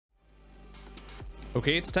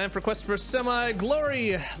Okay, it's time for Quest for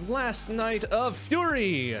Semi-Glory. Last night of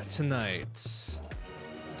Furi tonight.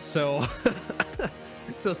 So,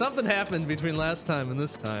 so something happened between last time and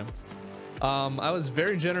this time. I was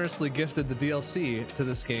very generously gifted the DLC to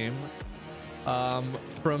this game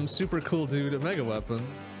from Super Cool Dude at Mega Weapon.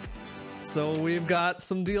 So we've got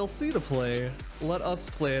some DLC to play. Let us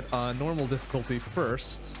play it on normal difficulty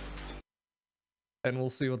first. And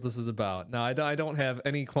we'll see what this is about. Now, I don't have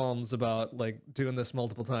any qualms about, like, doing this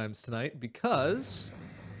multiple times tonight, because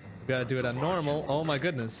we gotta do it on normal. Oh my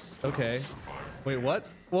goodness. Okay. Wait, what?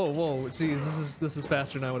 Whoa, whoa, jeez, this is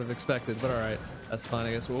faster than I would have expected, but alright. That's fine,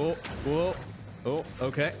 I guess. Whoa, whoa. Oh,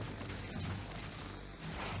 okay.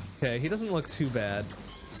 Okay, he doesn't look too bad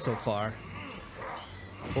so far.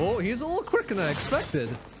 Oh, he's a little quicker than I expected.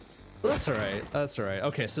 That's alright, that's alright.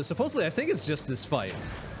 Okay, so supposedly I think it's just this fight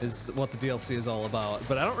is what the DLC is all about,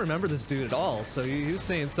 but I don't remember this dude at all, so he was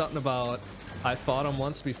saying something about I fought him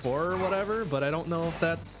once before or whatever, but I don't know if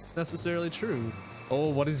that's necessarily true. Oh,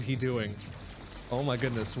 what is he doing? Oh my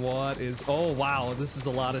goodness, what is... Oh wow, this is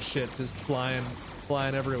a lot of shit just flying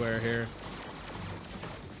everywhere here.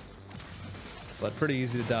 But pretty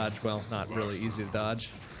easy to dodge. Well, not really easy to dodge.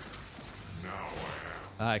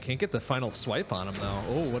 I can't get the final swipe on him though.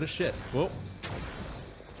 Oh, what a shit. Whoa.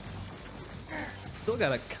 Still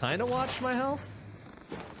gotta kind of watch my health.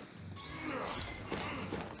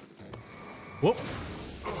 Whoop.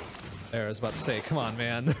 There, I was about to say, come on,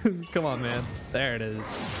 man. Come on, man. There it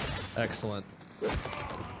is. Excellent.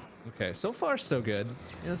 Okay, so far so good.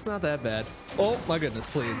 Yeah, it's not that bad. Oh my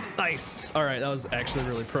goodness, please. Nice. All right, that was actually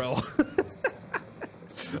really pro.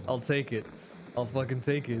 I'll take it. I'll fucking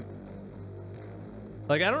take it.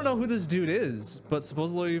 Like, I don't know who this dude is, but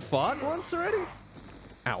supposedly you fought once already?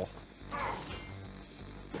 Ow.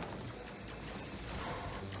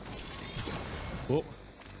 Whoa.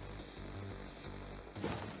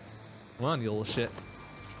 Come on, you little shit.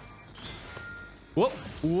 Whoa.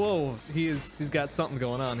 Whoa. He's got something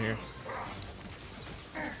going on here.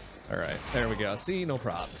 Alright, there we go. See, no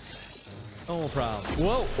props. No problem.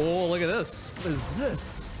 Whoa. Oh, look at this. What is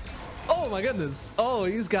this? Oh my goodness. Oh,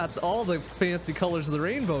 he's got all the fancy colors of the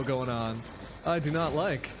rainbow going on. I do not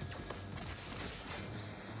like.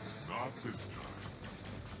 Not this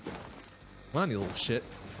time. Come on, you little shit.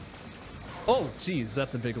 Oh, geez,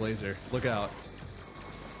 that's a big laser. Look out.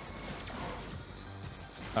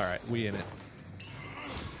 All right, we in it.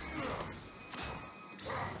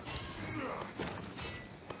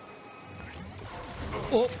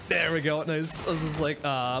 Oh, there we go. Nice. I was just like,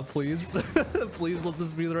 please. Please let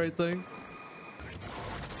this be the right thing.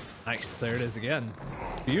 Nice. There it is again.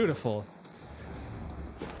 Beautiful.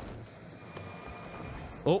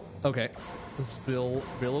 Oh, okay. Let's be a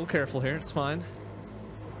little careful here. It's fine.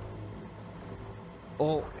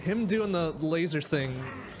 Oh, him doing the laser thing,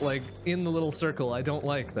 like, in the little circle, I don't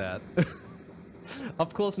like that.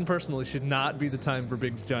 Up close and personally should not be the time for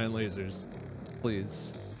big giant lasers.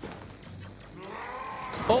 Please.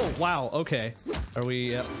 Oh, wow, okay. Are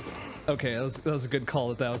we... okay, that was a good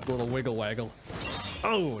call that was the little wiggle waggle.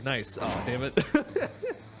 Oh, nice. Oh, damn it.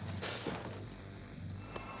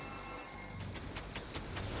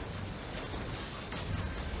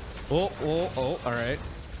 Oh, oh, oh, alright.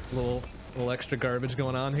 Little extra garbage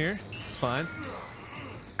going on here. It's fine.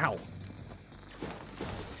 Ow.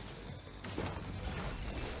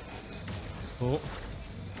 Oh.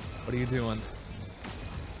 What are you doing?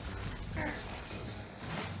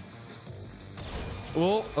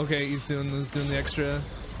 Oh, okay, he's doing the extra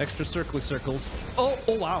circly circles. Oh,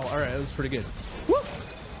 oh wow, alright, that was pretty good. Woo!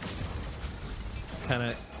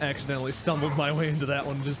 Kinda accidentally stumbled my way into that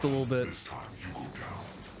one just a little bit.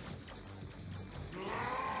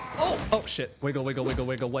 Oh, oh shit. Wiggle, wiggle, wiggle,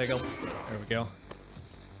 wiggle, wiggle. There we go.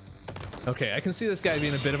 Okay, I can see this guy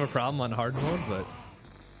being a bit of a problem on hard mode, but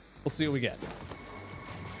we'll see what we get.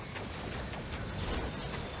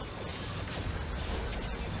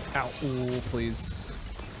 Ow, ooh, please.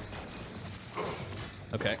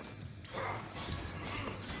 Okay.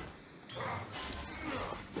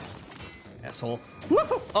 Asshole. Woo!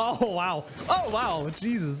 Oh, wow. Oh, wow.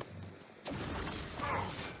 Jesus.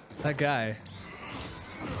 That guy.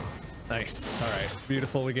 Nice. All right.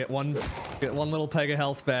 Beautiful. We get one little peg of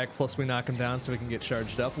health back, plus we knock him down so we can get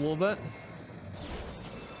charged up a little bit.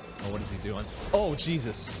 Oh, what is he doing? Oh,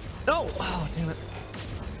 Jesus. No! Oh, damn it.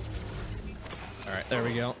 All right, there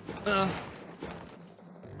we go. Not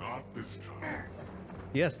this time.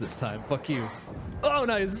 Yes, this time. Fuck you. Oh,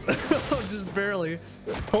 nice. Just barely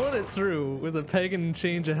pulling it through with a peg and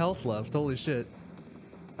change of health left. Holy shit.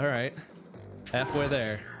 All right. Halfway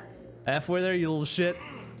there. Halfway there, you little shit.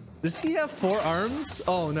 Does he have 4 arms?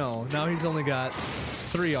 Oh no, now he's only got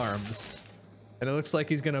 3 arms. And it looks like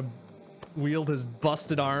he's gonna wield his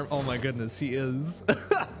busted arm. Oh my goodness, he is.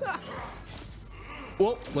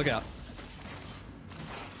 Whoa, look out.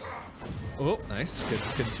 Oh, nice.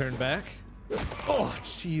 Good turn back. Oh,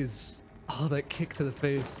 jeez. Oh, that kick to the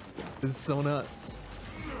face is so nuts.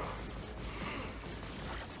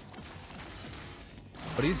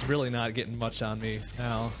 But he's really not getting much on me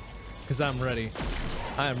now, because I'm ready.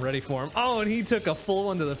 I am ready for him. Oh, and he took a full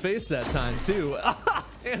one to the face that time, too.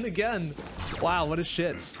 And again. Wow, what a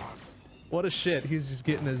shit. What a shit. He's just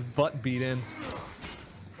getting his butt beat in.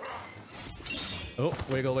 Oh,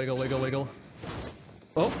 wiggle, wiggle, wiggle, wiggle.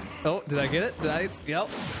 Oh, did I get it? Did I? Yep.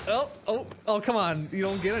 Oh, come on. You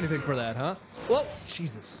don't get anything for that, huh? Whoa,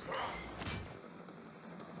 Jesus.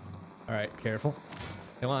 All right, careful.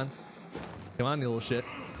 Come on. Come on, you little shit.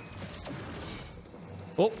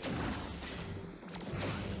 Oh.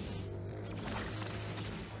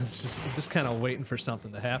 I'm just kind of waiting for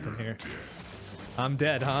something to happen here. I'm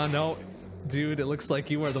dead, huh? No. Dude, it looks like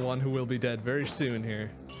you are the one who will be dead very soon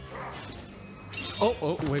here.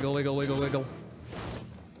 Oh, wiggle, wiggle, wiggle, wiggle.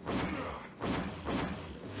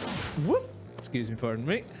 Whoop! Excuse me, pardon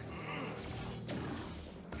me.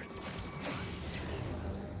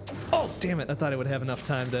 Oh, damn it. I thought I would have enough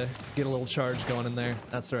time to get a little charge going in there.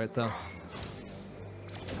 That's all right, though.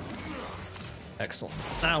 Excellent.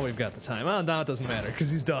 Now we've got the time. Oh, now it doesn't matter, because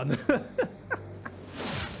he's done.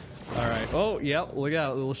 All right. Oh, yep. Look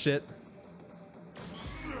out, little shit.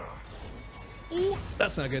 Ooh,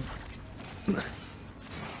 that's not good.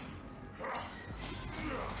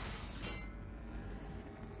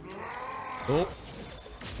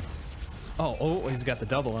 Oh, he's got the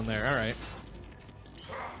double in there. All right.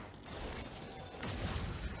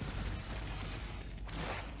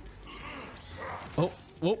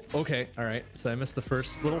 Oh, okay. All right. So I missed the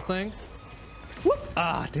first little thing. Whoop!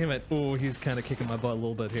 Ah, damn it. Oh, he's kind of kicking my butt a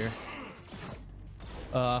little bit here.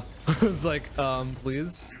 It's like,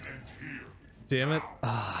 please. Damn it.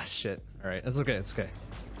 Ah, shit. All right. That's okay. It's okay.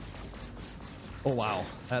 Oh, wow.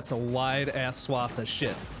 That's a wide ass swath of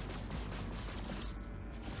shit.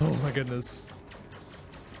 Oh my goodness.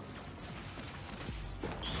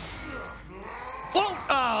 Oh!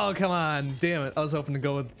 Oh, come on. Damn it. I was hoping to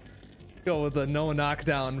go with a no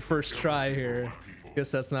knockdown first try here. Guess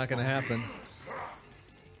that's not gonna happen.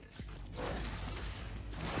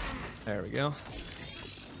 There we go.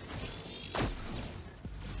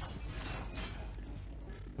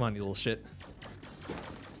 Come on, you little shit.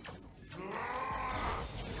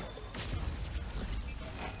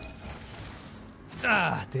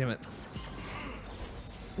 Ah, damn it.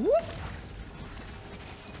 Whoop!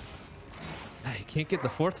 Ah, you can't get the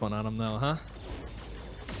fourth one on him though, huh?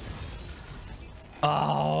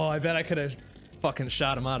 Oh, I bet I could have fucking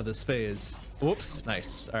shot him out of this phase. Whoops.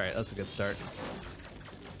 Nice. All right, that's a good start.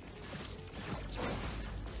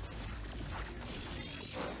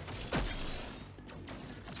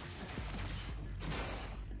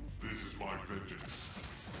 This is my vengeance.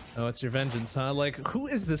 Oh, it's your vengeance, huh? Like, who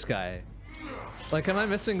is this guy? Like, am I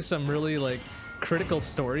missing some really, like, critical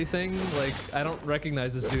story thing? Like, I don't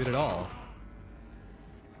recognize this dude at all.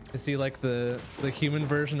 Is he like the human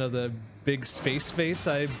version of the big space face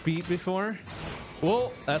I beat before?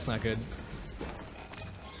 Whoa, that's not good.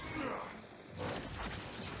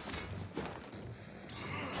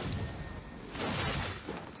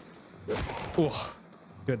 Oh,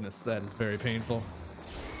 goodness, that is very painful.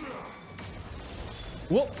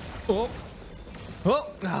 Whoa, whoa,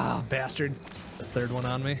 whoa! Ah, bastard. The third one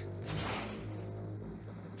on me.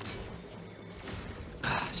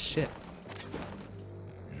 Ah, shit.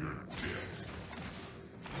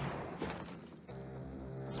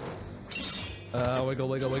 Wiggle,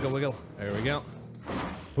 wiggle, wiggle, wiggle. There we go.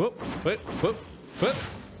 Whoop, whoop, whoop, whoop.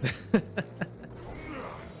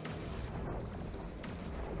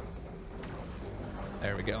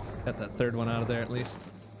 There we go. Got that third one out of there at least.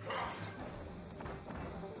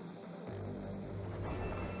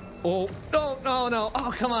 Oh, no, no, no.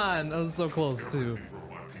 Oh, come on. That was so close too.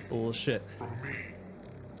 Oh, shit.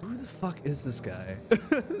 Who the fuck is this guy?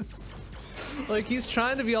 Like, he's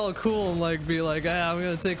trying to be all cool and like be like, ah, I'm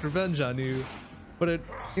gonna take revenge on you. But it,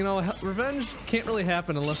 you know, revenge can't really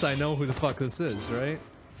happen unless I know who the fuck this is, right?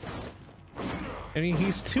 I mean,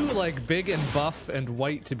 he's too like big and buff and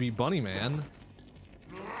white to be Bunny Man.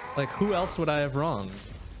 Like, who else would I have wronged?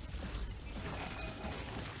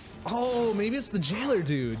 Oh, maybe it's the jailer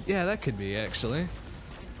dude. Yeah, that could be actually.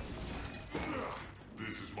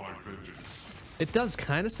 This is my vengeance. It does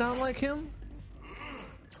kind of sound like him,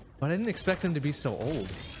 but I didn't expect him to be so old.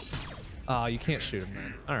 Oh, you can't shoot him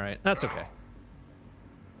then. All right, that's okay.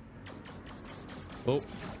 Oh.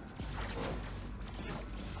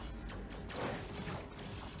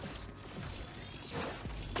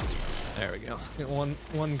 There we go. Get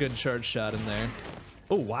one good charge shot in there.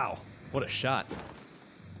 Oh wow, what a shot!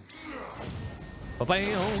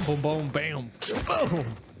 Bam, boom, boom, bam, boom!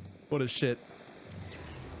 What a shit!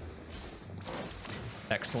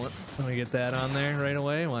 Excellent. Let me get that on there right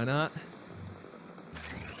away. Why not?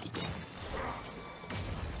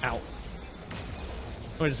 Ow!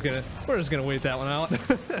 We're just gonna wait that one out.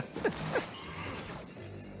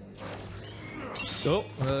 Oh,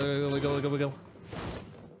 we go.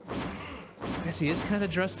 I guess he is kind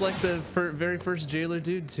of dressed like the very first jailer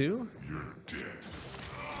dude too. You're dead.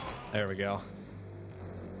 There we go.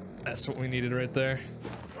 That's what we needed right there.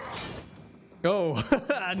 Oh,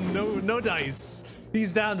 no dice.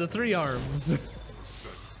 He's down to 3 arms. For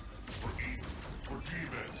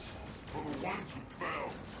demons, for the ones who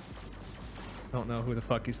fell. Don't know who the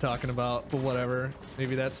fuck he's talking about, but whatever.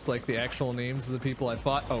 Maybe that's like the actual names of the people I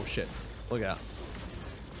fought. Oh shit! Look out.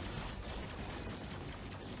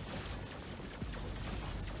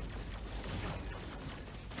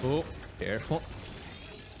 Oh, careful.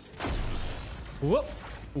 Whoop,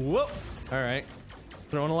 whoop. All right,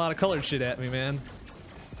 throwing a lot of colored shit at me, man.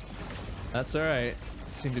 That's all right.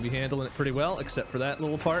 Seem to be handling it pretty well, except for that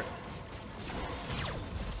little part.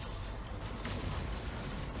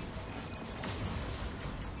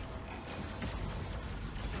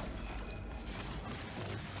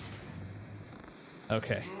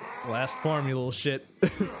 Okay, last form, you little shit.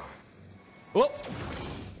 Whoop.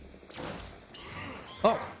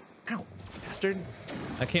 Oh, ow, bastard.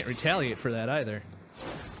 I can't retaliate for that either.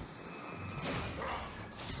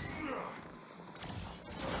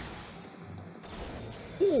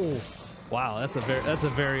 Ooh. Wow, that's a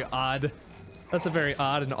very odd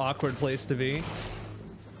and awkward place to be.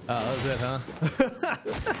 That was it, huh?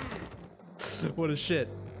 What a shit.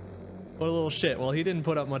 What a little shit. Well, he didn't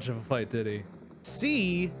put up much of a fight, did he?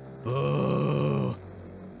 See? Oh.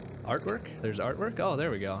 Artwork? There's artwork? Oh, there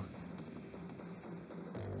we go.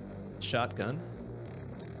 Shotgun.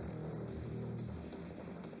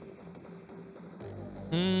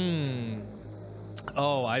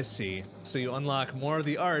 Oh, I see. So you unlock more of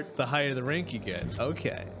the art the higher the rank you get.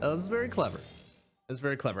 Okay. That's very clever. That's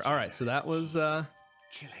very clever. All right, so that was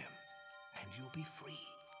Kill him and you'll be free.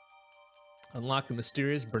 unlock the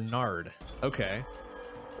mysterious Bernard. Okay.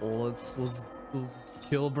 Well, let's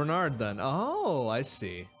kill Bernard then. Oh, I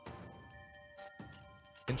see.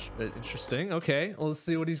 Interesting. Okay, well, let's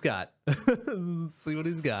see what he's got. Let's see what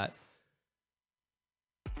he's got.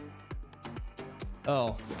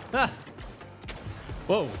 Oh. Ah.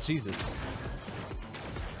 Whoa, Jesus.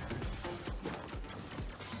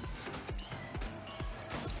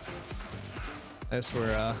 I guess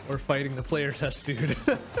we're fighting the player test dude.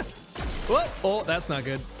 What? Oh, that's not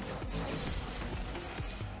good.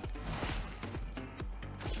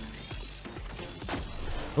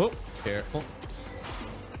 Oh, careful.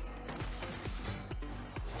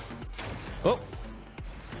 Oh.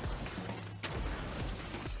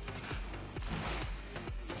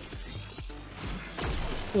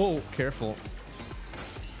 Whoa, careful.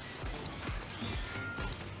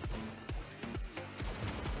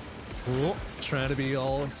 Cool. Trying to be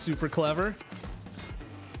all super clever.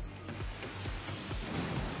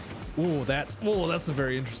 Ooh, that's a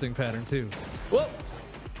very interesting pattern too. Whoa.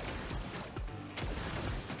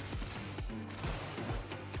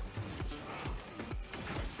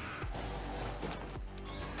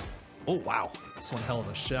 Oh wow, that's one hell of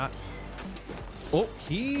a shot. Oh,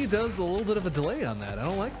 he does a little bit of a delay on that. I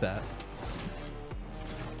don't like that.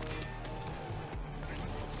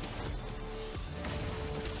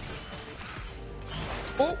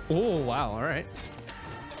 Oh, wow, all right.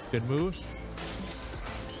 Good moves.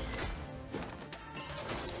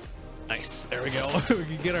 Nice, there we go. We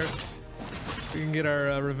can get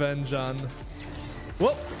our revenge on.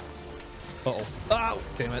 Whoop. Uh-oh. Oh,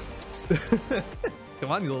 damn it.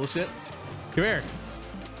 Come on, you little shit. Come here.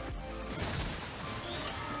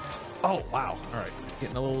 Oh, wow. All right.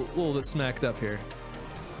 Getting a little bit smacked up here.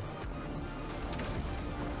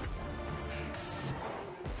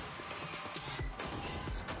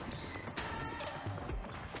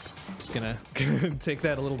 Just gonna take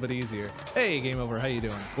that a little bit easier. Hey, game over. How you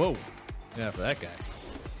doing? Whoa. Yeah, for that guy.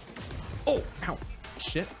 Oh, ow.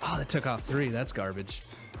 Shit. Oh, that took off 3. That's garbage.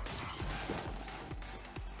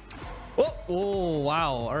 Oh,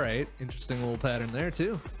 wow. All right. Interesting little pattern there,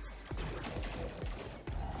 too.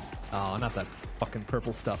 Oh, not that fucking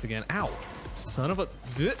purple stuff again. Ow. Son of a...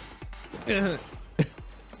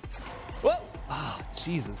 Whoa. Oh,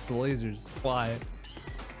 Jesus. The lasers fly.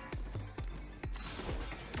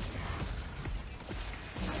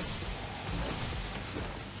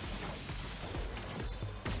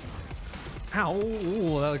 Ow!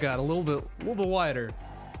 Ooh, that got a little bit wider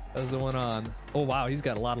as it went on. Oh wow, he's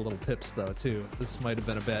got a lot of little pips though too. This might have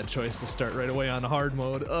been a bad choice to start right away on hard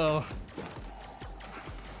mode. Oh.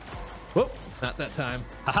 Whoop! Not that time.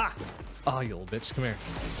 Haha! Oh, you little bitch! Come here.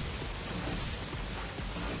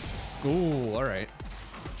 Ooh, all right.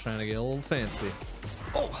 Trying to get a little fancy.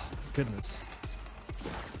 Oh goodness.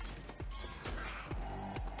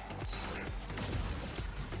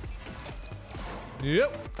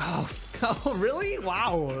 Yep. Oh, oh, really?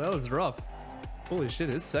 Wow, that was rough. Holy shit,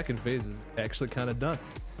 his second phase is actually kind of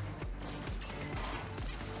nuts.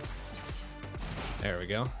 There we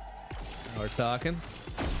go. Now we're talking.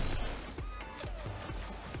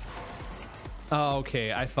 Oh,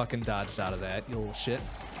 okay, I fucking dodged out of that, you little shit.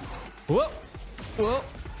 Whoa! Whoa!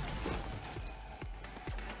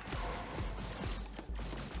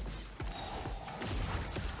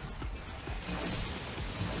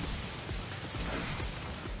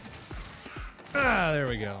 Ah, there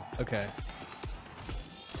we go. Okay.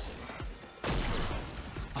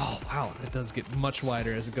 Oh, wow. It does get much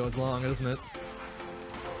wider as it goes along, doesn't it?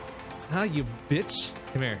 Ah, you bitch.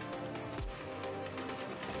 Come here.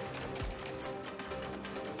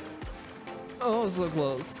 Oh, so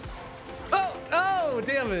close. Oh, oh,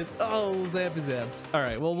 damn it. Oh, zappy zaps. All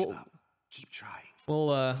right, well, Keep trying.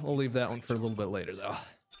 we'll leave that one for a little bit later, though.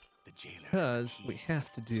 The jailer is Because the key. we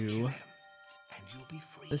have to Kill do him, and you'll be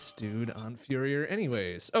free. this dude on Furier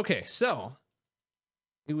anyways. Okay, so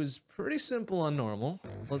it was pretty simple on normal.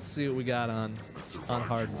 Let's see what we got on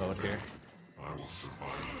hard mode here. I will survive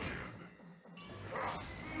again.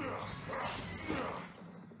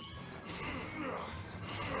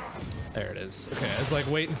 There it is. Okay, I was like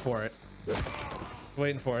waiting for it.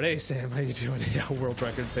 Waiting for it. Hey Sam, how you doing? Yeah, world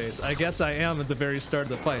record pace. I guess I am at the very start of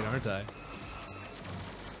the fight, aren't I?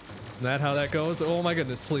 Isn't that how that goes? Oh my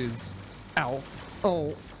goodness, please. Ow.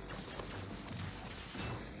 Oh.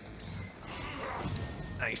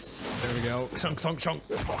 Nice. There we go. Chunk, chunk, chunk.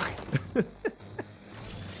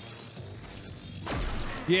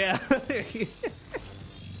 Yeah.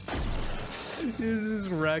 This is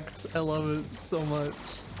wrecked. I love it so much.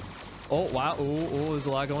 Oh, wow. Oh, there's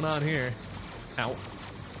a lot going on here. Ow.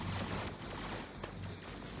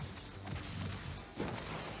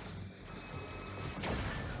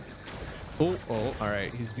 Oh, all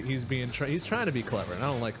right. He's trying to be clever, and I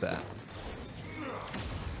don't like that.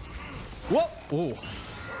 Whoa! Oh!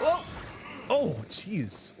 Whoa! Oh,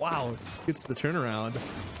 jeez! Wow, gets the turnaround.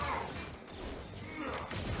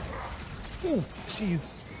 Oh,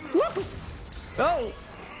 jeez! Woo! Oh!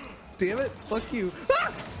 Damn it! Fuck you!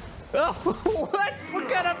 Ah! Oh, what? What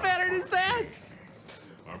kind of pattern is that?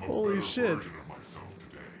 Holy shit!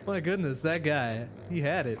 My goodness, that guy, he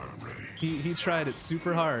had it. He tried it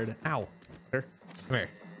super hard. Ow! Come here.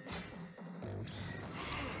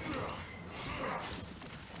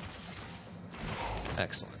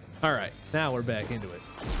 Excellent. All right, now we're back into it.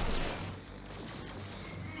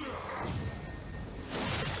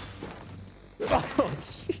 Oh,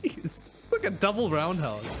 jeez. Look at double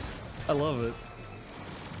roundhouse. I love it.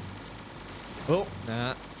 Oh,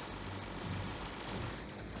 nah.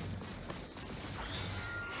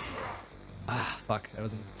 Ah, fuck. I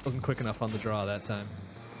wasn't quick enough on the draw that time.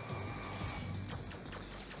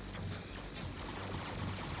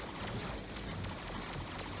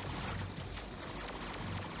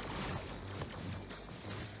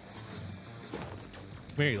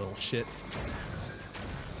 Come here, you little shit.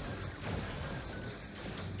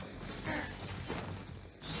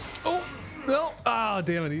 Oh, no. Oh,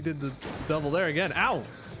 damn it. He did the double there again. Ow.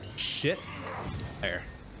 Shit. There.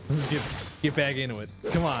 Let's get back into it.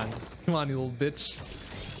 Come on. Come on, you little bitch.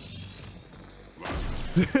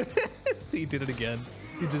 See, he did it again.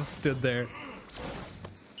 He just stood there.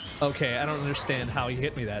 Okay, I don't understand how he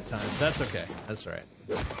hit me that time. That's okay. That's all right.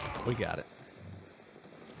 We got it.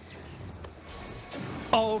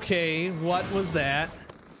 Okay, what was that?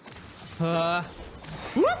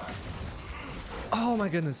 Whoop! Oh my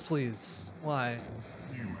goodness, please. Why?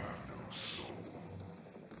 You have no soul.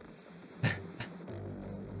 I'm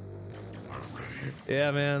ready.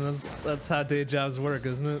 Yeah, man, that's how day jobs work,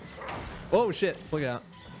 isn't it? Oh shit, look out.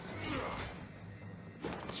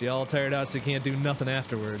 She all tired out so you can't do nothing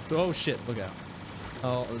afterwards. Oh shit, look out.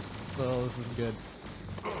 Oh, this isn't good.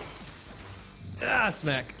 Ah,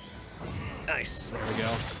 smack. Nice. There we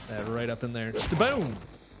go. That right up in there. Just boom.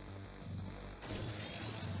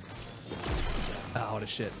 Oh, what a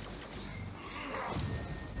shit.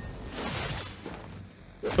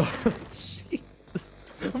 Jeez.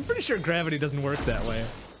 I'm pretty sure gravity doesn't work that way.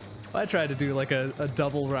 If I tried to do like a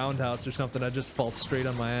double roundhouse or something, I'd just fall straight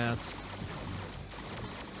on my ass.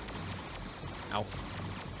 Ow.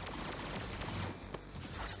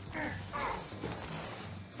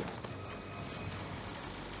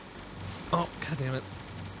 damn it.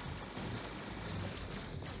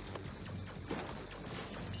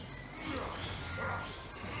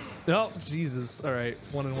 Oh, Jesus. All right.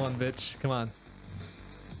 1 and 1, bitch. Come on.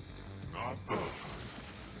 All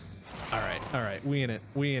right. We in it.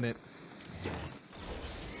 We in it.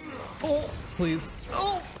 Oh, please.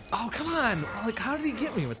 Oh, come on. Like, how did he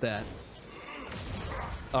get me with that?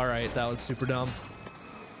 All right. That was super dumb.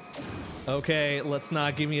 Okay, let's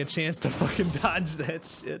not give me a chance to fucking dodge that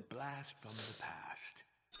shit. Blast from the past.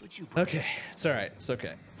 But you Okay, it's all right. It's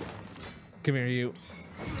okay. Come here, you.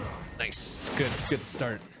 Nice. Good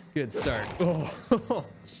start. Good start. Oh,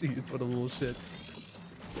 jeez, what a little shit.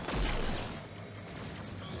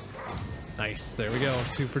 Nice. There we go.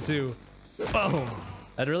 2 for 2. Boom.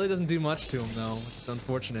 That really doesn't do much to him, though, which is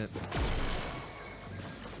unfortunate.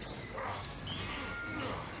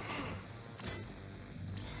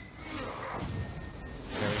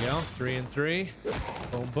 There we go. 3 and 3.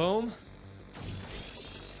 Boom, boom.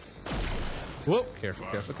 Whoa. Careful,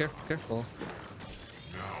 careful, careful, careful.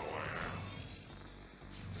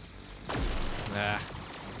 Ah.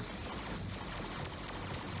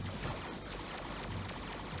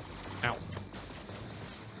 Ow.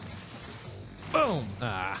 Boom.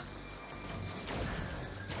 Ah.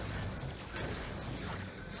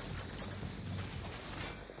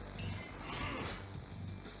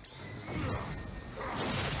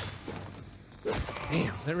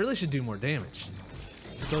 Damn, that really should do more damage.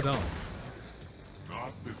 It's so dumb.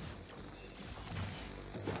 Not this.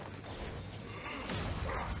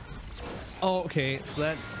 Oh, okay, so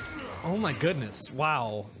that... Oh my goodness,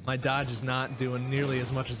 wow. My dodge is not doing nearly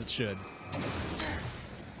as much as it should.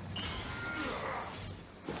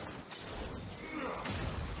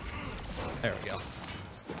 There we go.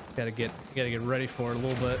 Gotta get ready for it a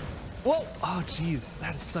little bit. Whoa! Oh, jeez,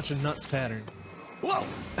 that is such a nuts pattern. Whoa!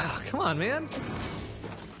 Oh, come on, man.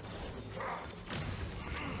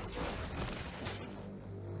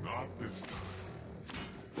 Not this time.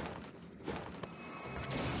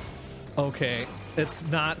 Okay, it's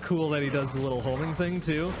not cool that he does the little homing thing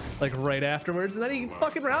too, like right afterwards, and then he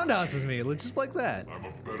fucking roundhouses me, just like that. I'm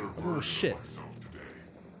a better Oh version shit. of myself today.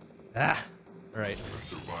 Ah, all right, I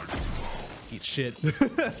survived them all. eat shit.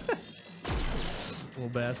 Little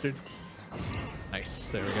bastard. Nice,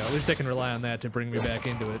 there we go. At least I can rely on that to bring me back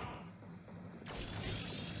into it.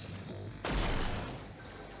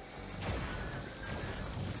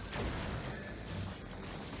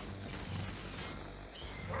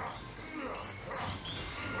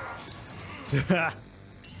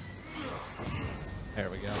 There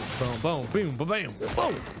we go. Boom, boom, boom, boom, bam,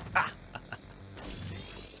 boom. Ah.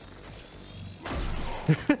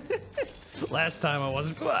 Last time I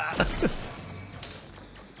wasn't.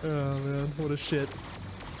 Oh man, what a shit.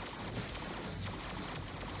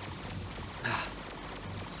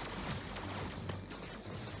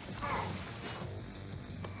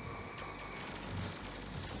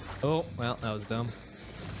 Oh, well, that was dumb.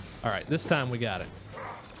 All right, this time we got it.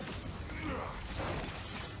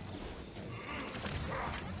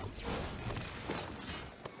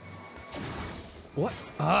 What?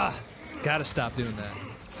 Ah, gotta stop doing that.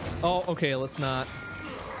 Oh, okay, let's not.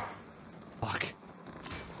 Fuck.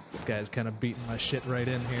 This guy's kind of beating my shit right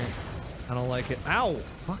in here. I don't like it. Ow!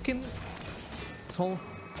 Fucking asshole.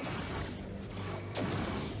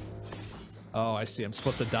 Oh, I see. I'm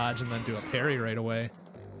supposed to dodge and then do a parry right away.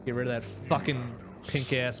 Get rid of that fucking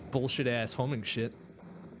pink ass, bullshit ass homing shit.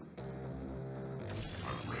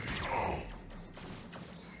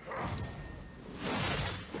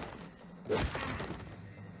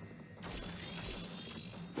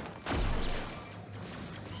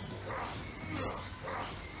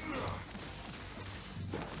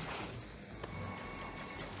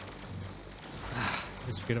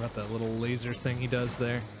 Just forget about that little laser thing he does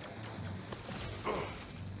there.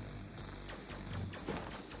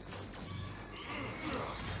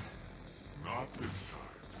 Not this time.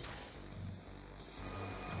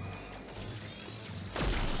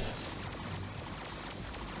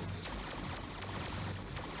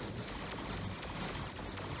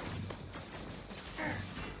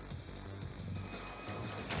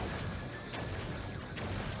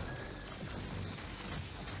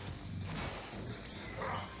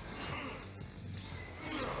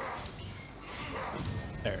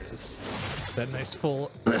 There it is. That nice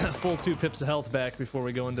full full 2 pips of health back before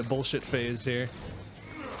we go into bullshit phase here.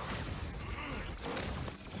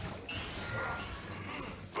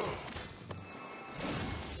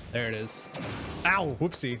 There it is. Ow!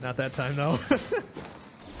 Whoopsie. Not that time, though.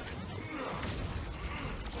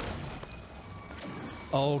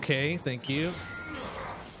 Okay, thank you.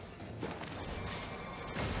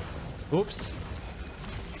 Oops.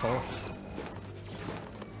 Asshole.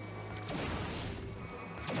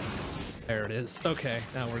 There it is. Okay,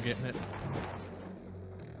 now we're getting it.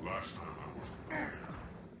 Last time I was there.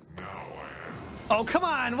 Now I am. Oh, come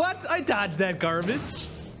on. What? I dodged that garbage.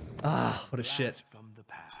 Ah, what a shit. Blast from the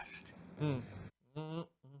past. I'm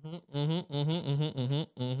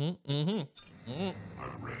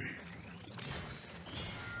ready.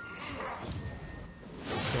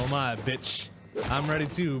 So am I, bitch. I'm ready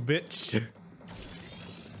too, bitch.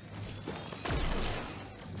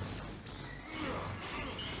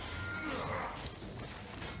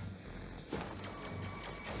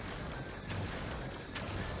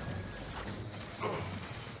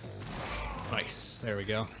 Nice. There we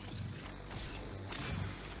go.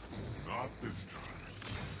 Not this time.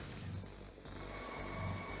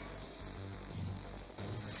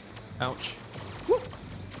 Ouch. Woo.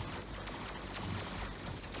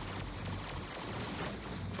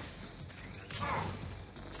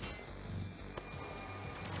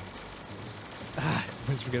 Ah, I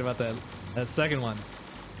always forget about that second one.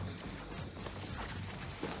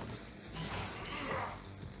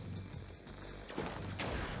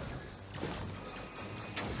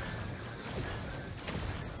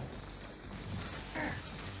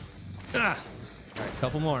 Ah! All right,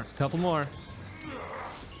 couple more.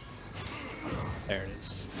 There it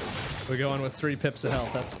is. We're going with 3 pips of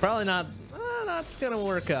health. That's probably not gonna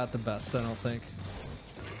work out the best, I don't think.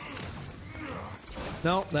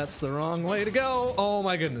 No, that's the wrong way to go. Oh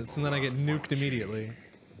my goodness, and then I get nuked immediately.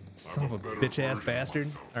 Son of a bitch-ass bastard.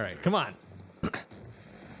 All right, come on.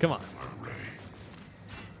 Come on.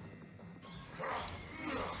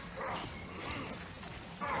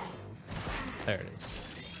 There it is.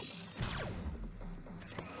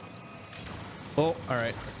 Oh, all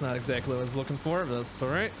right. That's not exactly what I was looking for, but that's all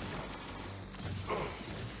right.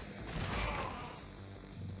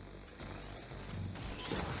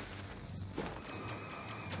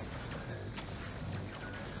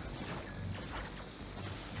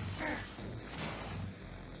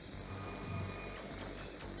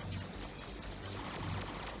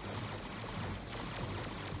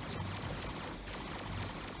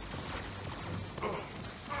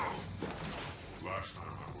 Last time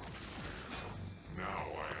I was. Now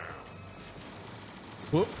I am.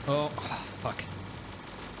 Whoop. Oh, fuck.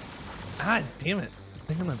 Ah, damn it.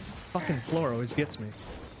 The thing on the fucking floor always gets me.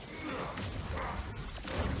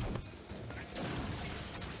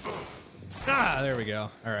 Ah, there we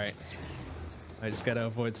go. All right. I just gotta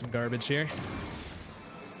avoid some garbage here.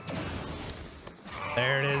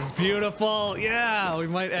 There it is. Beautiful. Yeah, we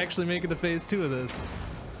might actually make it to phase 2 of this.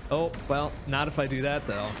 Oh, well, not if I do that,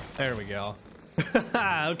 though. There we go.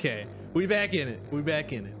 Okay. We back in it. We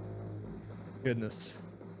back in it. Goodness.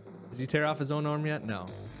 Did he tear off his own arm yet? No,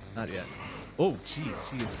 not yet. Oh, jeez.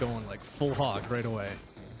 He is going like full hog right away.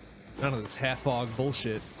 None of this half hog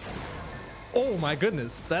bullshit. Oh, my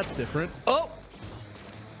goodness. That's different. Oh!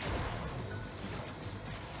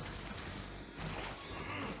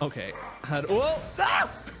 Okay. Whoa! Ah!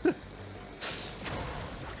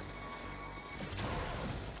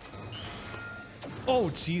 Oh,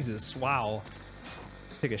 Jesus. Wow.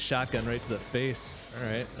 Take a shotgun right to the face. All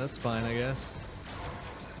right. That's fine, I guess.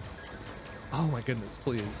 Oh, my goodness.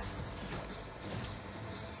 Please.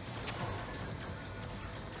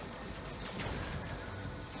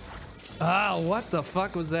 Ah, what the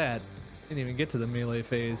fuck was that? Didn't even get to the melee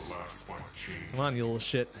phase. Last fight changed. Come on, you little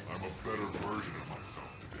shit. I'm a better version of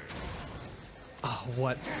myself today. Oh,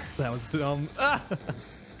 what? That was dumb. Ah!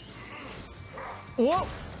 Whoa!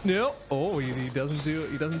 No. Oh, he doesn't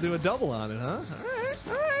do a double on it, huh? All right,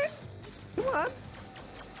 all right. Come on.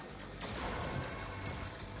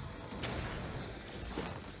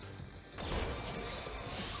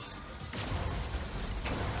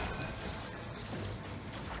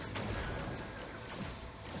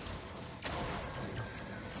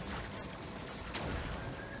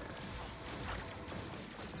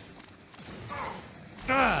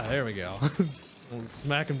 Ah, there we go. We'll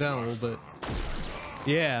smack him down a little bit.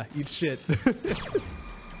 Yeah, eat shit.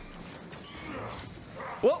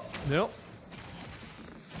 Whoa, nope.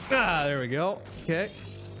 Ah, there we go. Okay.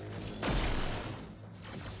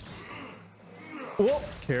 Whoa,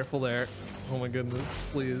 careful there. Oh my goodness,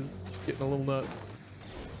 please. Getting a little nuts.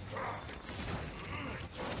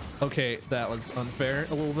 Okay, that was unfair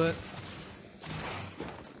a little bit.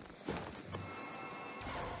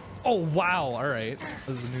 Oh wow, all right.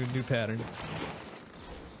 This is a new pattern.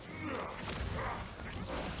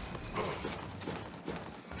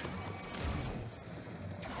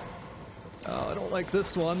 Oh, I don't like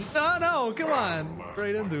this one. No, no, come on.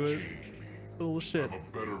 Right into it. Little shit. I'm a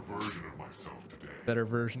better version of myself today. Better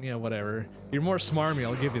version, yeah, whatever. You're more smarmy,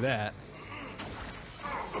 I'll give you that.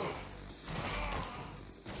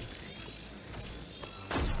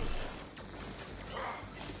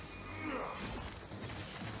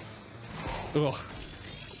 Ugh.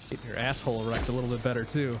 Getting your asshole wrecked a little bit better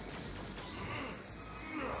too.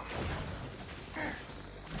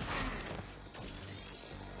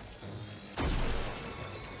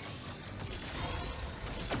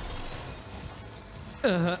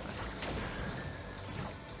 Uh-huh.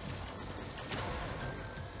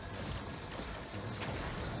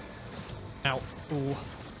 Ow. Ooh.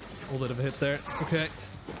 A little bit of a hit there. It's okay.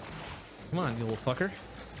 Come on, you little fucker.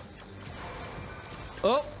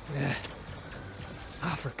 Oh! Yeah.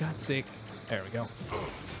 Ah, for God's sake. There we go.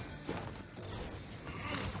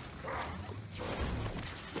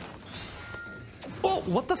 Oh,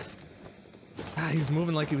 what the f— ah, he was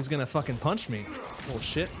moving like he was gonna fucking punch me. Little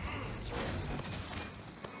shit.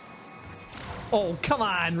 Oh, come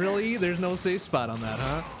on, really? There's no safe spot on that,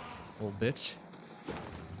 huh? Little bitch.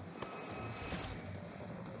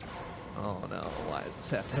 Oh no, why does this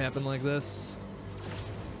have to happen like this?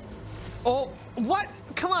 Oh, what?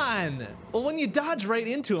 Come on! Well, when you dodge right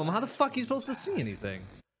into him, how the fuck are you supposed to see anything?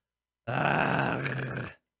 Ah.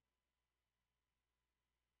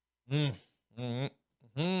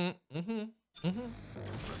 I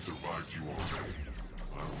survived you already.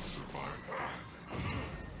 I will survive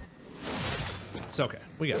you. It's okay.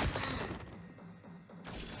 We got it.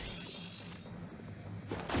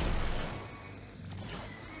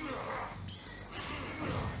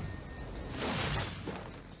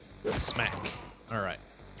 Smack. All right.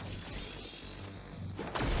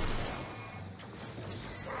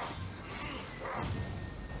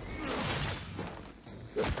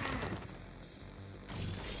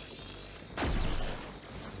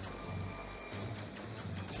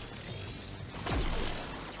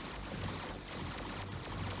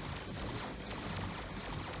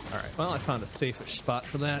 All right. Well, I found a safer spot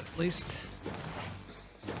for that at least.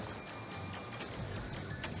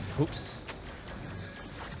 Oops.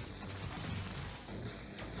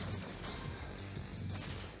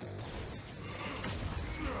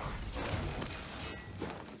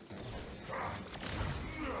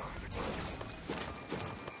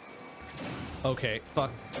 Okay,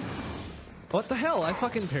 fuck. What the hell? I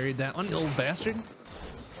fucking parried that one, you little bastard.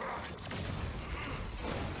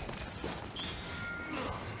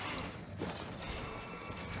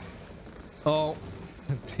 Oh,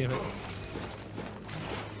 damn it.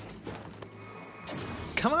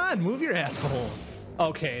 Come on, move your asshole.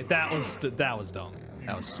 Okay, that was dumb.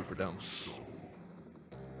 That was super dumb.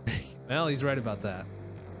 Well, he's right about that.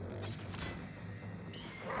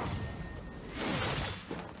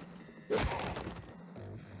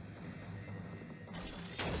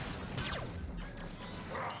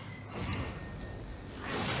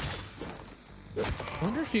 I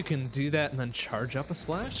wonder if you can do that and then charge up a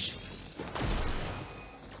slash?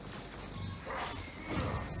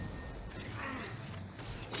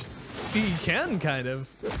 You can, kind of.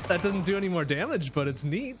 That doesn't do any more damage, but it's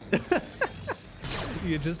neat. You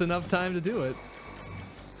get just enough time to do it.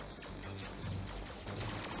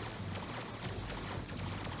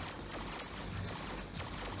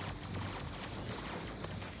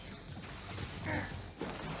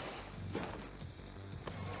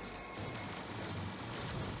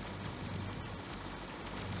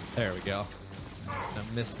 There we go. I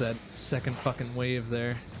missed that second fucking wave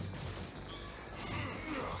there.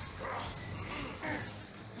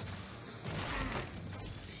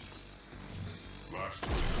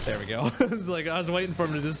 There we go. It's like I was waiting for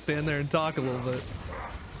him to just stand there and talk a little bit.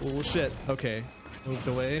 Oh shit. Okay. Moved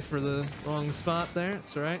away for the wrong spot there.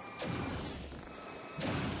 It's alright.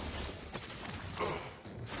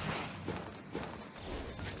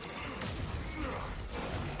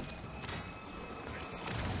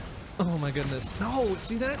 Oh my goodness. No,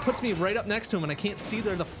 see that? Puts me right up next to him and I can't see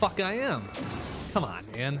where the fuck I am. Come on,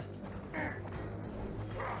 man.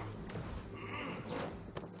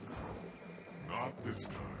 Not this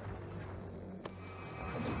time.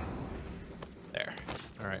 There.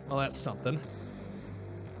 Alright, well that's something.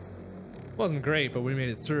 Wasn't great, but we made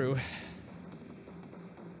it through.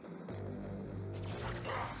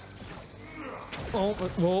 Oh,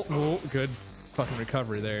 whoa, whoa, good fucking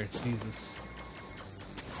recovery there. Jesus.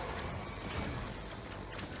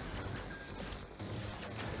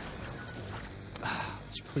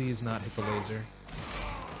 Please not hit the laser.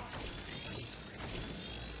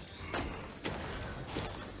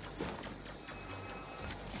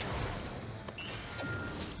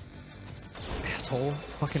 Asshole.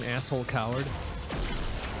 Fucking asshole coward.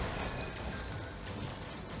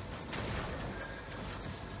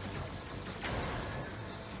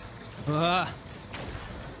 Ah.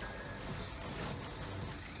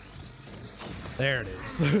 There it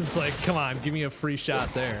is. It's like, come on, give me a free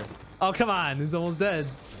shot there. Oh, come on. He's almost dead.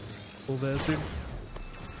 Little bastard.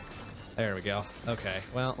 There we go. Okay,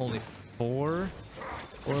 well, only four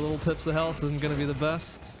little pips of health isn't gonna be the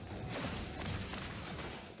best.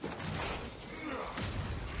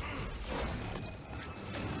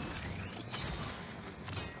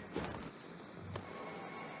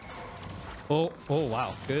 Oh, oh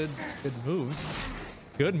wow, good moves.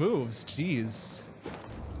 Good moves, jeez.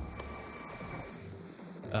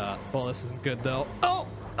 Well, this isn't good though. Oh!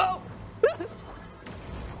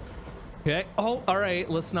 Okay. Oh, all right.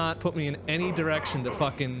 Let's not put me in any direction to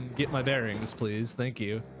fucking get my bearings, please. Thank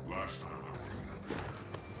you. Last time I was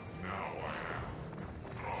now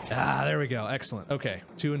I am. Ah, there we go. Excellent. Okay.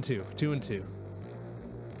 2 and 2. 2 and 2.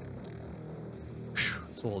 Whew,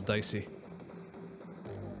 it's a little dicey.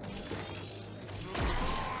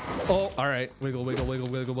 Oh, all right. Wiggle, wiggle, wiggle,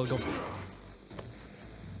 wiggle, wiggle.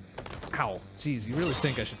 Ow. Jeez, you really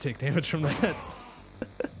think I should take damage from that?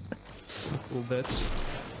 Little bitch.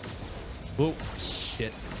 Whoa,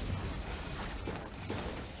 shit.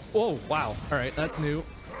 Whoa, wow. All right, that's new.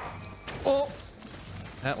 Oh,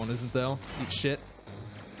 that one isn't though. Eat shit.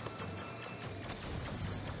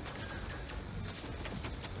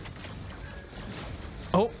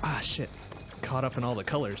 Oh, ah, shit. Caught up in all the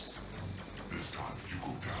colors. This time you go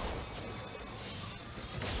down.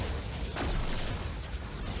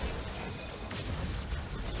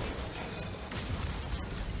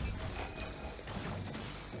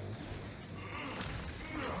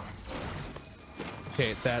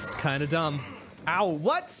 Okay, that's kind of dumb. Ow,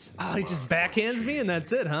 what? Oh, he just backhands me and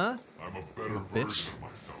that's it, huh? I'm a better Bitch. version of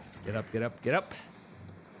myself. Get up, get up, get up.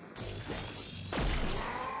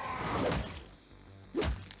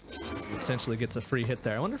 Essentially gets a free hit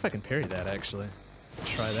there. I wonder if I can parry that, actually.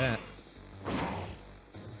 Try that.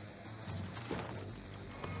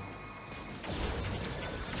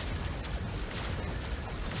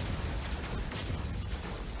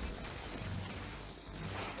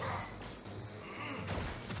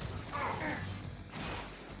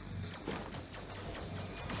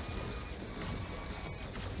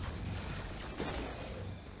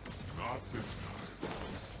 Not this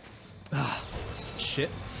time. Ah, shit.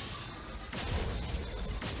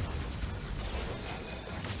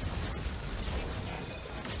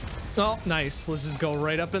 Oh, nice. Let's just go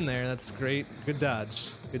right up in there. That's great. Good dodge.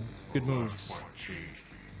 Good moves. What changed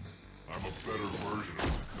me? I'm a better version of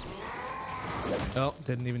myself. Oh,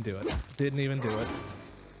 didn't even do it. Didn't even do it.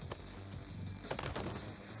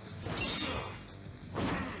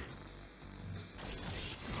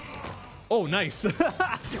 Oh, nice.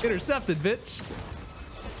 Intercepted, bitch.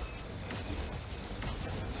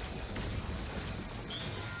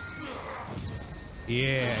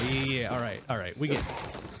 Yeah. All right. We get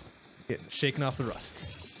shaking off the rust.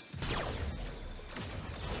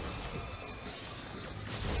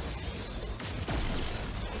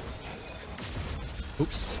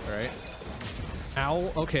 Oops. All right.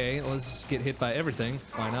 Ow. Okay. Let's just get hit by everything.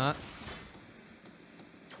 Why not?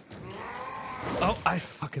 Oh, I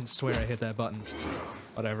fucking swear I hit that button.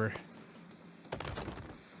 Whatever.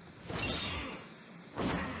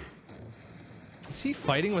 Is he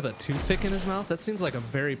fighting with a toothpick in his mouth? That seems like a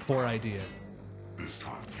very poor idea. This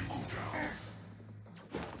time you go down.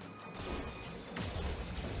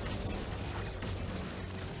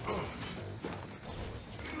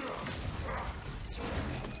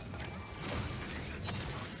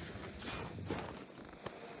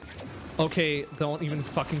 Okay, don't even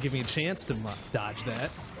fucking give me a chance to dodge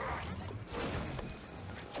that.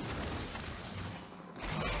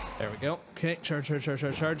 There we go. Okay, charge.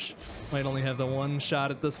 Might only have the one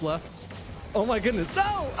shot at this left. Oh my goodness, no!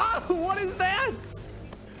 Oh, what is that?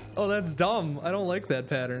 Oh, that's dumb. I don't like that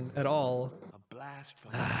pattern at all. A blast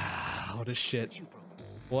from Ah, what a shit.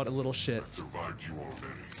 What a little shit. I survived you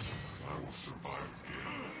already. I will survive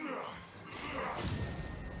again.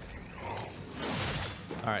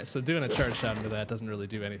 Alright, so doing a charge shot into that doesn't really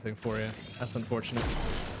do anything for you. That's unfortunate.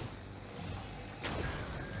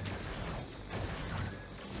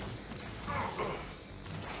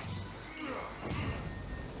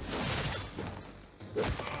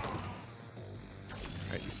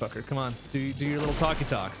 Alright, you fucker, come on. Do your little talky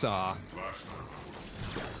talks. Aw. Last time I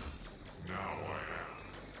was now I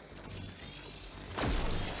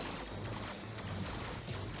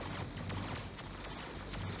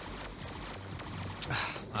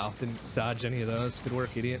am. Wow, didn't dodge any of those. Good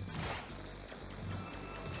work, idiot.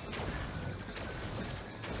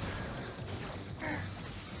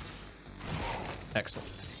 Excellent.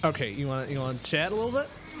 Okay, you want to chat a little bit?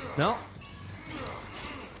 No?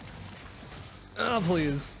 Oh,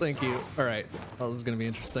 please. Thank you. All right. Well, this is going to be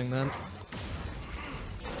interesting then.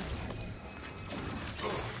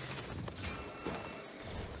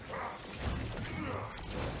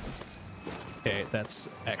 Okay, that's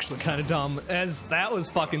actually kind of dumb. As that was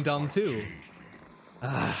fucking dumb too.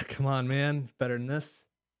 Ah, come on, man. Better than this.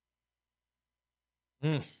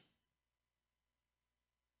 Better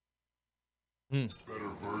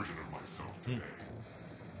version of myself today.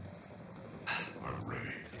 I'm ready.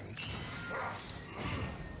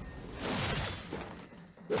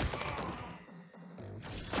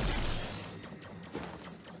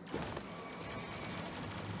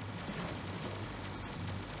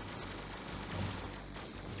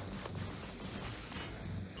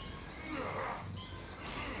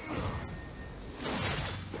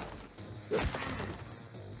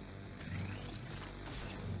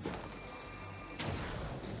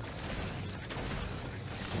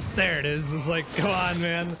 There it is. It's like, come on,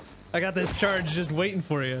 man. I got this charge just waiting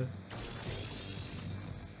for you.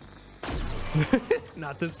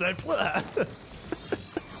 Not this side.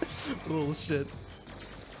 Little shit.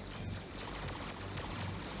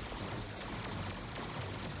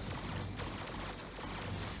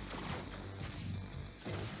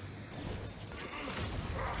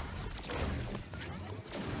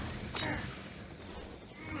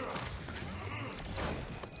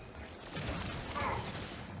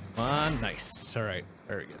 Nice. All right.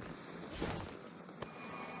 Very good.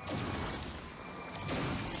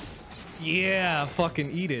 Yeah,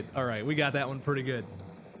 fucking eat it. All right, we got that one pretty good.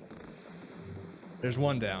 There's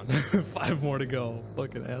one down. 5 more to go.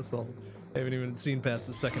 Fucking asshole. I haven't even seen past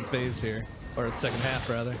the second phase here. Or the second half,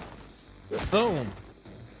 rather. Boom.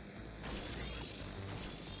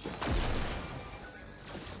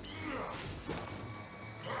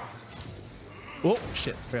 Whoa,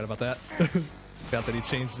 shit. Forgot about that. Forgot that he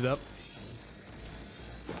changed it up.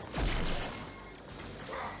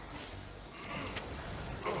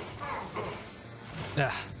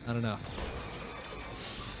 Ah, I don't know.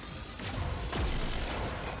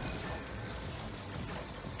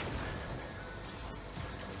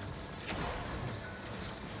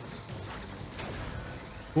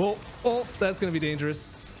 Whoa, oh, that's gonna be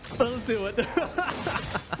dangerous. Let's do it.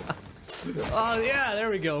 Oh yeah, there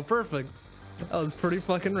we go, perfect. That was pretty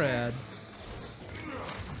fucking rad.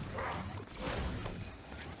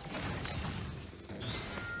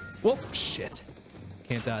 Whoa, shit.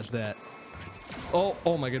 Can't dodge that. Oh,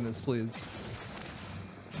 oh my goodness, please.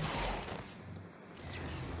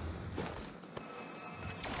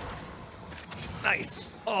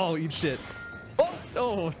 Nice. Oh, eat shit. Oh,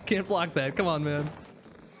 oh, can't block that. Come on, man.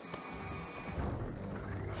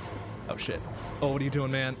 Oh, shit. Oh, what are you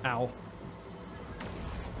doing, man? Ow.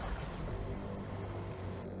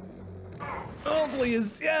 Oh,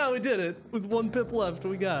 please. Yeah, we did it. With 1 pip left,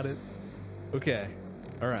 we got it. Okay.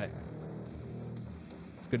 All right.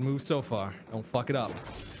 Good move so far. Don't fuck it up.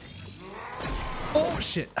 Oh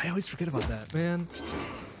shit! I always forget about that, man.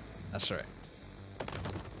 That's right.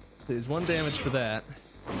 There's 1 damage for that.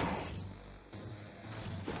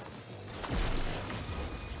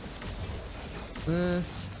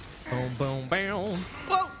 This. Boom, boom, boom.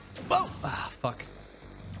 Whoa! Whoa! Ah, fuck.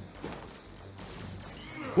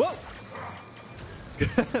 Whoa!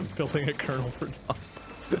 I'm building a kernel for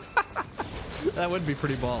dogs. That would be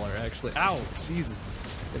pretty baller, actually. Ow! Jesus.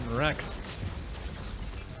 Getting wrecked.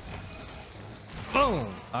 Boom!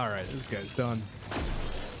 Alright, this guy's done.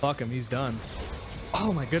 Fuck him, he's done.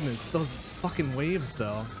 Oh my goodness, those fucking waves,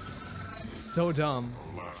 though. So dumb.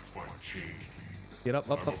 Get up,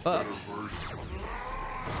 up, up, up.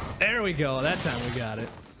 There we go. That time we got it.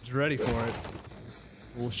 It's ready for it.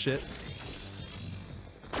 Bullshit.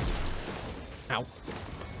 Ow.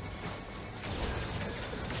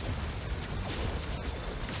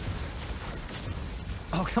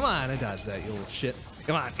 Oh, come on. I dodged that, you little shit.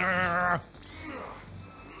 Come on. Arrgh.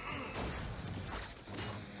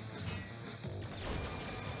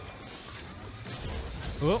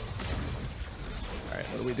 Whoop. All right,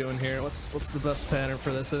 what are we doing here? What's the best pattern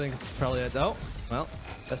for this? I think it's probably a... Oh, well,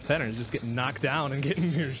 best pattern is just getting knocked down and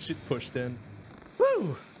getting your shit pushed in.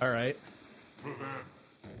 Woo! All right.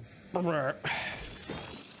 Whoa!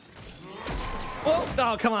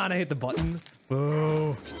 Oh, come on! I hit the button.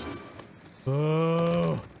 Boo!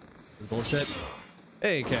 Boo! Bullshit.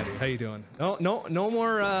 Hey, Caddy, how you doing? No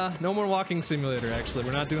more walking simulator. Actually,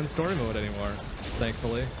 we're not doing story mode anymore.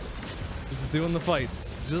 Thankfully, just doing the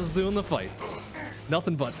fights. Just doing the fights.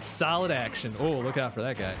 Nothing but solid action. Oh, look out for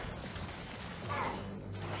that guy.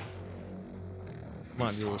 Come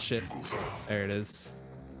on, you little shit. There it is.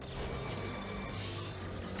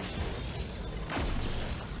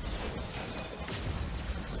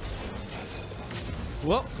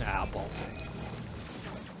 Whoa! Ah, ballsy.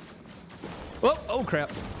 Whoa! Oh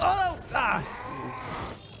crap! Oh! Ah!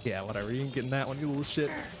 Yeah, whatever. You ain't getting that one, you little shit.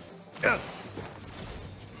 Yes!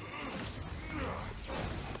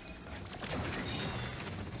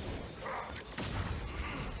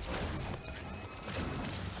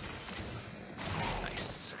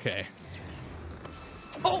 Okay.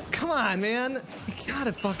 Oh, come on, man. You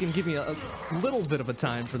gotta fucking give me a little bit of a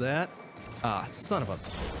time for that. Ah, son of a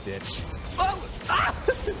bitch. Oh! Ah!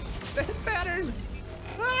 That pattern!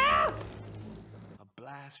 Ah! A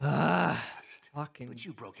blast. Ah! Fucking But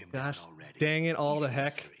you broke him gosh down already. dang it, all Easy the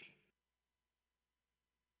heck. victory.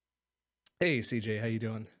 Hey, CJ, how you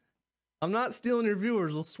doing? I'm not stealing your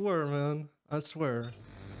viewers, I swear, man. I swear.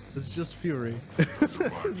 It's just Fury.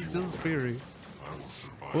 It's just Fury.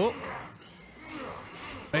 Whoop.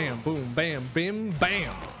 Bam, boom, bam, bim,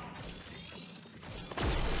 bam.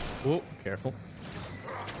 Whoa, careful.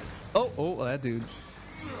 Oh, oh, that dude.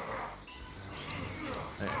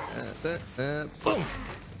 Boom.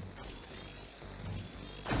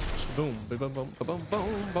 Boom, boom, boom, boom, boom,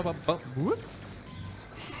 boom, boom, boom. Whoop.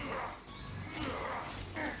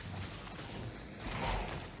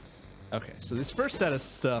 Okay, so this first set of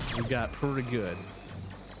stuff we got pretty good.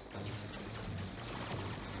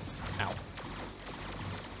 Ow.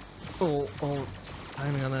 Oh,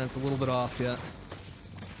 timing on that's a little bit off yet.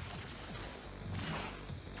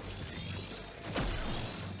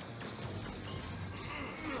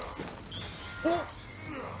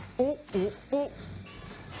 Oh.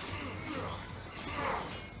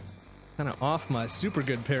 Kind of off my super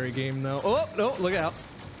good parry game though. Oh, no, look out.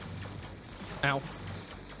 Ow.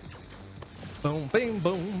 Boom, bing,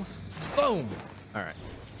 boom. Boom. All right.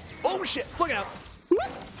 Oh, shit. Look out.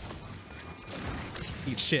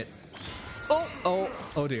 Eat shit.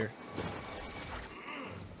 Oh, dear.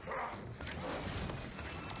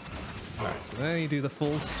 All right, so then you do the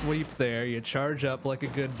full sweep there. You charge up like a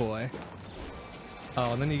good boy.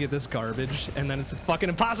 Oh, and then you get this garbage, and then it's fucking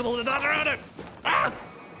impossible to dodge around it. Ah!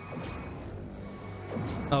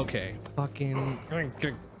 Okay, fucking. Last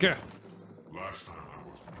time I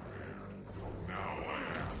wasn't prepared. Now I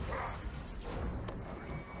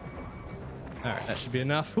am. All right, that should be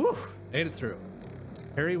enough. Whew, made it through.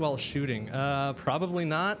 Parry while shooting. Probably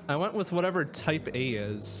not. I went with whatever type A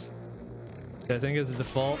is. I think is the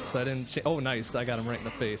default, so I didn't. Oh, nice! I got him right in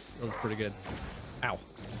the face. That was pretty good. Ow.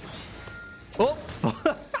 Oh!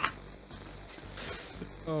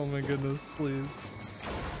 Oh my goodness! Please.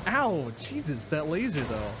 Ow! Jesus, that laser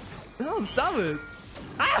though. No, stop it!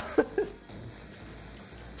 Ah!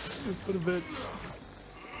 What a bitch.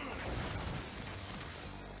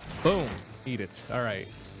 Boom. Eat it. All right.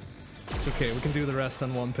 It's okay. We can do the rest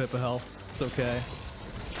on 1 pip of health. It's okay.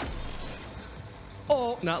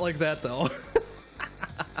 Oh, not like that though.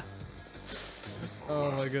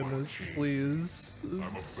 Oh my goodness, please.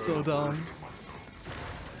 It's so dumb.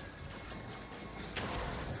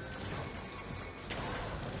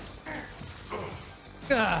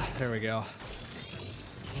 Ah, there we go.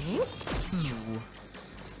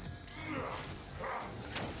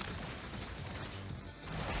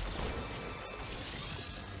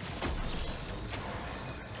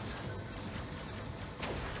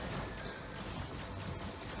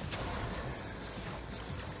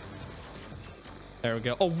 There we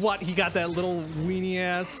go. Oh, what? He got that little weenie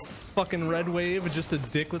ass fucking red wave just to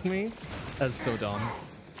dick with me? That's so dumb.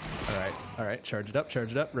 All right, charge it up,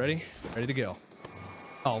 ready to go.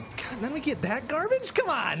 Oh, God, let me get that garbage? Come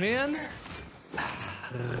on, man. All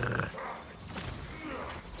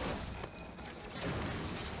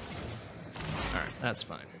right, that's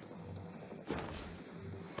fine.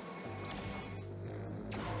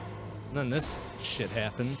 And then this shit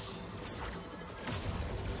happens.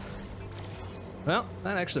 Well,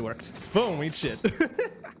 that actually worked. Boom, eat shit.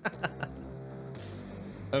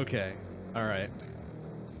 Okay, all right.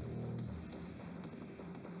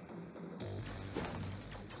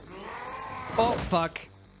 Oh, fuck.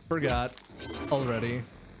 Forgot already.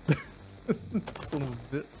 Son of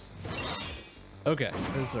a bitch. Okay,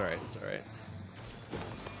 it's all right, it's all right.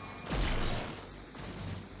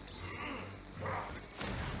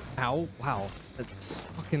 Ow, wow. That's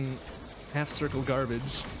fucking half-circle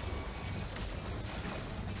garbage.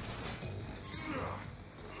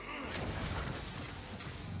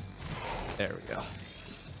 There we go.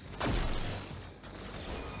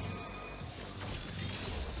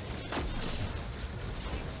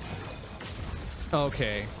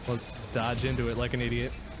 Okay, let's just dodge into it like an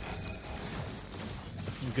idiot.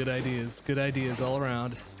 That's some good ideas all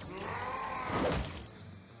around.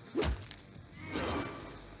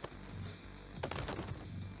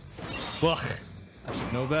 Ugh, I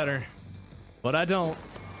should know better, but I don't.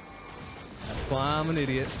 That's why I'm an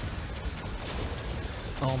idiot.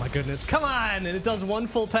 Oh my goodness, come on! And it does 1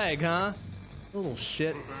 full peg, huh? Little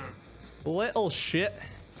shit. Little shit.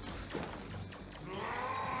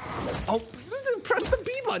 Oh, press the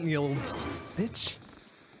B button, you little bitch.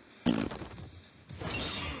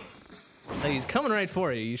 Hey, he's coming right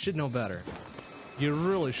for you. You should know better. You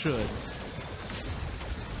really should.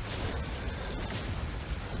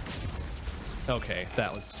 Okay,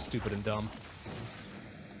 that was stupid and dumb.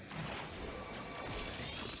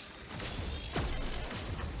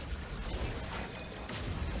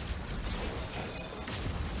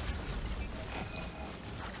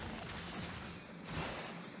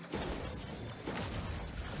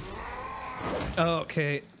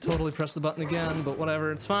 Okay, totally press the button again, but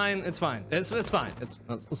whatever. It's fine. It's fine. It's fine. It's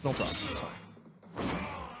no problem. It's fine.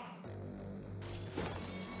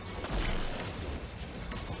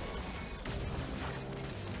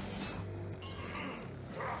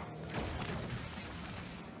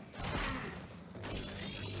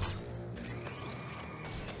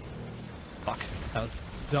 Fuck, that was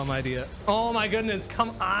a dumb idea. Oh my goodness,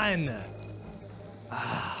 come on!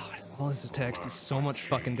 Ah, all his attacks do so much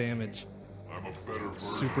fucking damage. I'm a better version.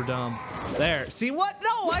 Super dumb. There. See what?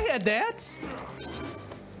 No, I had that.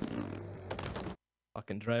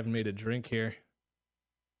 Fucking driving me to drink here.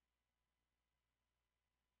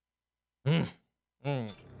 Well,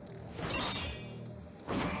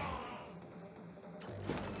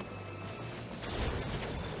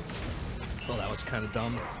 that was kind of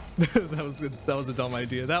dumb. that was a dumb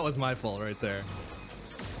idea. That was my fault right there.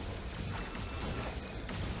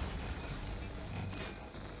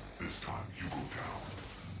 This time you go down.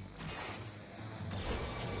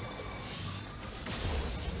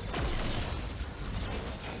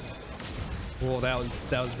 Whoa, that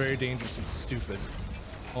was very dangerous and stupid.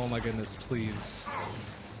 Oh my goodness, please.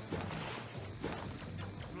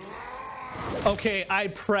 Okay, I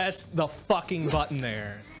pressed the fucking button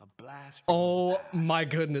there. A blast. Oh my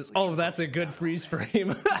goodness. Oh, that's a good freeze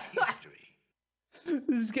frame.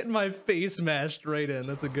 Just getting my face mashed right in.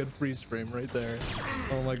 That's a good freeze frame right there.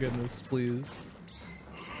 Oh my goodness, please.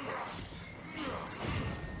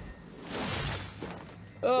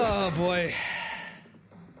 Oh boy.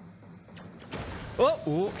 Oh,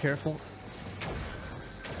 ooh, careful.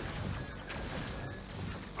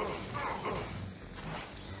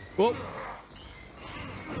 Whoa.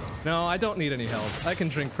 No, I don't need any help. I can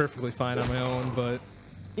drink perfectly fine on my own, but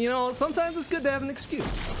you know, sometimes it's good to have an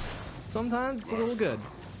excuse. Sometimes it's a little good.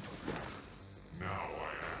 Now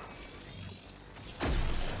I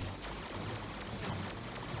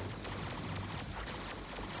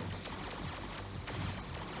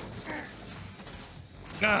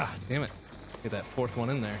am. Ah, damn it. Get that fourth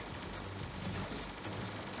one in there.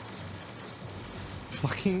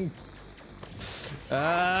 Fucking.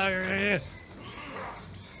 There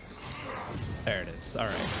it is. All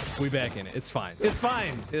right. We back in it. It's fine. It's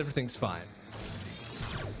fine. Everything's fine.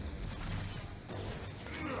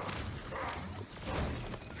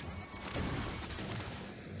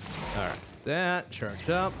 All right. That. Charge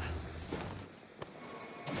up.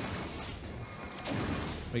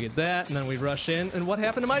 We get that, and then we rush in. And what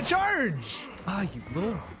happened to my charge? Ah, you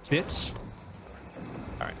little bitch.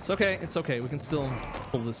 All right. It's okay. It's okay. We can still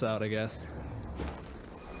pull this out, I guess.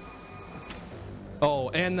 Oh,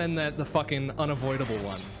 and then the fucking unavoidable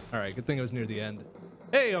one. All right, good thing it was near the end.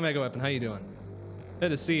 Hey, Omega Weapon, how you doing? Good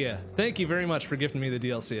to see you. Thank you very much for gifting me the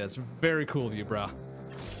DLC. That's very cool of you, brah.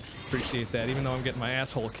 Appreciate that, even though I'm getting my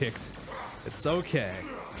asshole kicked. It's okay.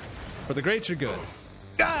 For the greater good.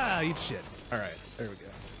 Ah, eat shit. All right, there we go.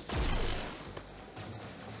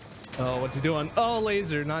 Oh, what's he doing? Oh,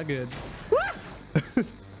 laser, not good.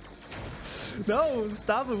 No,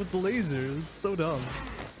 stop it with the laser. It's so dumb.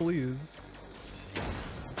 Please.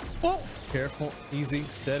 Whoa! Careful, easy,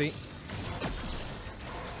 steady.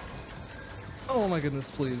 Oh my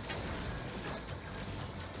goodness, please.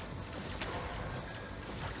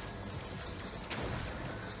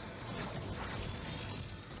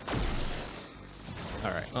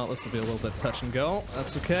 All right, well, this will be a little bit touch and go.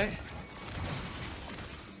 That's okay.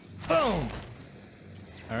 Boom!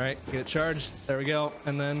 All right, get it charged. There we go.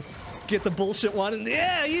 And then get the bullshit one and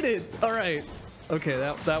yeah, eat it! All right. Okay,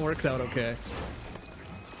 that worked out okay.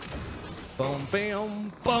 Boom,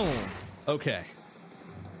 bam, boom. Okay.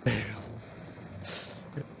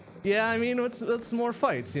 Yeah, I mean, it's more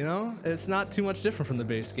fights, you know? It's not too much different from the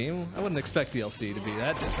base game. I wouldn't expect DLC to be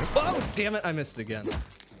that different. Oh, damn it, I missed it again.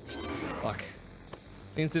 Fuck.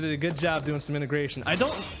 Means they did a good job doing some integration. I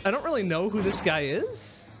don't really know who this guy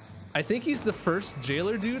is. I think he's the first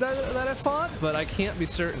jailer dude that I fought, but I can't be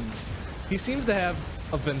certain. He seems to have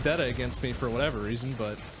a vendetta against me for whatever reason,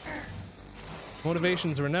 but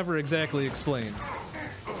motivations were never exactly explained.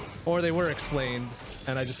 Or they were explained,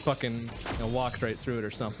 and I just fucking, you know, walked right through it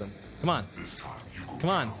or something. Come on. Come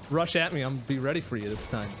on. Rush at me. I'm gonna be ready for you this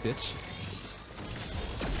time, bitch.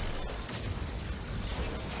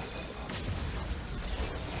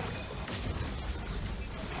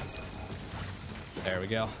 There we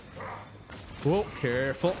go. Whoa,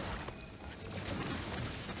 careful.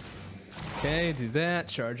 Okay, do that.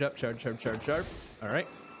 Charge up, charge. All right.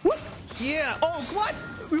 Whoop. Yeah. Oh, what?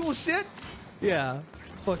 Little shit. Yeah.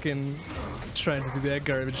 Fucking trying to do that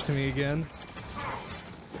garbage to me again.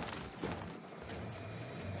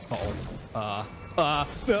 Uh-oh.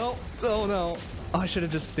 No. Oh, no. Oh, I should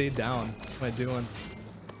have just stayed down. What am I doing?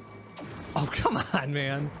 Oh, come on,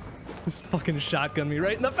 man. This fucking shotgun me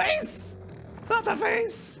right in the face. Not the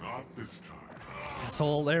face. Not this time.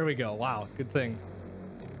 Asshole. There we go. Wow. Good thing.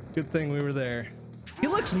 Good thing we were there. He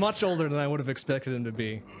looks much older than I would have expected him to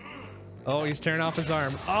be. Oh, he's tearing off his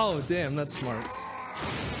arm. Oh, damn. That's smarts.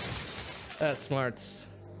 That's smarts.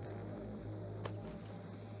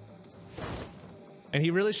 And he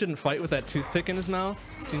really shouldn't fight with that toothpick in his mouth.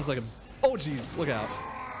 It seems like a... Oh, jeez. Look out.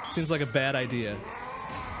 Seems like a bad idea.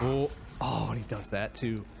 Oh. Oh, and he does that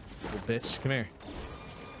too. Little bitch. Come here.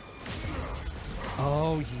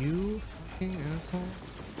 Oh, you fucking asshole.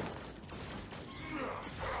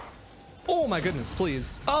 Oh my goodness,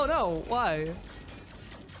 please. Oh no, why?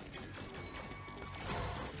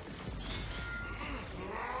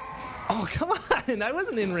 Oh, come on. I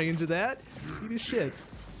wasn't in range of that. Eat his shit.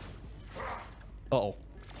 Uh-oh.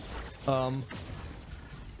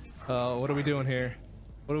 What are we doing here?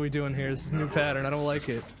 What are we doing here? This is a new pattern. I don't like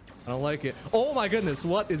it. I don't like it. Oh my goodness,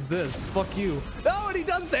 what is this? Fuck you. Oh, and he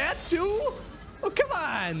does that too? Oh, come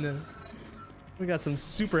on. We got some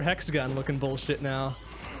super hexagon looking bullshit now.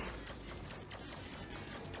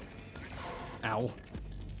 Ow.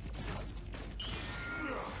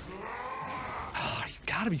 Oh, you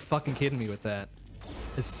gotta be fucking kidding me with that.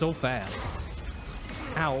 It's so fast.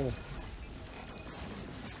 Ow.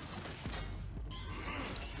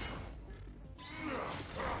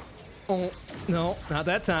 Oh, no, not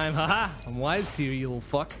that time. Haha. I'm wise to you, you little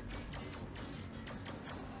fuck.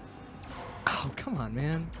 Oh, come on,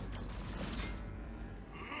 man.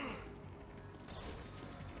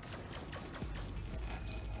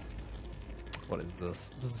 What is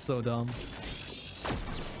this? This is so dumb.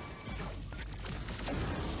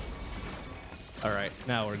 All right,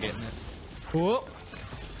 now we're getting it. Whoa.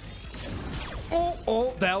 Oh,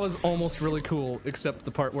 oh, that was almost really cool, except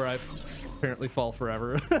the part where I apparently fall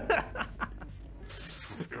forever.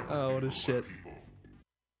 Oh, what a shit.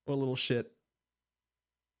 What a little shit.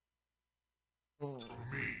 Oh,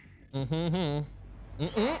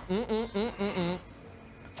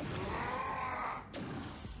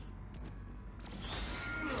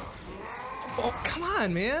 come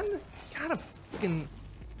on, man. Gotta fucking...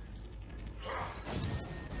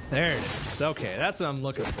 There it is. Okay, that's what I'm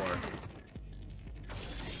looking for.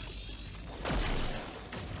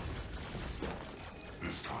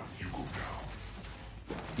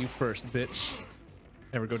 You first, bitch.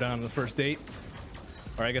 Never go down on the first date.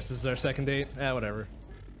 Or I guess this is our second date. Ah, whatever.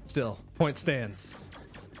 Still, point stands.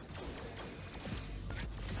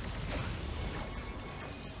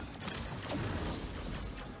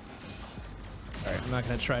 Alright, I'm not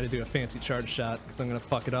gonna try to do a fancy charge shot because I'm gonna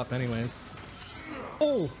fuck it up anyways.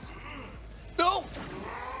 Oh! No!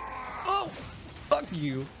 Oh! Fuck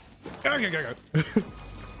you! There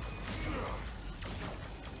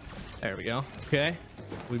we go. Okay.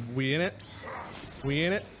 We in it? We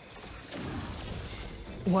in it?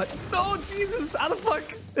 What? Oh, Jesus! How the fuck?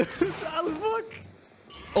 How the fuck?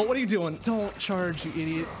 Oh, what are you doing? Don't charge, you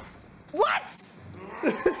idiot. What?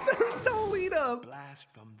 There's no lead up. Blast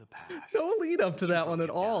from the past. No lead up to that one at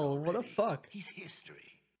all. What a fuck. He's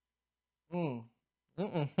history. Mm. I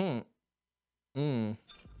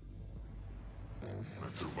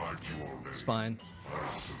survived you already. It's fine. I'll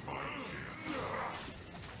survive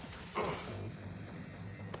again.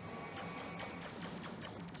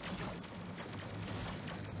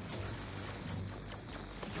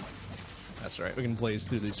 That's right. We can blaze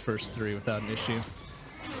through these first three without an issue.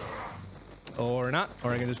 Or not.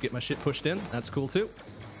 Or I can just get my shit pushed in. That's cool too.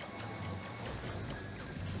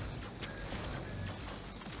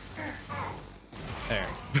 There.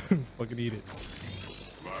 Fucking eat it.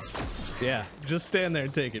 Yeah, just stand there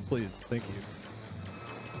and take it, please. Thank you.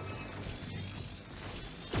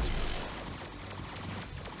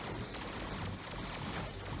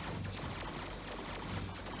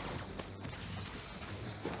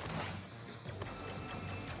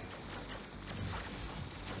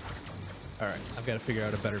 Alright, I've got to figure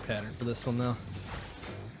out a better pattern for this one though.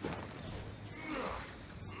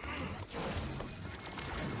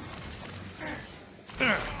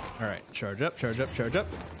 Alright, charge up, charge up, charge up.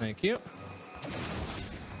 Thank you.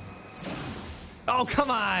 Oh, come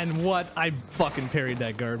on! What? I fucking parried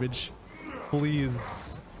that garbage.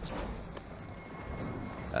 Please.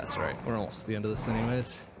 That's right, we're almost at the end of this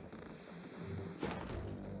anyways.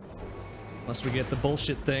 Unless we get the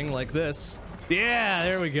bullshit thing like this. Yeah,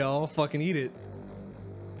 there we go. Fucking eat it.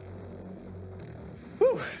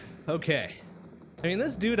 Whew. Okay. I mean,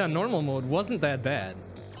 this dude on normal mode wasn't that bad.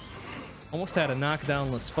 Almost had a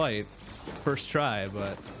knockdownless fight. First try,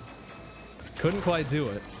 but couldn't quite do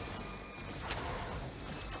it.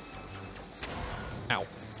 Ow.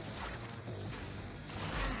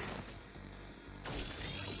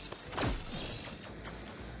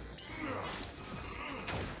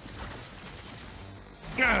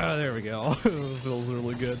 Ah, there we go. Feels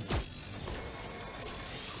really good.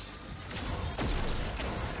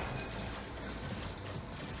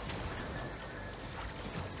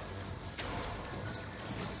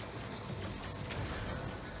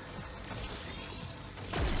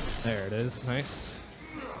 There it is. Nice.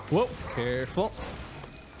 Whoa, careful.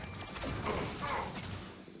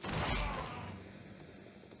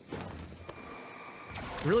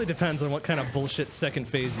 Really depends on what kind of bullshit second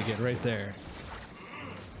phase you get right there.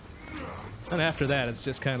 And after that, it's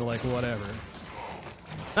just kind of like whatever.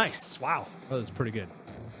 Nice. Wow. That was pretty good.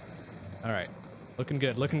 All right. Looking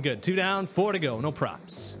good. Looking good. 2 down, 4 to go. No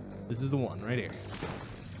props. This is the one right here.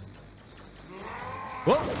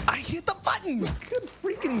 Whoa! I hit the button! Good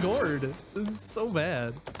freaking gourd. This is so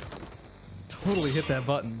bad. Totally hit that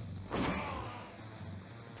button.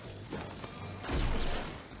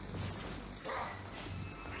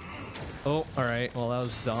 Oh, alright. Well, that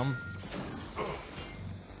was dumb.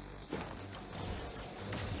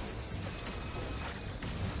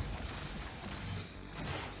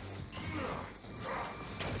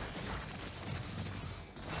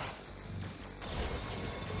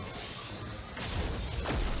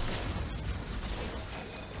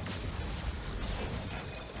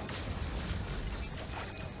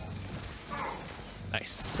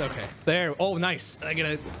 Nice. Okay. There. Oh, nice. I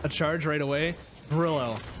get a charge right away.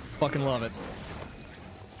 Brillo. Fucking love it.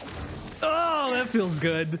 Oh, that feels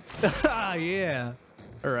good. Yeah.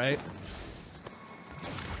 All right.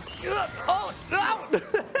 Oh, no!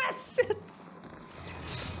 Shit.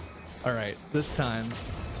 All right. This time.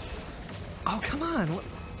 Oh, come on. What the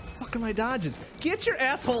fuck are my dodges? Get your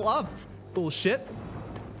asshole up. Bullshit.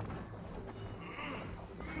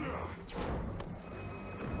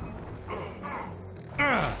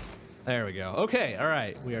 There we go. Okay, all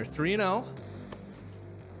right. We are 3-0.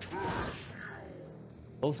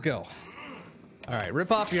 Let's go. All right,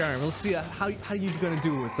 rip off your arm. Let's see how you gonna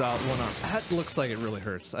do without one arm. That looks like it really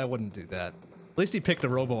hurts. I wouldn't do that. At least he picked a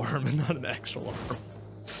robo arm and not an actual arm.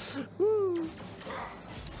 Woo.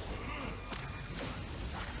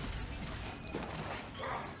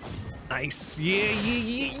 Nice.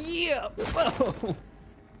 Yeah. Whoa.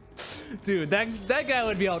 Dude, that guy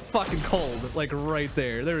would be out fucking cold, like right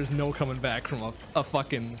there. There is no coming back from a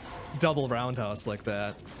fucking double roundhouse like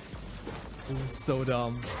that. This is so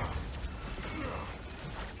dumb.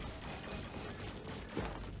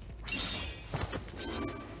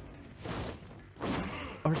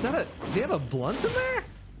 Or is that does he have a blunt in there?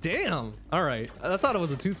 Damn. All right. I thought it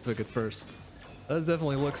was a toothpick at first. That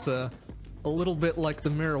definitely looks a little bit like the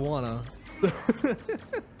marijuana.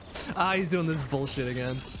 Ah, he's doing this bullshit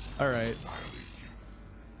again. All right.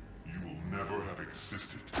 You will never have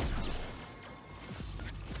existed.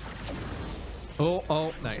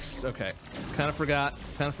 Oh, nice. Okay. Kind of forgot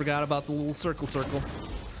about the little circle.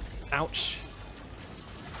 Ouch.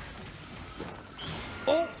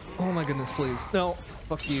 Oh my goodness, please. No.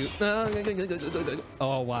 Fuck you.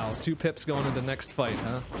 Oh, wow. 2 pips going into next fight,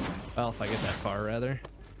 huh? Well, if I get that far, rather.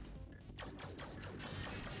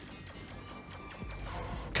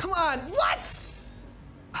 Come on, what?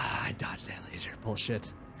 I dodged that laser.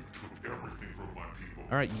 Bullshit. You took everything from my people.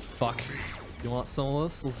 All right, you fuck. You want some of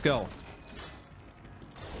this? Let's go.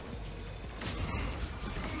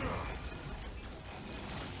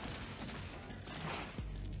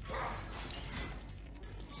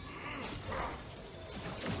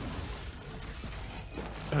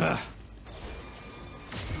 Ugh.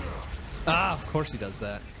 Ah, of course he does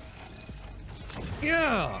that.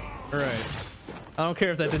 Yeah. All right. I don't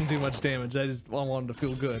care if that didn't do much damage. I wanted to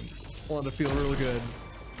feel good. I wanted to feel really good.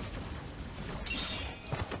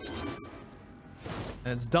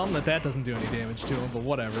 And it's dumb that that doesn't do any damage to him, but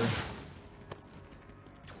whatever.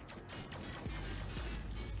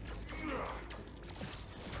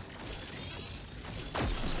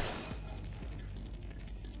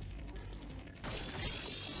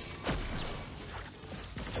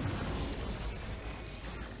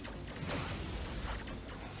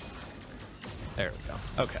 There we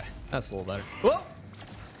go. Okay, that's a little better. Whoa!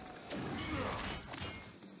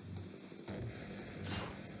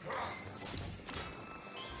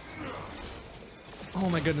 Oh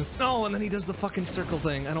my goodness. No, and then he does the fucking circle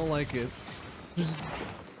thing. I don't like it. Just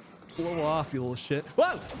blow off, you little shit.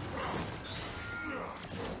 Whoa!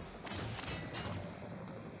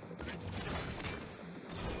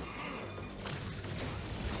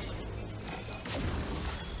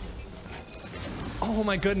 Oh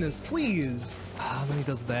my goodness, please. Ah, then he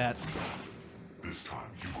does that. This time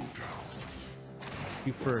you go down.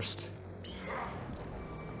 You first.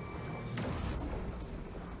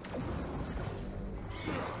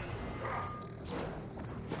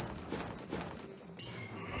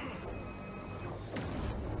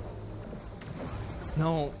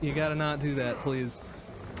 No, you gotta not do that, please.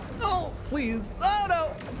 No, please. Oh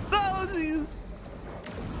no. Oh jeez.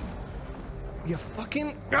 You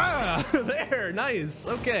fucking there, nice.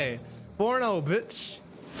 Okay. 4-0, bitch.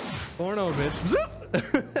 4-0, bitch.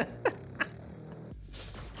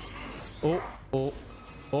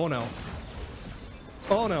 Oh no.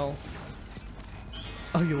 Oh no.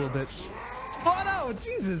 Oh, you little bitch. Oh no,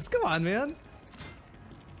 Jesus, come on, man.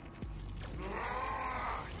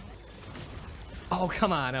 Oh,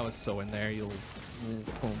 come on, I was so in there, you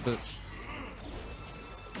little bitch.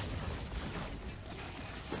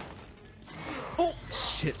 Oh,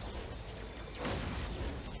 shit.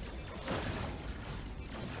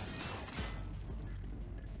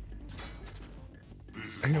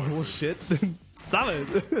 You little shit. Stop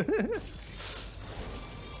it.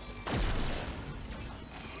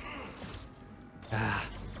 Ah,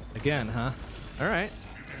 again, huh? All right.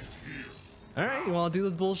 All right, you want to do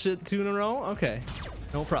this bullshit 2 in a row? Okay.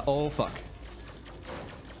 No problem. Oh, fuck.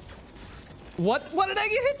 What did I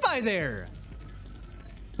get hit by there?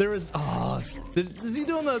 There was, oh, is he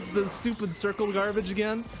doing the stupid circle garbage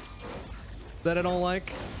again? That I don't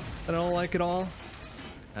like? That I don't like at all?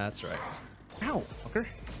 That's right. Ow, fucker.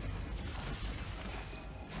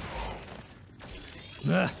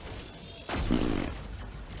 Ugh.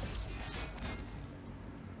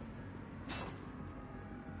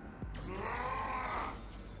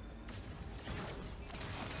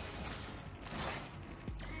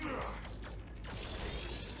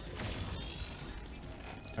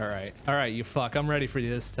 All right, you fuck. I'm ready for you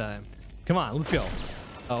this time. Come on, let's go.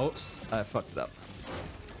 Oops, I fucked it up.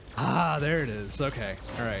 Ah, there it is. Okay,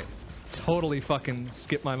 all right. Totally fucking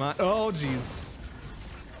skipped my mind. Oh, jeez.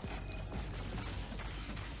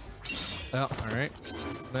 Oh, all right.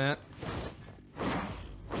 That.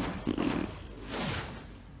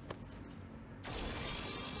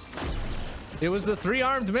 It was the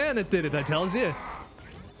 3-armed man that did it, I tells you.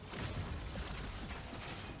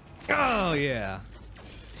 Oh, yeah.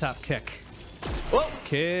 Top kick. Whoa,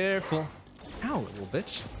 careful. Ow, little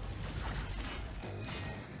bitch.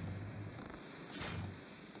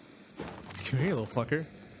 Come here, little fucker.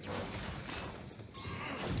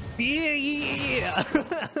 Yeah.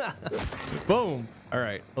 Boom. All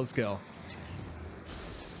right, let's go.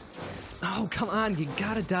 Oh, come on. You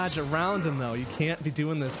gotta dodge around him, though. You can't be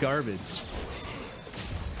doing this garbage.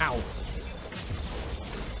 Ow.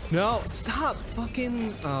 No, stop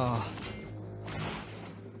fucking... Oh.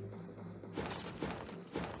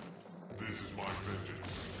 This is my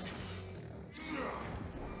vengeance.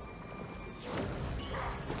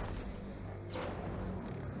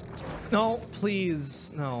 No,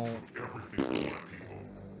 please. No. Everything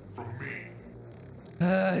for my people. From me.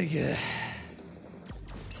 Yeah.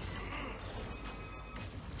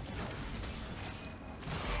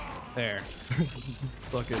 There.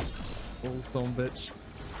 Suck it. Little son bitch.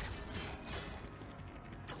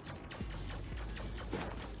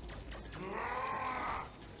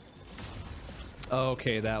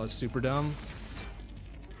 Okay, that was super dumb.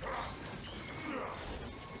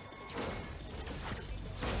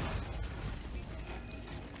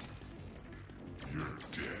 You're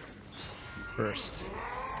dead. First.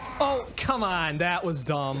 Oh, come on. That was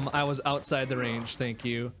dumb. I was outside the range. Thank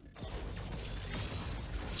you.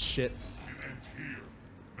 Shit. It ends here.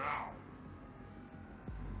 Now.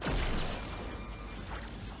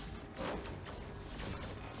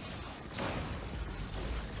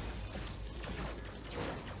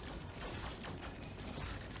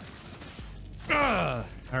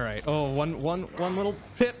 All right. Oh, one little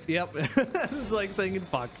pip. Yep. It's like thinking,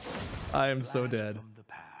 fuck. I am so dead. From the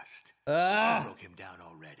past. Ah. Broke him down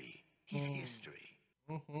already. He's history.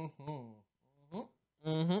 I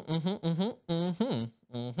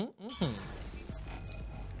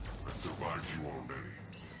survived you already.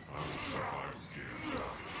 I will survive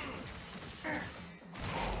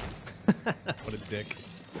again. What a dick.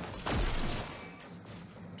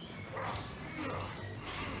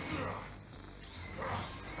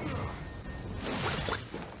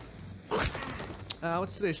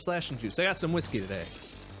 What's today's slash and juice? I got some whiskey today.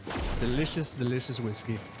 Delicious, delicious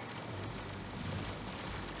whiskey.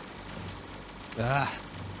 Ah.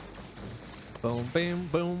 Boom, bam,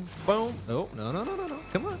 boom, boom. Oh, no, no, no, no, no.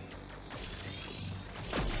 Come on.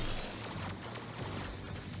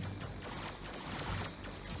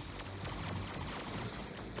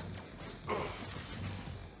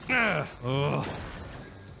 Oh.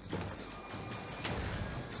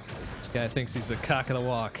 This guy thinks he's the cock of the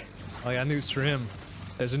walk. I got news for him.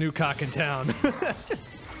 There's a new cock in town.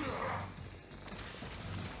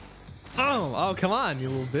 Oh, come on, you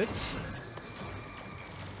little bitch.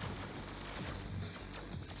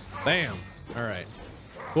 Bam. All right.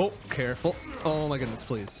 Whoa, careful. Oh my goodness,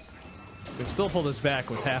 please. We can still pull this back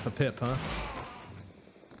with half a pip, huh?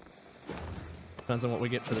 Depends on what we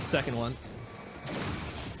get for the second one.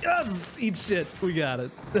 Yes! Eat shit. We got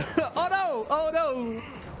it. Oh no! Oh no!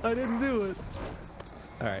 I didn't do it.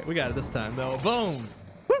 All right, we got it this time though. Boom!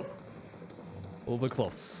 Woo! A little bit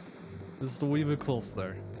close. Just a wee bit close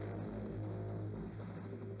there.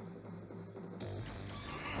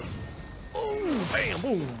 Oh! Bam!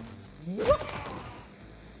 Boom! Whoop!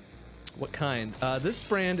 What kind? This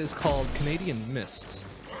brand is called Canadian Mist.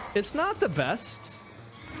 It's not the best,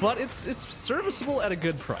 but it's serviceable at a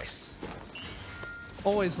good price.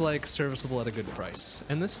 Always like serviceable at a good price,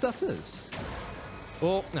 and this stuff is.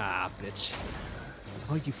 Oh, ah, bitch.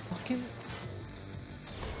 Oh, you fucking.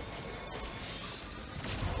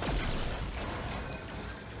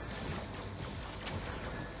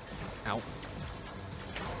 Ow.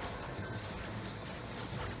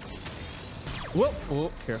 Whoa,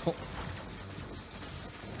 whoa, careful.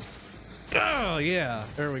 Oh, yeah,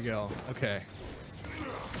 there we go. Okay.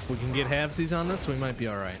 If we can get halvesies on this, we might be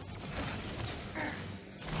all right.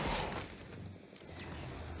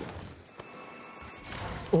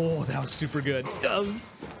 Oh, that was super good.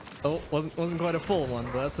 Yes. Oh, wasn't quite a full one,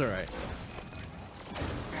 but that's all right.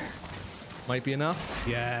 Might be enough.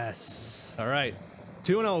 Yes. All right.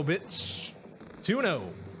 2-0, bitch. 2-0.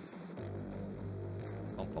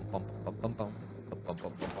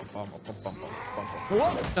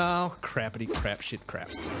 Whoa! Oh, crappity crap shit crap.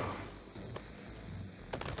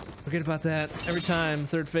 Forget about that. Every time,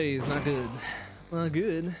 third phase, not good. Not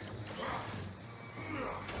good.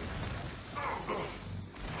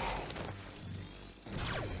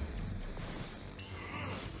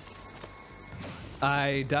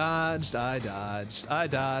 I dodged, I dodged, I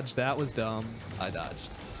dodged. That was dumb. I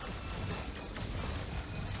dodged.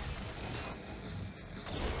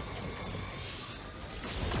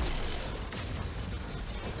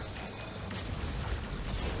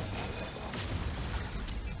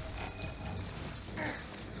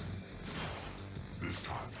 This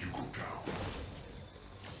time you go down.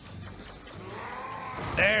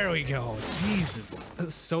 There we go. Jesus.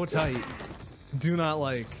 That's so tight. Do not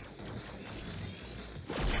like.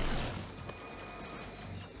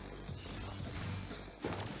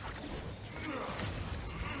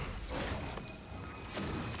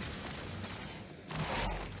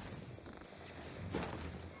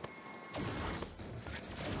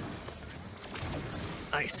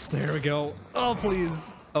 Nice. There we go. Oh,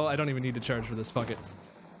 please. Oh, I don't even need to charge for this. Fuck it.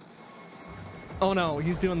 Oh no,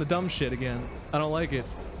 he's doing the dumb shit again. I don't like it.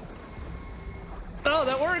 Oh,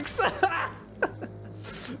 that works.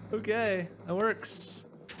 Okay, that works.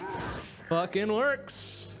 Fucking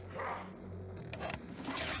works.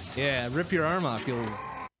 Yeah, rip your arm off, you little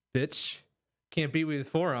bitch. Can't beat me with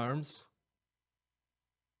 4 arms.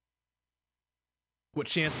 What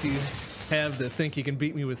chance do you have to think you can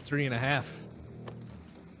beat me with 3.5?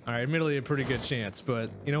 Alright, admittedly a pretty good chance, but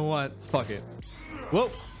you know what? Fuck it. Whoa!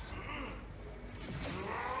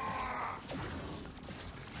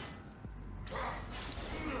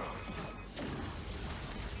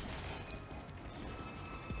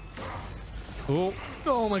 Oh,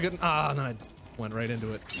 oh my goodness. Ah, no, I went right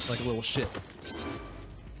into it like a little shit.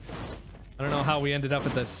 I don't know how we ended up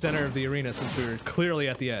at the center of the arena since we were clearly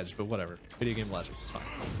at the edge, but whatever. Video game logic, it's fine.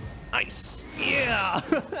 Nice! Yeah!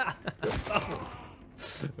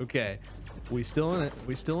 Okay. We still in it.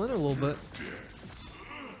 We still in it a little bit.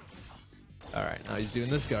 Alright, now he's doing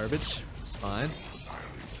this garbage. It's fine.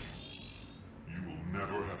 You will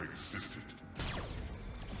never have existed.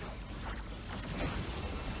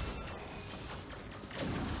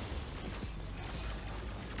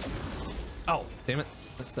 Oh, damn it.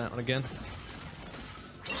 That's that one again.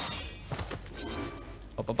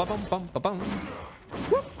 Ba-ba-bum-bum-ba-bum.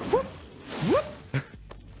 Whoop, whoop, whoop.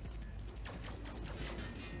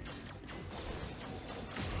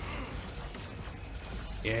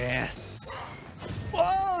 Yes.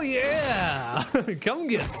 Oh, yeah. Come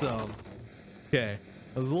get some. Okay.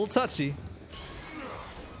 That was a little touchy.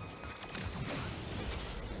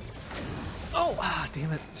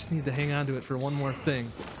 damn it. Just need to hang on to it for one more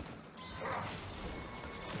thing.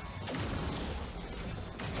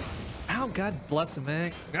 Ow, God bless him,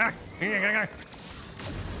 man.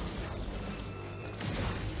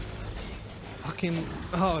 Fucking,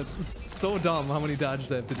 oh, it's so dumb how many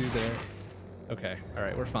dodges I have to do there. Okay, all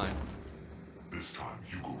right, we're fine. This time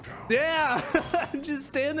you go down. Yeah, just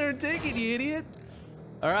stand there and take it, you idiot.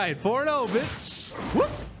 All right, 4-0, bitch.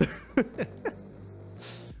 Whoop.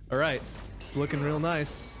 All right, it's looking real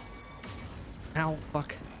nice. Ow,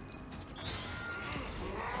 fuck.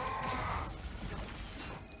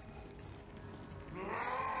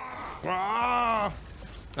 Ah!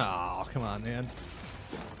 Oh, come on, man.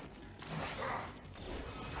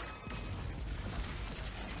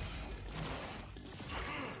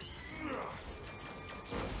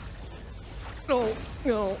 No,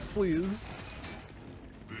 no, please.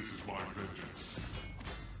 This is my vengeance.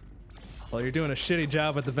 Well, you're doing a shitty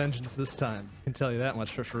job at the vengeance this time. I can tell you that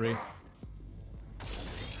much for free. It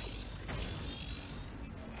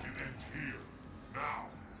ends here, now.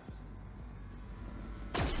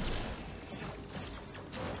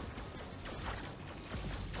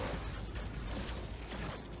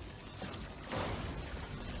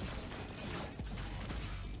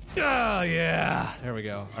 Oh, yeah. There we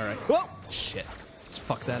go. All right. Whoa! Shit. Let's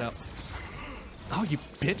fuck that up. Oh, you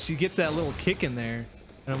bitch. He gets that little kick in there.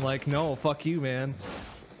 And I'm like, no, fuck you, man.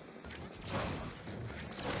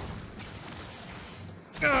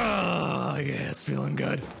 Oh, yeah, it's feeling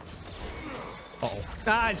good. Uh-oh.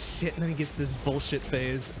 Ah, shit. And then he gets this bullshit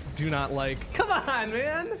phase. Do not like. Come on,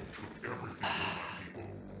 man.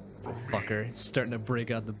 Fucker. He's starting to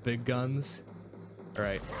break out the big guns. All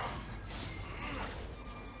right.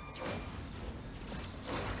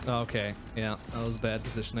 Okay, yeah, that was bad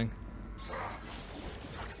positioning.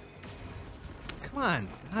 Come on,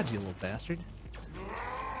 dodge, you little bastard.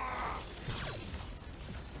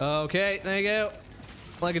 Okay, there you go.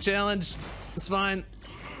 Like a challenge. It's fine.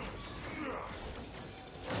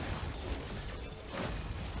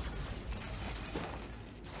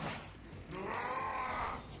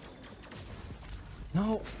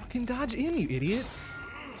 No, fucking dodge in, you idiot.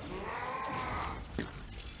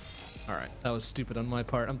 Alright, that was stupid on my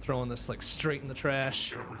part. I'm throwing this like straight in the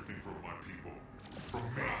trash. Everything for my people. From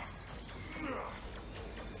me.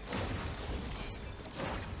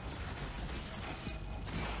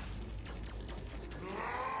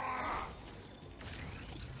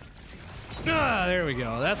 Ah, there we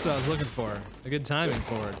go. That's what I was looking for. A good timing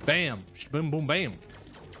for it. Bam. Boom, boom, bam.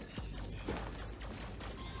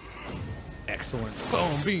 Excellent.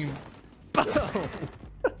 Boom, beam. Boom.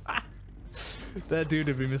 That dude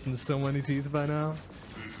would be missing so many teeth by now.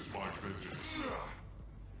 This is my vengeance.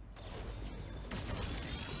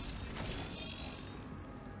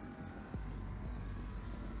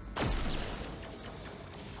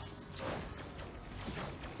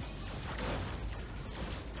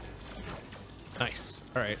 Nice.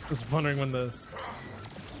 All right. I was wondering when the.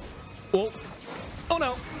 Oh. Oh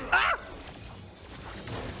no. Ah!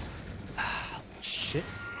 Shit.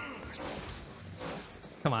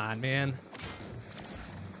 Come on, man.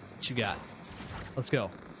 What you got? Let's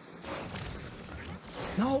go.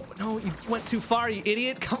 No, no, you went too far, you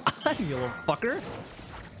idiot. Come on, you little fucker.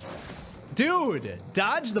 Dude,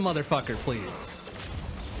 dodge the motherfucker, please.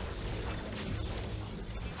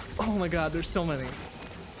 Oh my god, there's so many.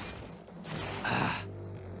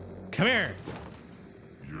 Come here.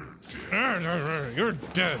 You're dead. You're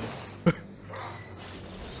dead.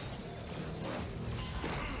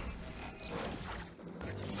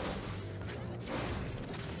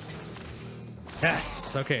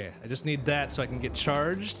 Yes, okay. I just need that so I can get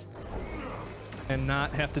charged and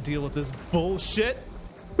not have to deal with this bullshit.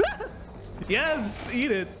 Yes,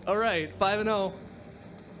 eat it. All right, 5-0.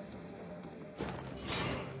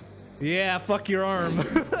 Yeah, fuck your arm.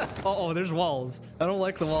 Uh-oh, there's walls. I don't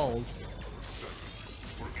like the walls.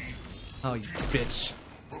 Oh, you bitch.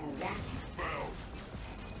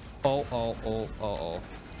 Oh, oh, oh, oh,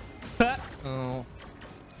 oh. Oh.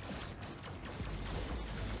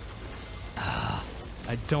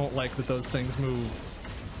 I don't like that those things move.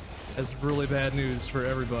 That's really bad news for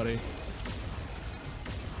everybody.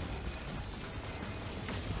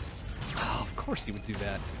 Oh, of course he would do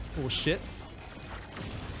that. Bullshit.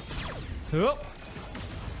 Oh.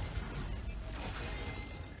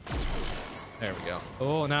 There we go.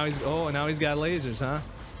 Oh, now he's got lasers, huh?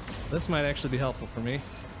 This might actually be helpful for me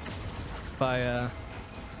if I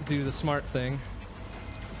do the smart thing.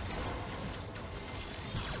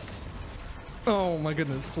 Oh my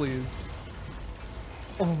goodness, please.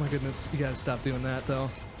 Oh my goodness, you gotta stop doing that though.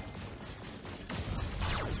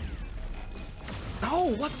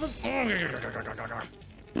 Oh, what was? For that,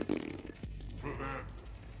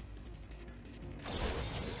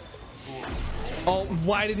 Oh,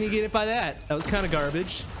 why didn't he get it by that? That was kind of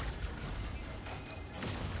garbage.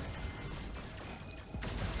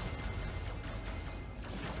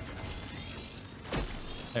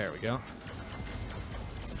 There we go.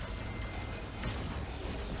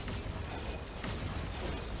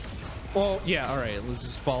 Well, yeah, all right, let's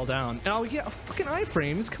just fall down. Oh, yeah, fucking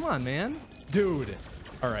iframes. Come on, man. Dude.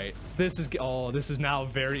 All right, this is now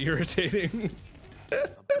very irritating. A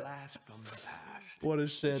blast from the past. What a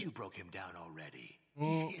shit. But you broke him down already.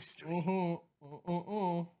 He's history. I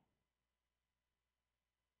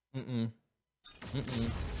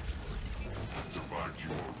survived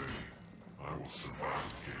you already. I will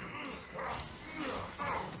survive again.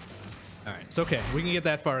 All right, it's okay. We can get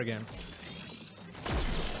that far again.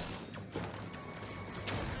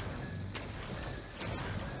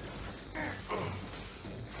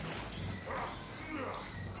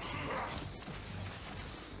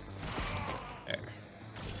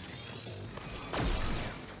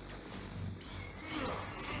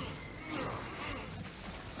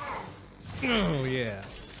 Oh yeah.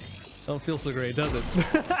 Don't feel so great, does it?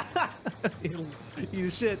 Eat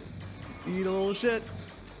a shit. Eat a little shit.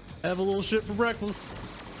 Have a little shit for breakfast.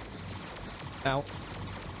 Ow.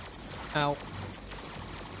 Ow.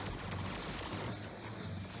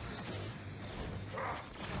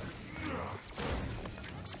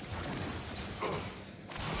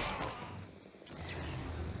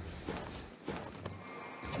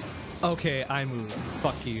 Okay, I move.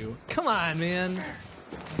 Fuck you. Come on, man.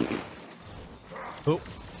 Oh,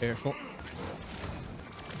 careful.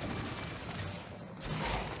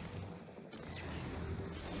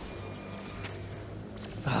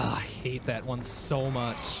 Ah, I hate that one so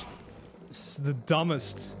much. It's the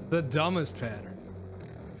dumbest pattern.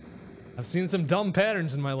 I've seen some dumb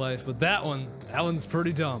patterns in my life, but that one's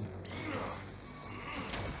pretty dumb.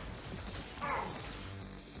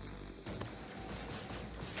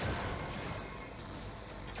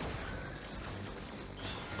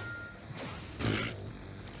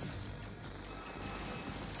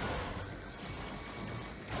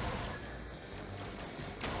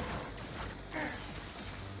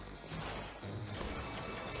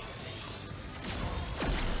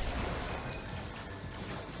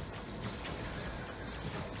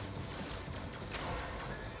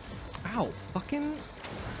 Ow, fucking.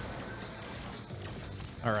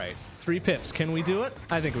 All right, 3 pips. Can we do it?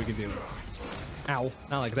 I think we can do it. Ow,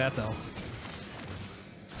 not like that though.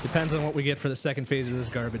 Depends on what we get for the second phase of this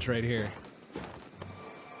garbage right here.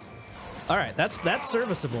 All right, that's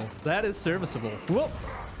serviceable. That is serviceable. Whoa.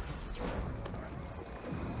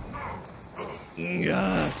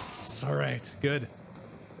 Yes. All right, good.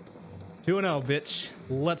 2-0, bitch.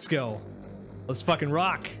 Let's go. Let's fucking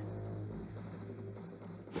rock.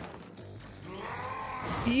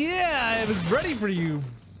 Yeah, I was ready for you,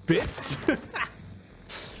 bitch.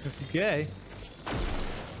 Okay.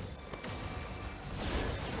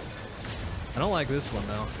 I don't like this one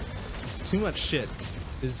though. It's too much shit.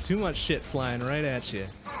 There's too much shit flying right at you.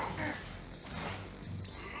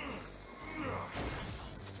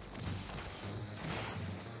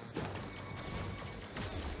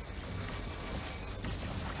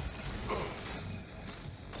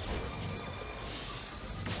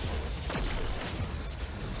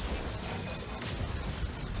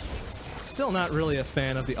 Still not really a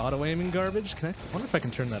fan of the auto aiming garbage. I wonder if I can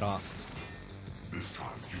turn that off. This time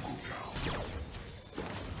you go down.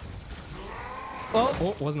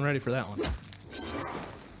 Oh, wasn't ready for that one.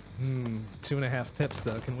 2.5 pips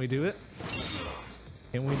though. Can we do it?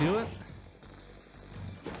 Can we do it?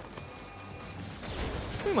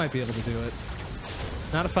 We might be able to do it.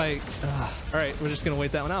 Not if I... all right, we're just gonna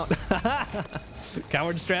wait that one out.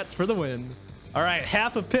 Coward strats for the win. All right,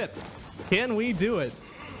 half a pip. Can we do it?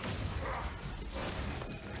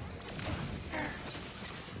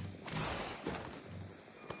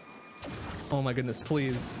 Oh my goodness,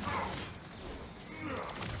 please.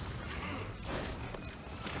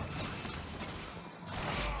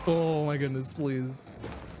 Oh my goodness, please.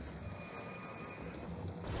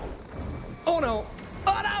 Oh no!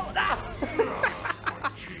 Oh no! No!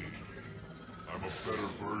 I'm a better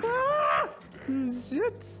version.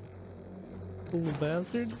 Shit! Little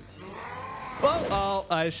bastard. Oh,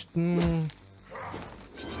 I should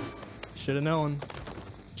have known.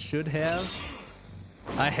 Should have.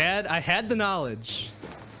 I had the knowledge,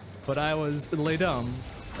 but I was lay dumb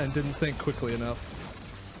and didn't think quickly enough.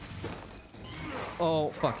 Oh,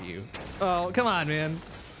 fuck you. Oh, come on, man.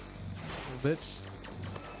 Little bitch.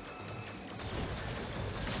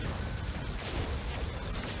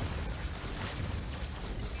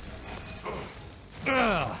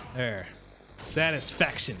 There.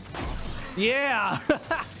 Satisfaction. Yeah!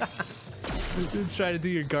 Dude, try to do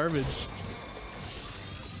your garbage.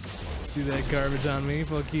 Do that garbage on me.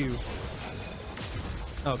 Fuck you.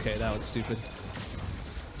 Okay, that was stupid.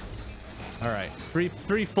 Alright.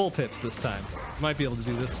 Three full pips this time. Might be able to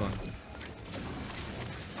do this one.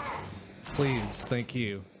 Please, thank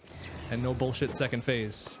you. And no bullshit second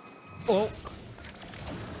phase. Oh!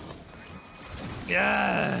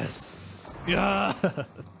 Yes! Yeah!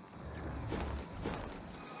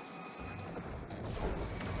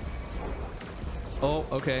 Oh,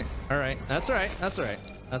 okay. Alright. That's alright. That's alright.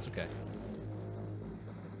 That's okay.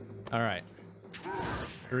 Alright.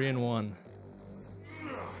 3 and 1.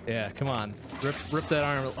 Yeah, come on. Rip that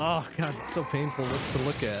arm. Oh, God, it's so painful to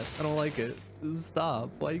look at. I don't like it.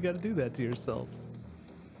 Stop. Why you gotta do that to yourself?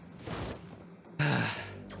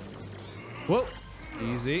 Whoa.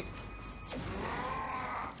 Easy.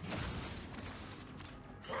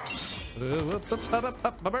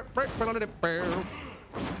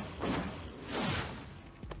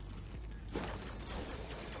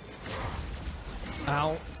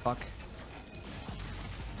 Ow. Fuck.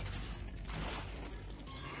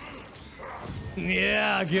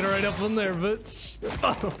 Yeah, get right up in there, bitch.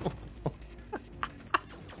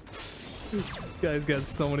 This guy's got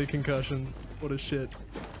so many concussions. What a shit.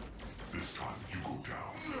 This time you go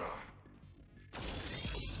down.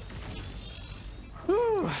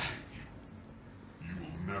 Whew. You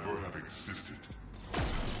will never have existed.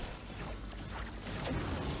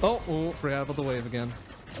 Oh, forgot about the wave again.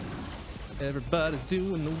 Everybody's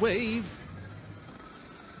doing the wave.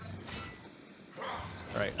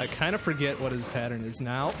 Alright, I kind of forget what his pattern is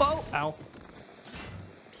now. Oh, ow.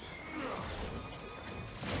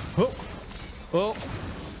 Oh, oh,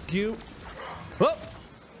 you. Oh,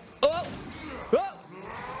 oh, oh,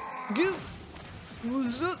 you.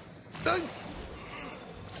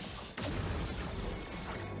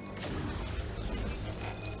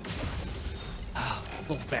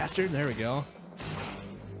 Little bastard, there we go.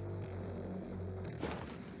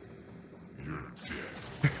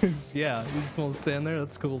 Yeah, you just want to stand there?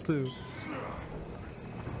 That's cool too.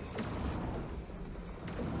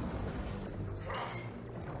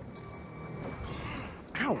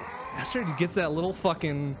 Ow! Bastard, he gets that little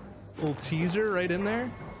fucking little teaser right in there.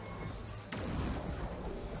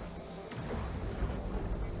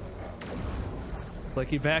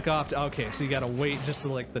 Like you back off to, okay, so you gotta wait just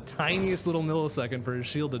like the tiniest little millisecond for his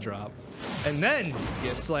shield to drop. And then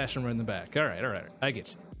you slash him right in the back. Alright, alright, I get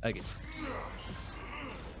you. I get you.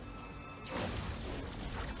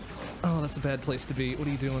 Oh, that's a bad place to be. What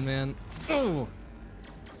are you doing, man? Oh!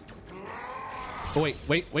 Oh, wait,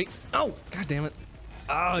 wait, wait. Oh! God damn it.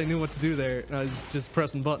 Oh, I knew what to do there. I was just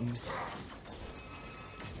pressing buttons.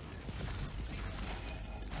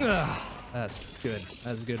 Ugh, that's good.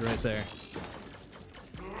 That's good right there.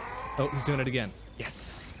 Oh, he's doing it again.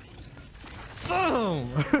 Yes!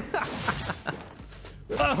 Boom!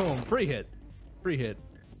 Boom! Free hit. Free hit.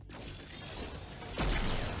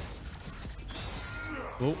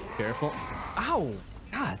 Oh, careful. Ow!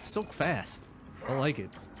 God, it's so fast. I like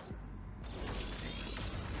it.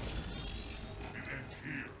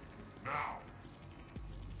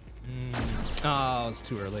 Oh, it's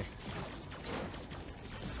too early.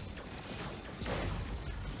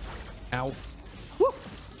 Ow. Woo!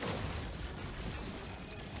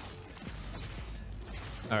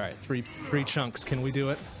 Alright, three chunks. Can we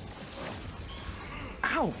do it?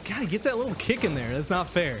 Ow! God, he gets that little kick in there. That's not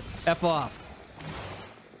fair. F off.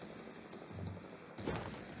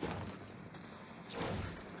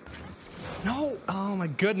 No! Oh my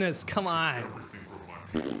goodness, come on.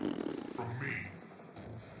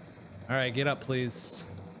 Alright, get up, please.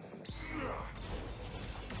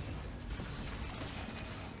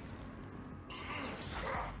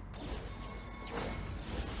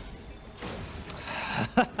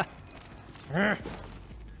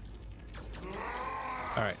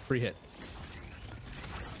 Alright, free hit.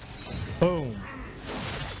 Boom.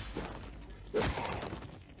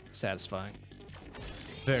 Satisfying.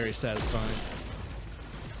 Very satisfying.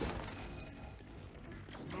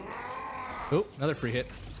 Oh, another free hit.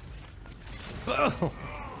 Oh.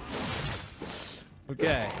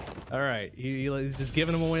 Okay. All right. He's just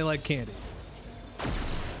giving them away like candy.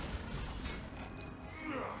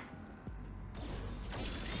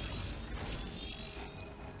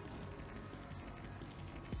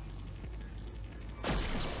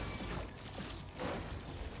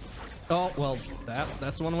 Oh, well,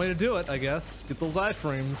 that's one way to do it, I guess. Get those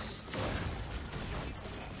iframes.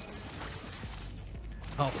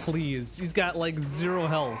 Oh, please. He's got like 0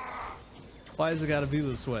 health. Why has it got to be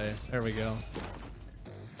this way? There we go.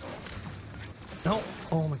 No.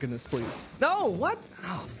 Oh my goodness, please. No, what?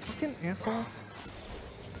 Oh, fucking asshole.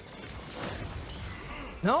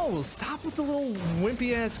 No, stop with the little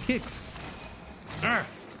wimpy ass kicks. Arr.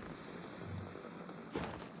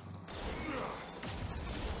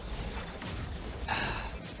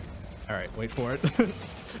 All right, wait for it.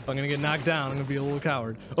 If I'm gonna get knocked down, I'm gonna be a little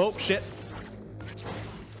coward. Oh, shit.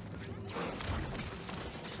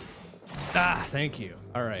 Ah, thank you.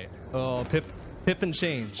 All right. Oh, pip and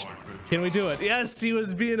change. Can we do it? Yes, he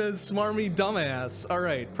was being a smarmy dumbass. All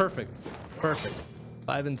right, perfect. Perfect.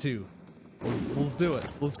 5 and 2. Let's do it.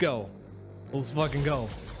 Let's go. Let's fucking go.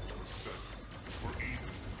 For even,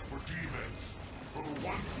 for demons, for the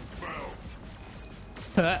ones who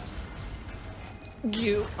fell.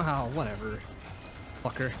 You. Oh, whatever.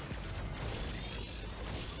 Fucker.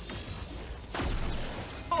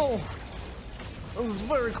 Oh, that was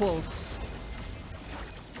very close.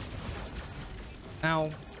 Ow,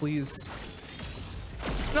 please.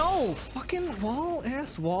 No, fucking wall,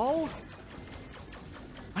 ass wall.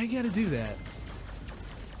 Why you gotta do that?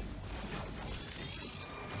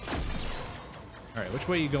 All right, which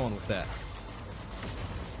way are you going with that?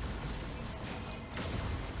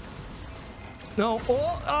 No,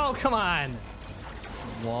 oh, come on.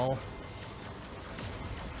 Wall.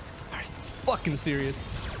 Are you fucking serious?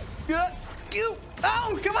 You,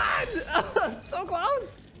 oh, come on. So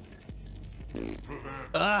close.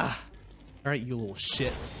 Ah. All right, you little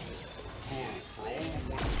shit.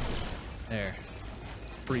 There.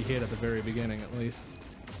 Free hit at the very beginning, at least.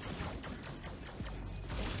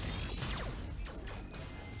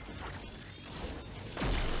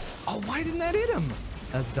 Oh, why didn't that hit him?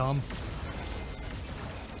 That's dumb.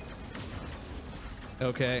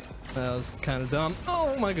 Okay, that was kind of dumb.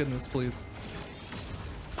 Oh my goodness, please.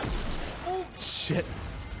 Oh, shit.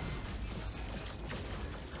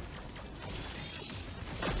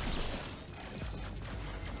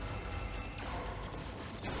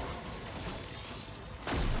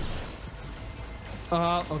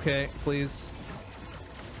 Okay, please.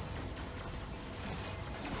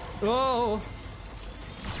 Oh!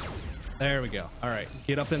 There we go. All right,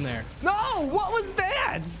 get up in there. No, what was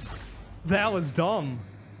that? That was dumb.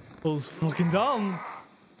 That was fucking dumb.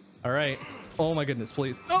 All right. Oh my goodness,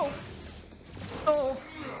 please. Oh! Oh!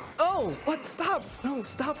 Oh! What? Stop! No,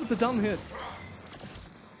 stop with the dumb hits.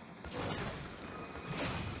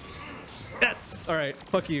 Yes! All right,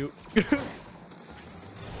 fuck you.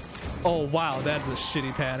 Oh wow, that's a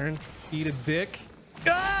shitty pattern. Eat a dick.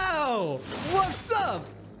 Oh! What's up?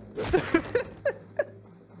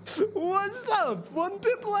 What's up? 1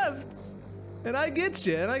 pip left. And I get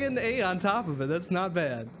you, and I get an A on top of it. That's not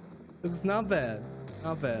bad. It's not bad.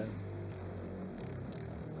 Not bad.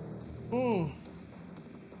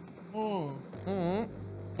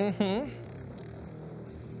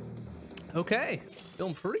 Okay.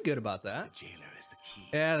 Feeling pretty good about that. The jailer is the key.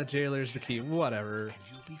 Yeah, the jailer's the key. Whatever. And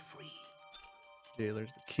you'll be free. Jailer's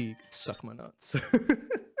the key. Suck my nuts.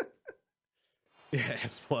 Yeah,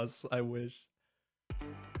 S+, I wish.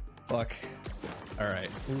 Fuck. Alright,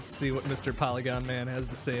 let's see what Mr. Polygon Man has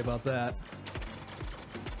to say about that.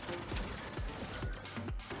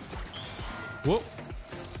 Whoop.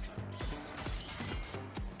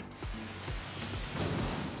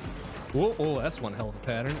 Whoa, oh, that's one hell of a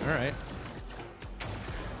pattern. Alright.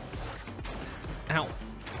 Ow.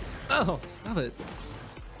 Oh, stop it.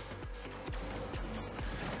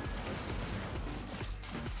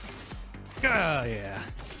 Ah, yeah.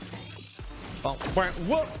 Oh,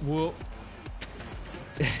 whoop, whoop.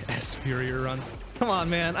 S Furier runs. Come on,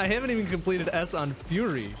 man. I haven't even completed S on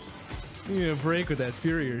Fury. You need a break with that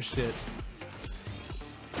Furier shit.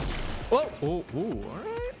 Whoa, oh, ooh, all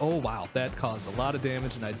right. Oh, wow. That caused a lot of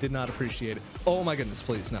damage, and I did not appreciate it. Oh, my goodness,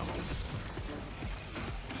 please, no.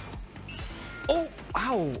 Oh,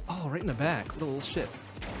 ow. Oh, right in the back. What a little shit.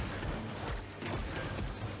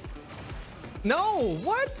 No,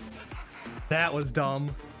 what? That was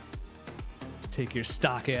dumb. Take your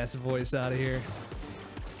stock ass voice out of here.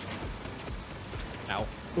 Ow.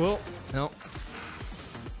 Whoa. No.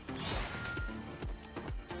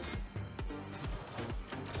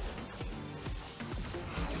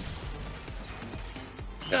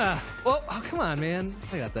 Ah. Oh, come on, man.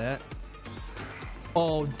 I got that.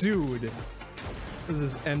 Oh, dude. This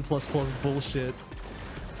is N++ bullshit.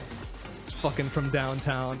 It's fucking from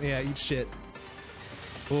downtown. Yeah, eat shit.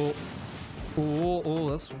 Oh. Oh,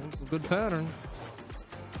 that's a good pattern.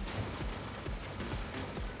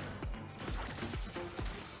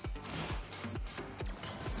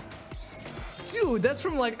 Dude, that's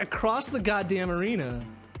from like across the goddamn arena.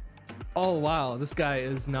 Oh wow, this guy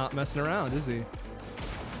is not messing around, is he?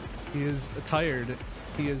 He is tired.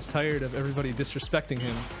 He is tired of everybody disrespecting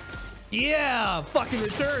him. Yeah, fucking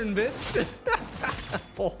return, bitch.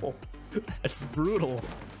 Oh, that's brutal.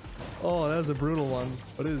 Oh, that was a brutal one,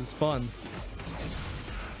 but it is fun.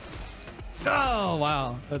 Oh,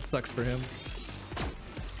 wow. That sucks for him.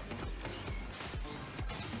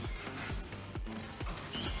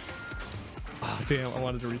 Oh, damn. I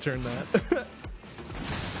wanted to return that.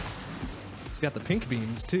 Got the pink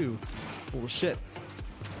beams, too. Oh, shit.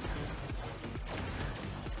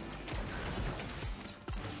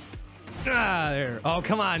 Ah, there. Oh,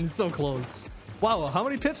 come on. So close. Wow. How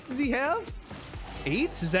many pips does he have?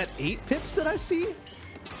 8? Is that 8 pips that I see?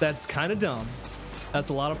 That's kind of dumb. That's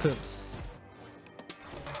a lot of pips.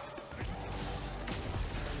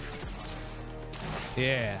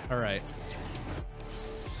 Yeah, all right.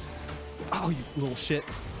 Oh, you little shit.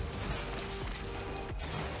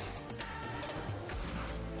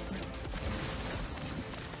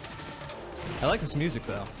 I like this music,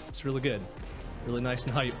 though. It's really good. Really nice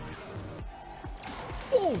and hype.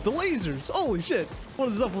 Oh, the lasers! Holy shit! What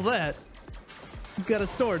is up with that? He's got a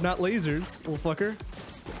sword, not lasers, little fucker.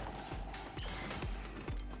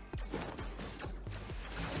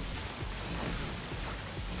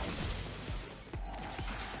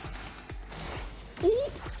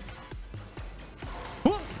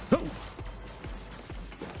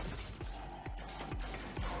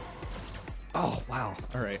 Oh, wow.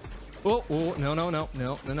 All right. Oh, oh, no, no, no,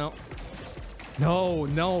 no, no, no. No,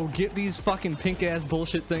 no, get these fucking pink ass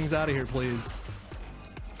bullshit things out of here, please.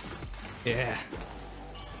 Yeah.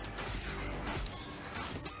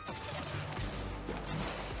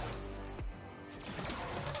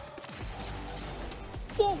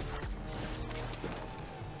 Whoa.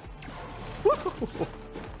 Whoa.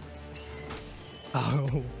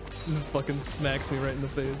 Oh, this fucking smacks me right in the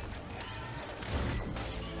face.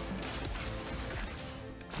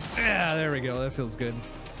 Yeah, there we go. That feels good.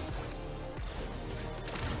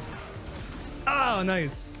 Oh,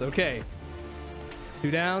 nice. Okay.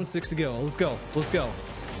 2 down, 6 to go. Let's go. Let's go.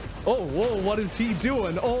 Oh, whoa. What is he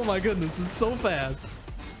doing? Oh, my goodness. It's so fast.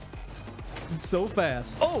 He's so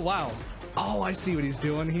fast. Oh, wow. Oh, I see what he's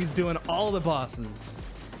doing. He's doing all the bosses.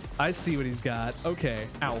 I see what he's got. Okay.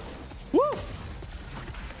 Ow. Woo!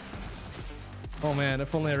 Oh, man.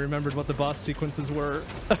 If only I remembered what the boss sequences were.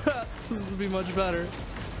 This would be much better.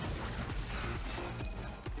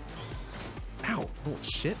 Ow. Oh,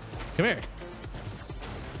 shit. Come here.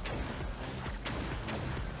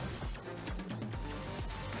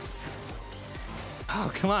 Oh,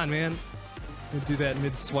 come on, man. We'll do that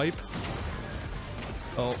mid-swipe.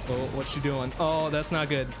 Oh, oh, what's she doing? Oh, that's not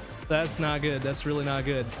good. That's not good. That's really not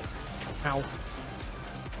good. Ow.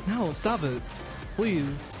 No, stop it.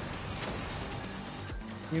 Please.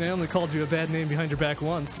 I mean, I only called you a bad name behind your back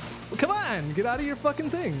once. Well, come on! Get out of your fucking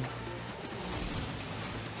thing.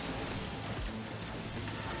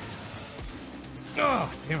 Oh,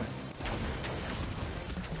 damn it.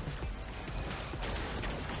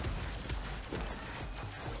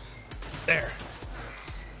 There.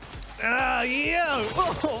 Ah, yeah.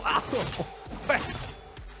 Oh, ow.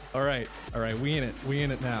 All right. All right. We in it. We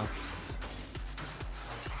in it now.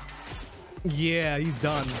 Yeah, he's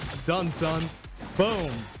done. Done, son.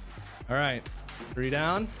 Boom. All right. 3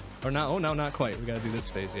 down. Or not. Oh, no, not quite. We got to do this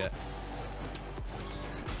phase yet.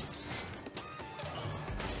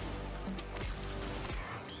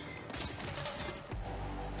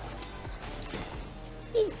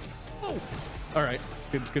 Ooh. Oh. All right.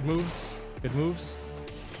 Good moves. Good moves.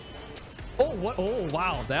 Oh, what? Oh,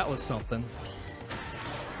 wow. That was something.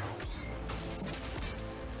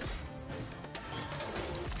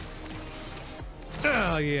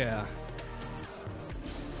 Oh, yeah.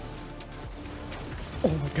 Oh,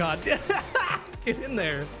 my God. Get in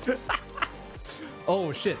there.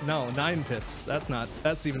 Oh, shit. No, 9 pips. That's not.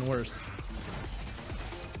 That's even worse.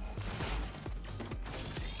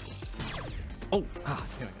 Oh, ah,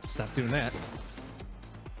 damn, I gotta stop doing that.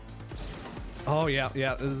 Oh, yeah,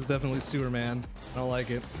 yeah, this is definitely sewer, man. I don't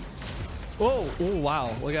like it. Oh, oh,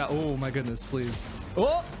 wow. Look out. Oh, my goodness, please.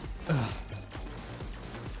 Oh! Ugh.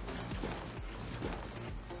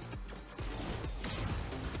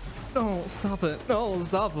 No, stop it. No,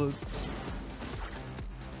 stop it.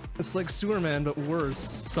 It's like Sewer Man, but worse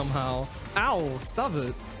somehow. Ow, stop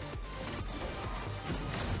it.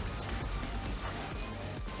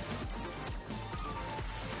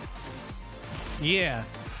 Yeah.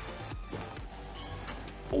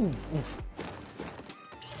 Ooh, oof.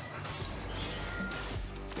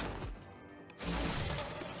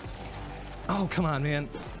 Oh, come on, man.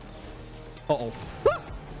 Uh-oh.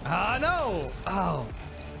 Ah, no! Oh.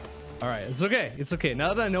 All right, it's okay. It's okay.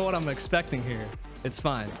 Now that I know what I'm expecting here, it's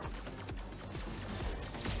fine.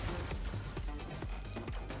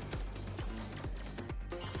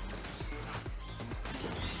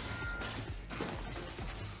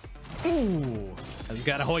 Ooh, I've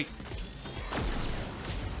got a hoit.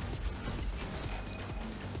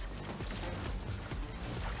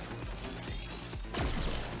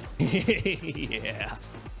 Yeah.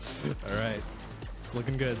 All right. It's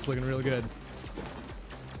looking good. It's looking real good.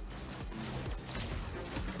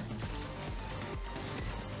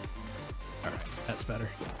 All right. That's better.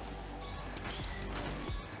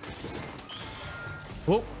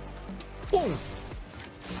 Whoa. Whoa.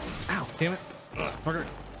 Ow. Damn it. Ugh, fucker.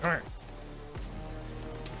 All right.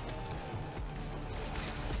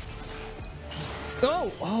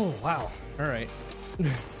 Oh. Oh, wow. All right.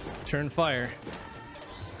 Turn fire.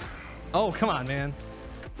 Oh, come on, man.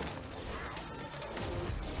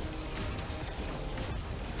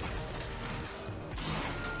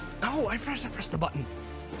 Oh, I pressed the button.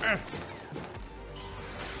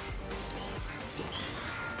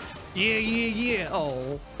 Yeah, yeah, yeah.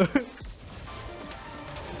 Oh.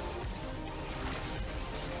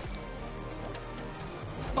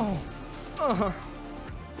 Oh. Uh-huh.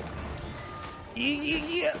 Yeah,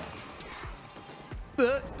 yeah,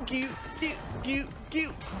 yeah.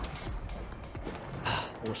 Cute.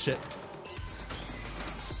 Oh, shit.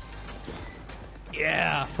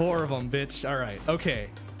 Yeah, 4 of them, bitch. All right. Okay.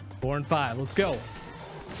 4 and 5. Let's go.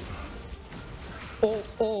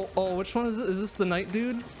 Oh, which one is it? Is this the night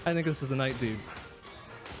dude? I think this is the night dude.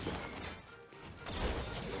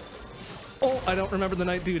 Oh, I don't remember the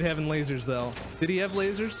night dude having lasers, though. Did he have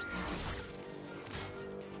lasers?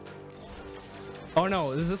 Oh,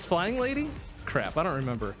 no. Is this flying lady? Crap, I don't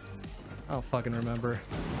remember. I don't fucking remember.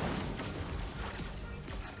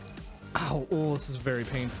 Ow, oh, this is very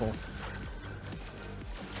painful.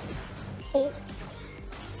 Oh.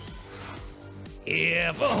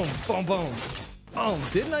 Yeah, boom, boom, boom. Oh,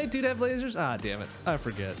 didn't I dude have lasers? Ah, damn it. I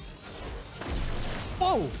forget.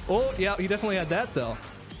 Whoa. Oh, yeah, he definitely had that, though.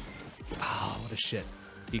 Oh, what a shit.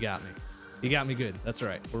 You got me. You got me good. That's all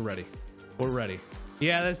right. We're ready. We're ready.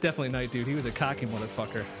 Yeah, that's definitely Night Dude. He was a cocky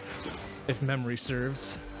motherfucker, if memory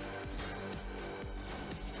serves.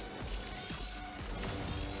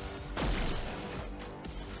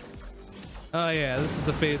 Oh yeah, this is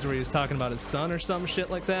the phase where he was talking about his son or some shit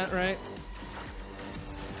like that, right?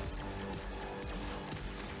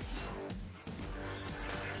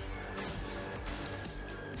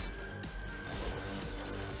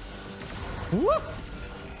 Whoop!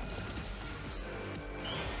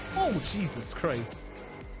 Oh, Jesus Christ.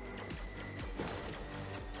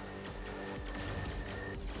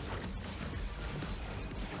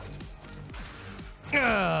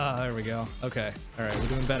 Ah, there we go. Okay. All right, we're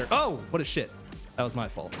doing better. Oh, what a shit. That was my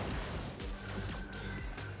fault.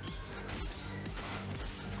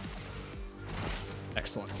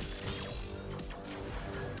 Excellent.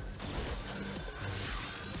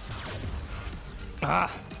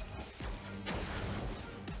 Ah.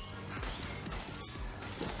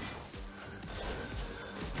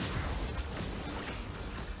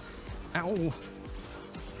 Ow.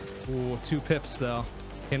 Ooh, 2 pips though.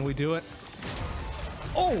 Can we do it?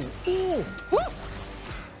 Oh, ooh, woo!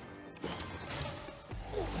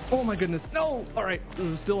 Oh my goodness, no! All right,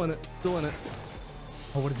 still in it, still in it.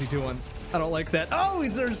 Oh, what is he doing? I don't like that. Oh,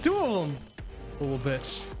 there's 2 of them. Little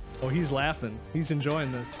bitch. Oh, he's laughing. He's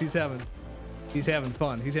enjoying this. He's having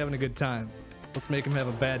fun. He's having a good time. Let's make him have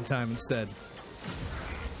a bad time instead.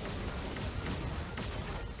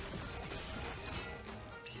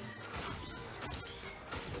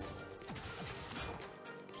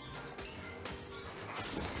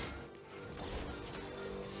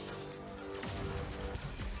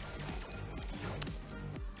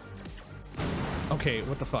 Okay,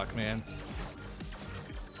 what the fuck, man?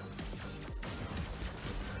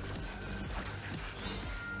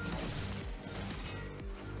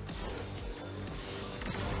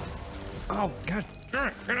 Oh, god,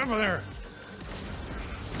 get over there.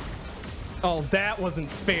 Oh, that wasn't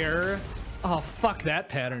fair. Oh, fuck that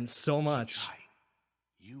pattern so much.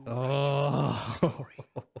 Oh.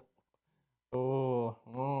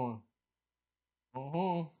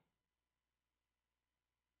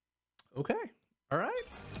 Okay. All right.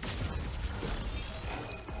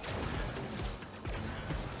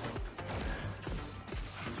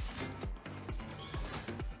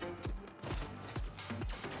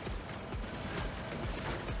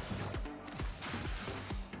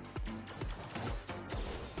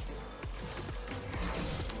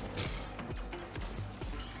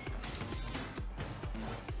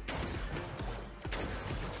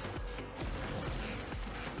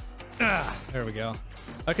 Ah, there we go.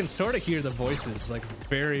 I can sort of hear the voices, like,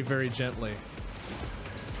 very, very gently,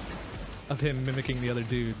 of him mimicking the other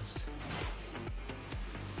dudes.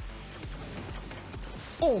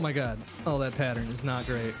 Oh my god. Oh, that pattern is not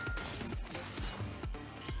great.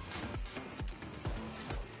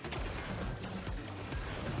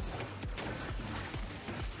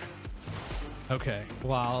 Okay.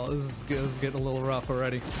 Wow, this is getting a little rough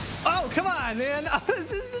already. Oh, come on, man.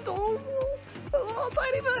 This is just a little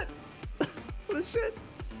tiny bit. What a shit.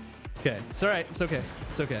 Okay, it's all right. It's okay.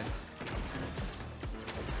 It's okay.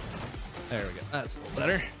 There we go. That's a little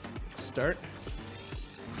better. Let's start.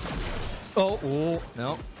 Oh,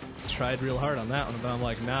 no. Tried real hard on that one, but I'm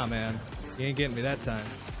like, nah, man. You ain't getting me that time.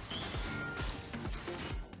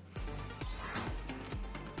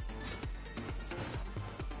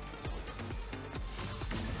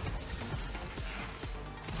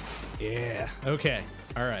 Yeah. Okay.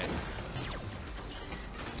 All right.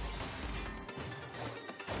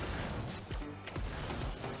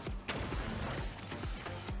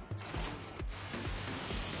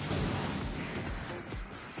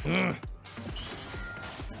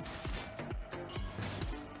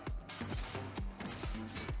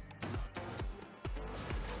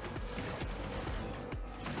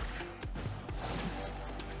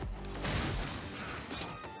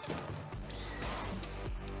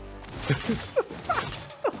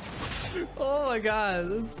 Oh my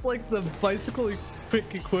god, it's like the bicycle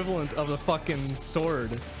quick equivalent of the fucking sword.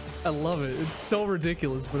 I love it. It's so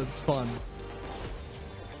ridiculous, but it's fun.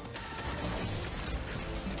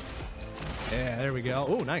 Yeah, there we go.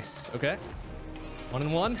 Oh, nice. Okay. 1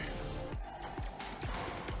 and 1.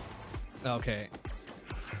 Okay.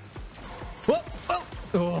 Whoa! Oh!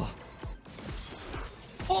 Oh!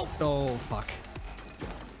 Oh! Oh, fuck.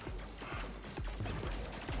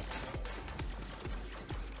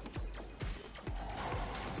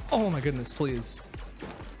 Oh my goodness, please.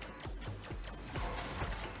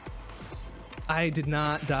 I did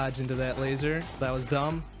not dodge into that laser. That was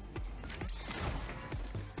dumb.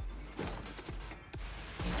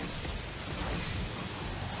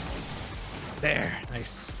 There,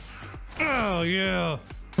 nice. Oh yeah.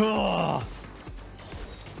 Oh.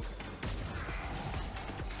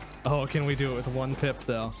 Oh, can we do it with 1 pip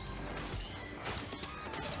though?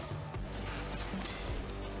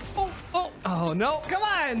 Oh no, come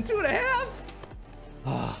on, 2.5.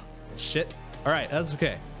 Oh shit. All right, that's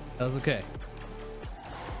okay. That was okay.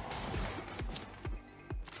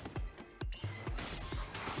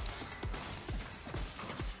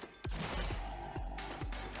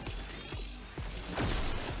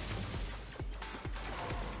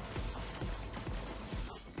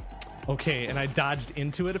 Okay, and I dodged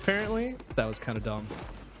into it apparently. That was kind of dumb.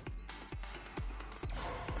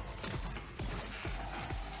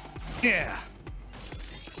 Yeah.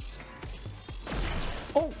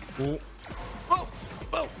 Oh. Oh. Oh.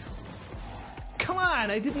 Oh. Come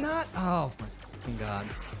on, I did not. Oh my fucking god.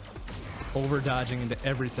 Over dodging into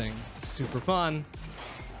everything. Super fun.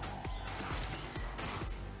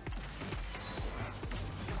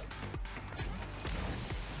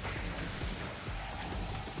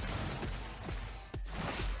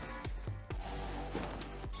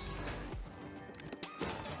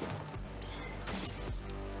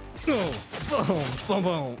 Boom, boom,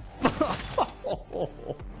 boom.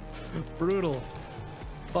 Brutal.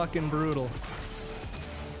 Fucking brutal.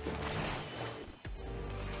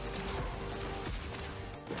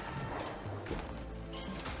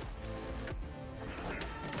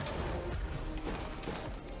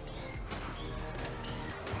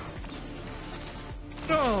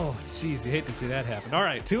 Oh, jeez, you hate to see that happen. All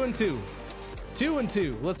right, 2 and 2. 2 and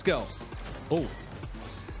 2. Let's go. Oh.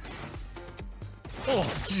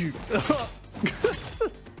 Oh, shoot.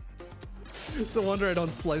 It's a wonder I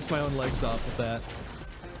don't slice my own legs off with that.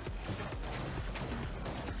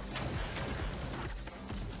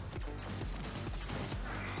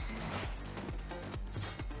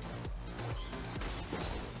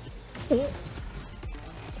 Oh.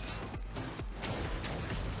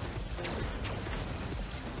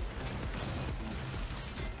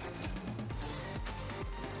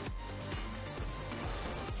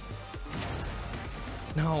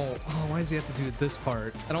 No. Oh, why does he have to do this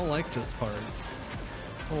part? I don't like this part.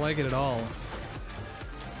 I don't like it at all.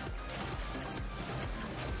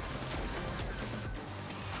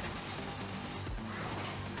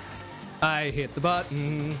 I hit the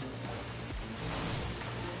button.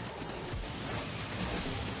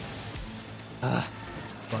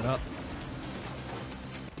 Butt up.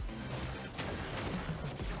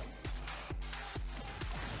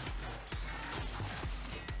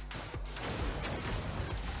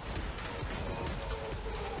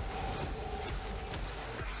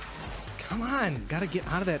 Come on, gotta get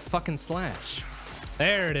out of that fucking slash.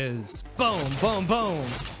 There it is. Boom, boom, boom.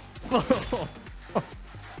 Boom.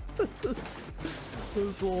 This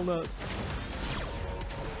is a little nuts.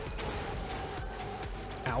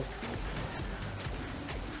 Ow.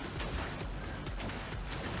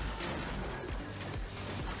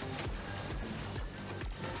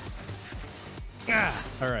 Ah,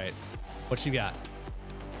 all right. What you got?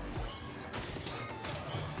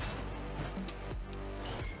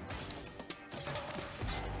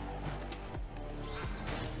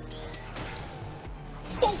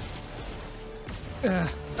 Oh!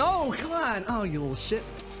 Oh, come on. Oh, you little shit.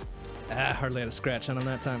 Ah, hardly had a scratch on him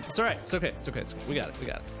that time. It's all right. It's okay. It's okay. It's okay. We got it. We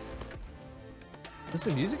got it. Does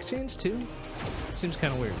the music change too? It seems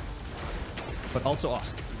kind of weird, but also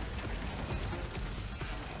awesome.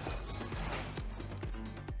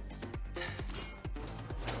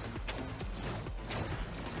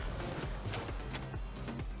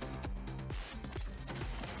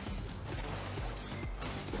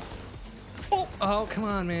 Oh, oh, come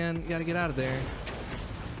on, man. You gotta get out of there.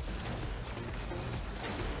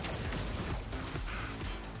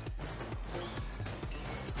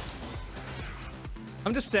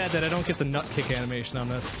 I'm just sad that I don't get the nut kick animation on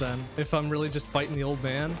this then, if I'm really just fighting the old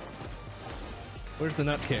man. Where's the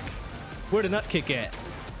nut kick? Where'd the nut kick at?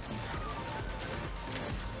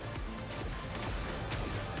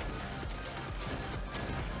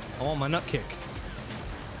 I want my nut kick.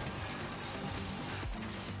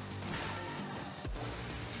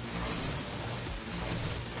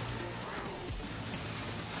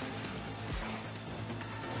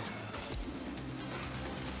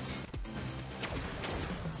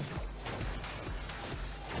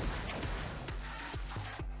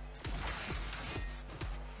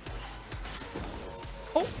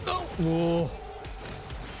 Oh, no! Whoa.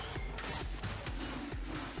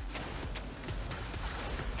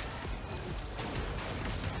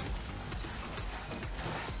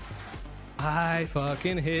 I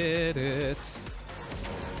fucking hit it.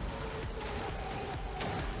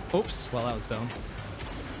 Oops, well, that was dumb.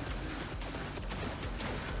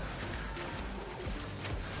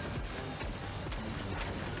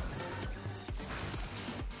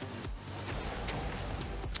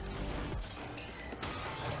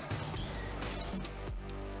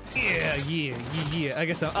 Yeah. I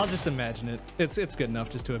guess I'll just imagine it. It's good enough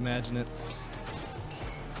just to imagine it.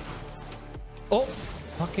 Oh,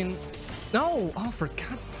 fucking no! Oh, for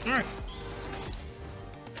God! All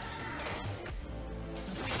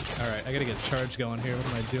right, I gotta get a charge going here. What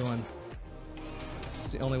am I doing?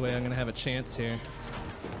 It's the only way I'm gonna have a chance here.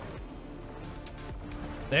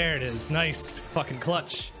 There it is. Nice, fucking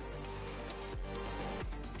clutch.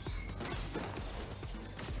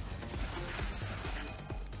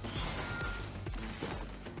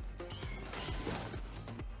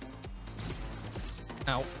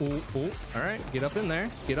 Ow. Ooh, ooh. All right, get up in there.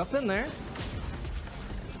 Get up in there.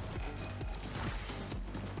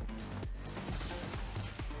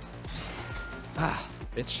 Ah,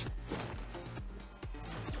 bitch.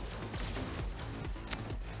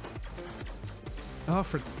 Oh,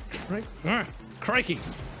 for crikey.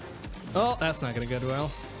 Oh, that's not gonna go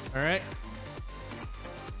well. All right.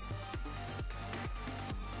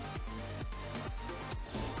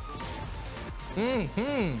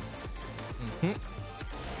 Mm-hmm.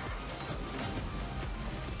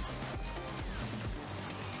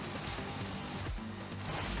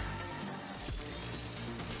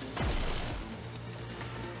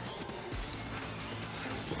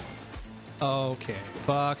 Okay,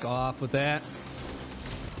 fuck off with that.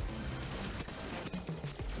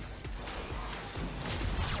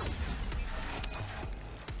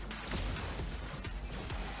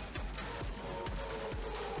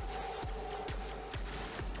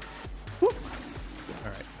 Woo.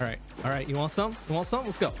 All right. You want some? You want some?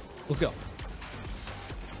 Let's go. Let's go.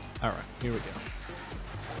 All right, here we go.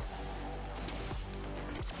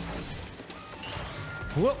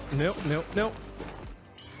 Whoop! Nope.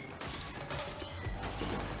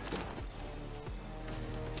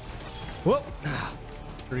 Whoop!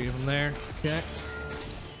 3 of them there. Okay.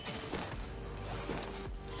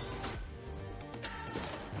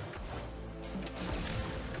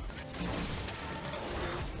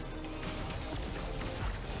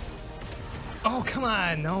 Oh, come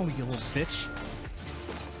on! No, you little bitch.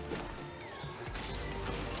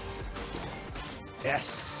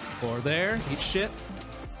 Yes! 4 there. Eat shit.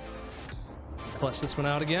 Clutch this one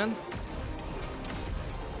out again.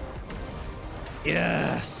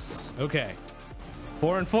 Yes! Okay.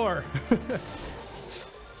 4 and 4.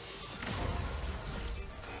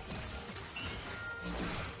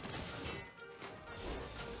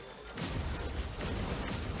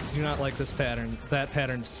 Do not like this pattern. That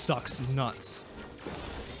pattern sucks nuts.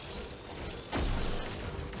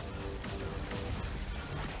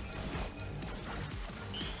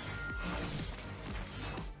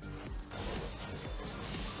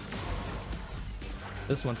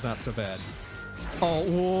 This one's not so bad. Oh,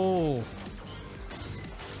 whoa.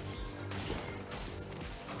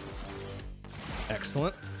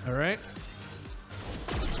 Excellent. All right.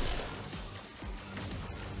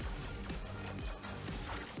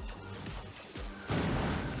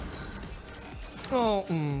 Oh,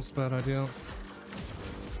 it's a bad idea.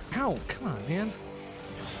 Ow, come on, man.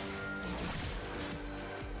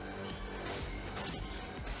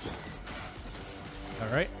 All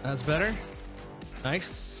right, that's better.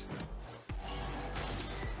 Nice.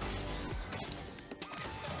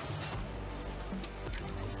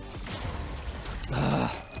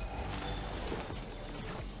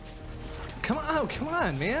 Come on, oh, come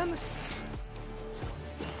on, man.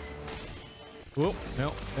 Whoa,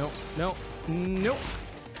 no, no, no, nope.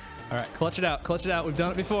 All right, clutch it out, clutch it out. We've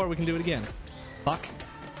done it before, we can do it again. Fuck.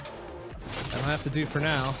 That'll have to do for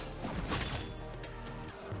now.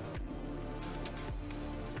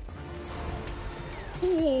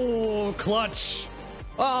 Ooh, clutch.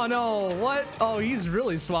 Oh no, what? Oh, he's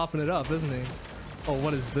really swapping it up, isn't he? Oh,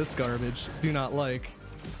 what is this garbage? Do not like.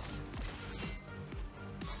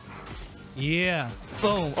 Yeah,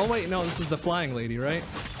 boom. Oh wait, no, this is the flying lady, right?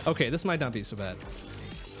 Okay, this might not be so bad.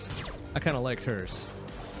 I kind of liked hers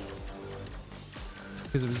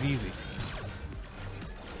because it was easy.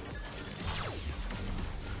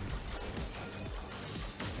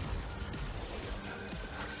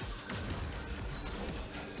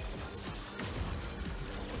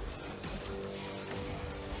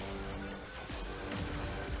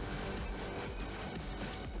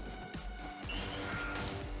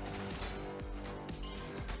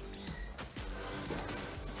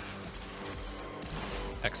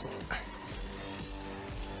 Excellent.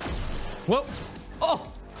 Whoa!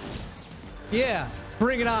 Oh! Yeah!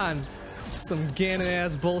 Bring it on! Some Ganon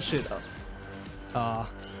ass bullshit.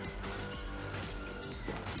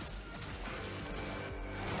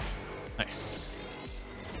 Nice.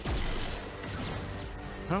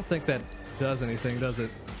 I don't think that does anything, does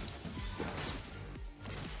it?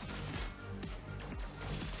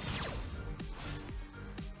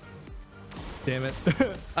 Damn it.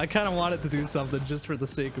 I kind of want it to do something just for the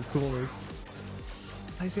sake of coolness.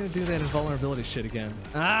 He's gonna do that invulnerability shit again.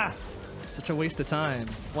 Ah! Such a waste of time.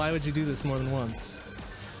 Why would you do this more than once?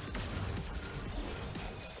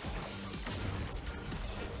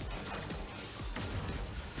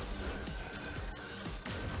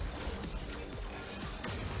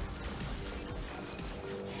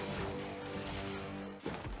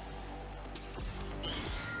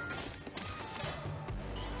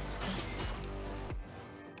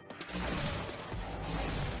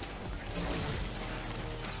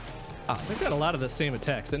 They've got a lot of the same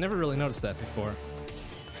attacks. I never really noticed that before.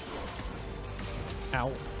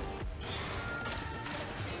 Ow.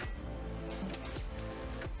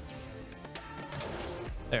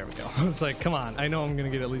 There we go. It's like, come on. I know I'm gonna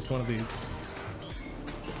get at least one of these.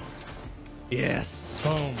 Yes.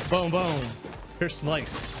 Boom. Boom. Boom. Here's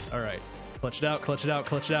slice. All right. Clutch it out. Clutch it out.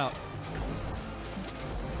 Clutch it out.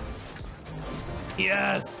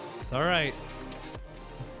 Yes. All right.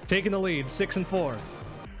 Taking the lead. 6 and 4.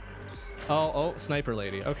 Oh, sniper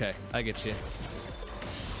lady. Okay, I get you.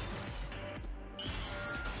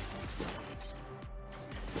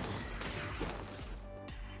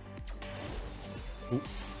 All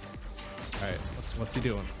right, what's he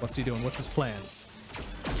doing? What's he doing? What's his plan?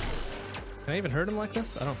 Can I even hurt him like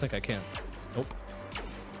this? I don't think I can. Nope.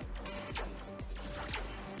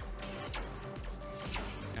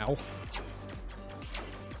 Ow.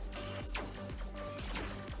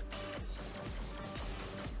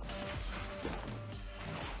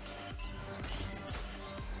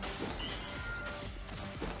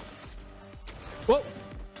 Whoa!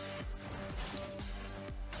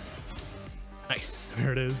 Nice.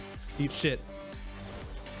 There it is. Eat shit.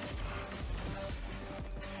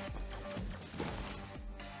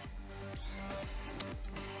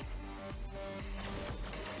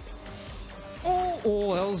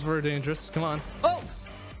 Oh, that was very dangerous. Come on. Oh!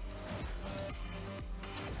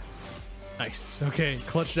 Nice. Okay,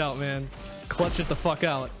 clutched out, man. Clutch it the fuck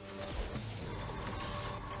out.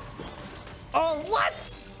 Oh, what?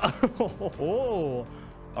 Oh,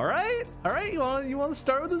 all right. You want to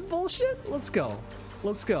start with this bullshit? Let's go.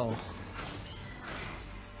 Let's go.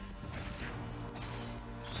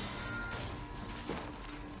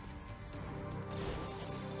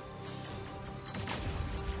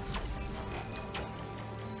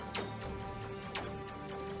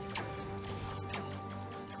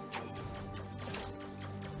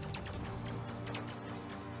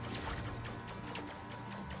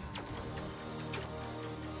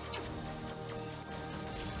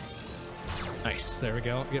 Nice, there we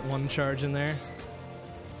go. Get one charge in there.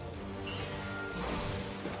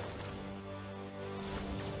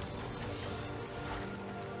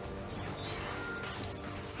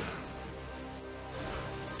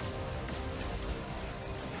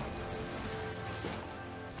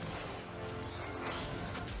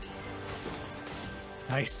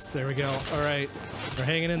 Nice. There we go. All right. They're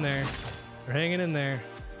hanging in there. They're hanging in there.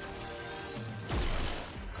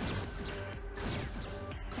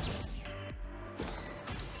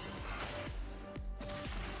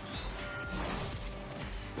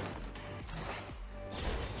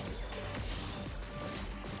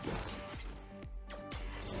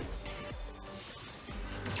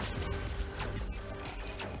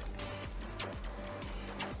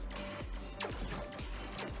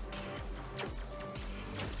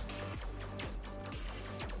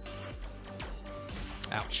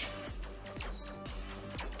 Ouch.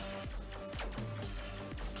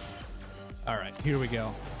 All right, here we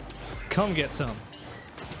go. Come get some.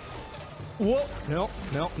 Whoa. No,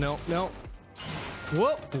 no, no, no.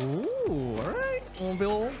 Whoa. Ooh, all right. We'll be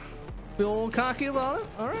a little cocky about it.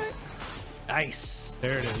 All right. Nice.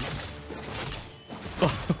 There it is.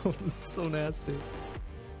 Oh, this is so nasty.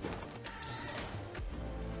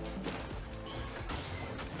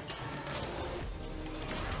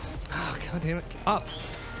 Oh, God damn it. Up.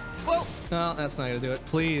 Whoa. No, that's not gonna do it.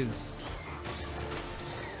 Please.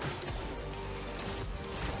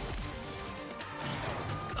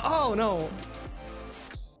 Oh, no.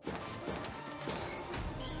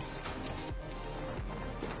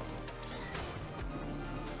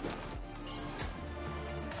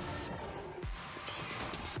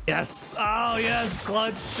 Yes. Oh, yes.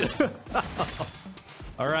 Clutch.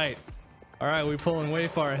 All right. All right. We're pulling way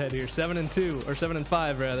far ahead here. 7-2 or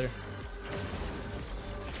 7-5 rather.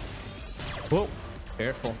 Whoa.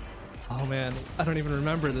 Careful. Oh, man. I don't even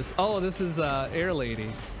remember this. Oh, this is Air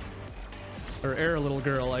Lady. Or Air Little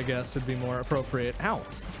Girl, I guess, would be more appropriate. Ow.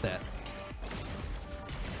 Stop that.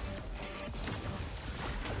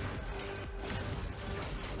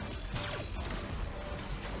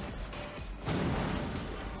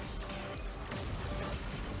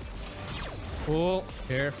 Oh,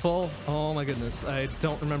 careful. Oh my goodness. I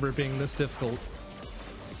don't remember it being this difficult.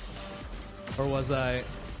 Or was I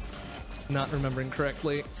not remembering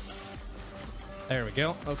correctly? There we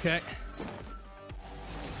go. Okay.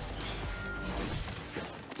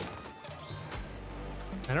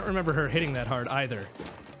 I don't remember her hitting that hard either.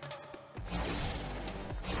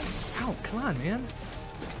 Ow, come on, man.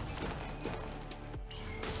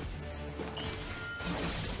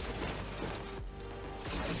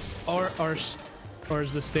 Or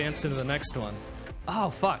is this danced into the next one? Oh,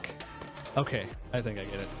 fuck. Okay, I think I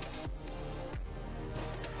get it.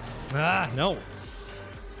 Ah, no.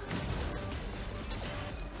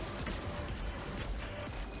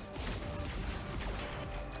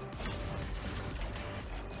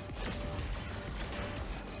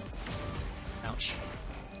 Ouch.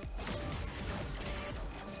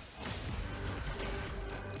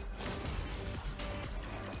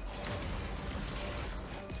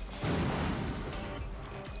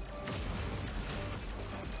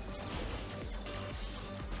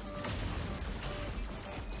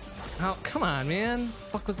 Oh, come on, man. The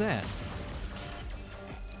fuck was that?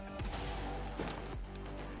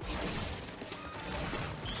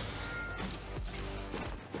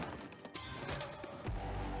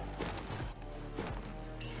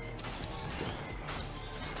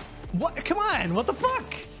 What? Come on, what the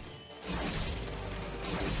fuck?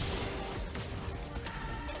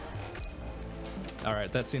 All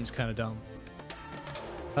right, that seems kind of dumb.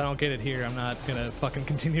 If I don't get it here, I'm not gonna fucking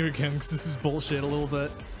continue again because this is bullshit a little bit.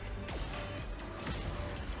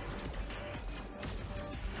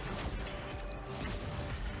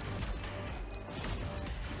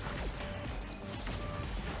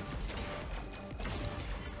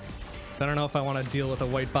 I don't know if I want to deal with a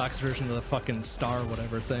white box version of the fucking star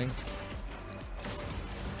whatever thing.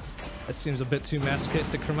 That seems a bit too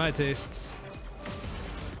masochistic for my tastes.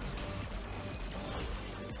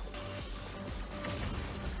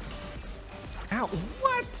 Ow,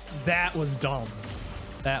 what? That was dumb.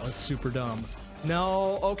 That was super dumb.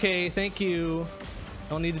 No, okay, thank you.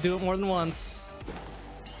 Don't need to do it more than once.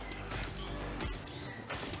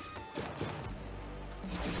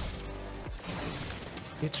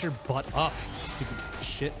 Get your butt up, stupid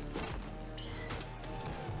shit.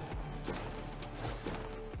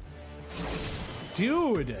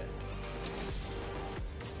 Dude!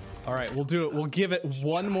 Alright, we'll do it. We'll give it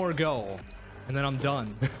one more go, and then I'm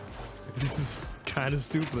done. This is kind of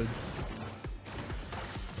stupid.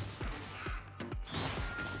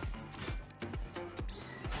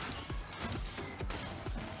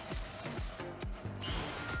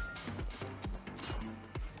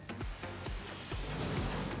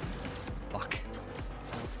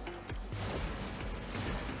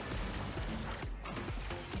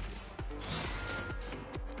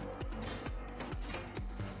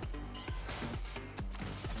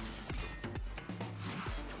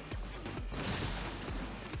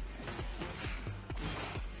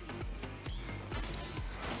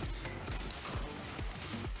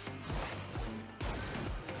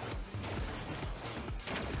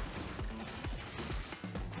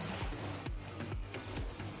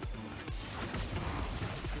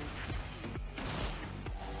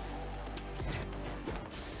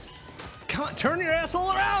 Come on, turn your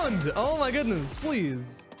asshole around! Oh my goodness,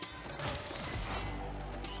 please.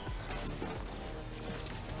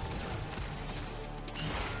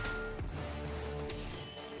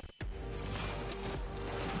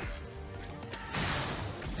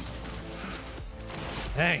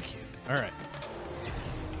 Thank you. All right.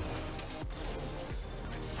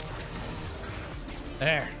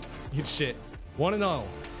 There. Good shit. 1-0.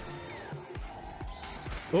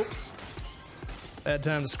 Oops. Bad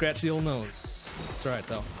time to scratch the old nose. It's alright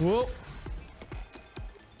though. Whoa.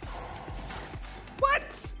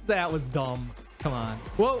 What? That was dumb. Come on.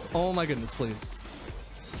 Whoa. Oh my goodness, please.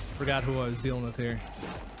 Forgot who I was dealing with here.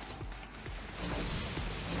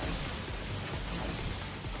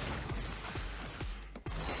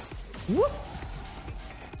 Whoop.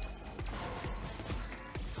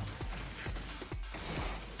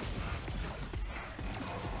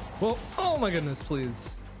 Well, oh my goodness,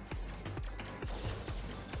 please.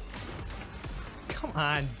 Come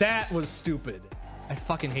on, that was stupid. I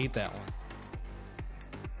fucking hate that one.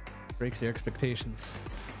 Breaks your expectations.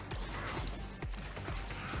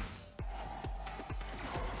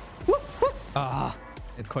 Whoop, whoop. Ah,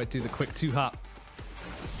 didn't quite do the quick 2-hop.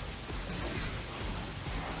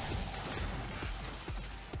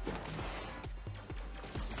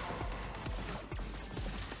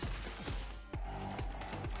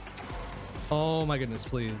 Oh my goodness,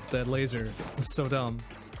 please. That laser is so dumb.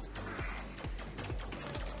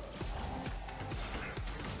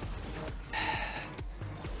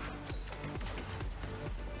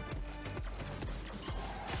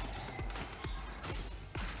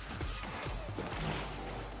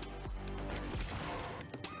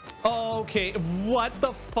 Okay, what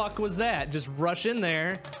the fuck was that? Just rush in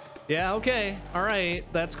there. Yeah, okay. All right,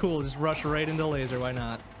 that's cool. Just rush right into laser. Why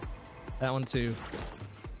not? That one too.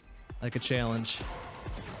 Like a challenge.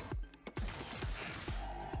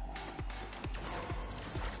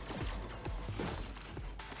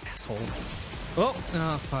 Asshole. Oh,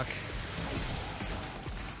 oh fuck.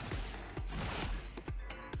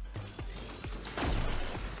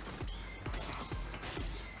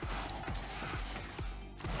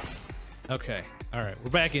 Okay. All right. We're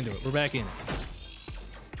back into it. We're back in it.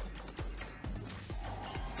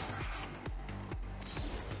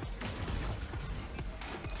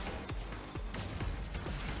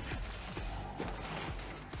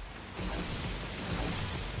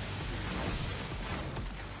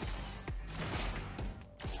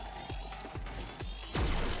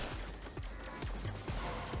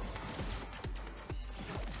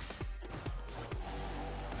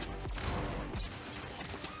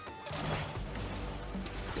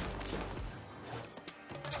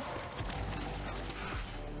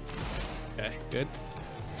 Okay, good.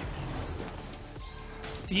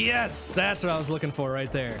 Yes, that's what I was looking for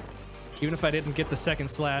right there. Even if I didn't get the second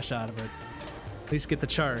slash out of it, at least get the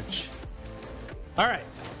charge. All right.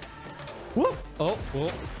 Whoop. Oh,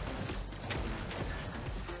 whoa.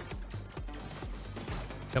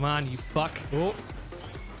 Come on, you fuck. Oh.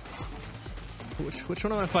 Which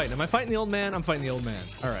one am I fighting? Am I fighting the old man? I'm fighting the old man.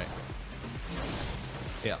 All right.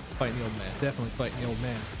 Yeah, fighting the old man. Definitely fighting the old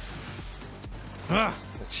man. Ah,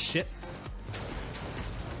 oh, shit.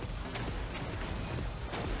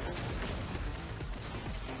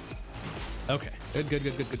 Okay. Good.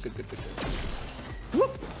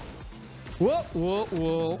 Whoop.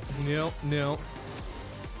 Whoa. No.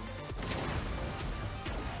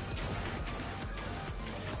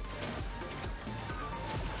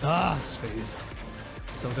 Ah, this phase.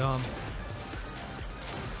 It's so dumb.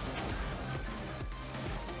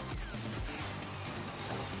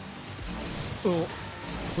 Oh.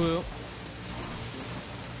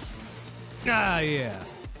 Ah, yeah.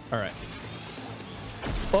 All right.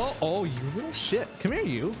 Oh, you little shit. Come here,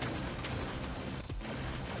 you.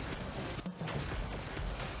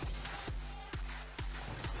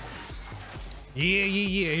 Yeah.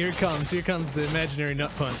 Here comes the imaginary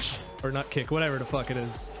nut punch. Or nut kick, whatever the fuck it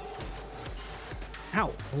is.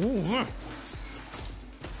 Ow. Ooh.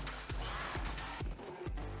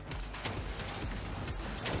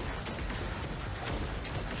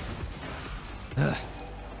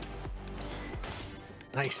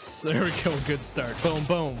 Nice. There we go. Good start. Boom,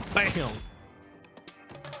 boom. Bam.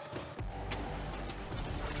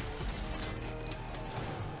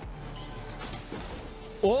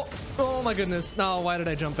 Oh my goodness. No, why did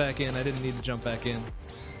I jump back in? I didn't need to jump back in.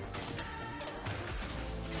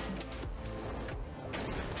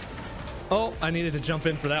 Oh, I needed to jump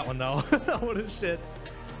in for that one though. What a shit.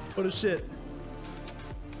 What a shit.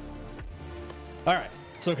 All right.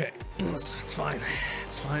 It's okay. It's fine.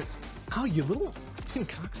 It's fine. Oh, you little fucking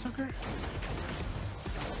cocksucker.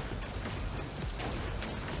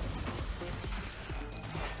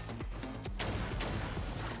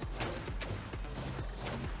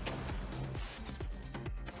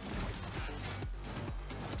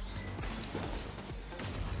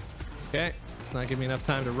 Okay, it's not giving me enough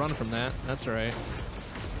time to run from that. That's all right.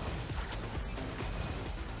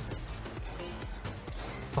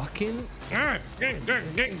 Fucking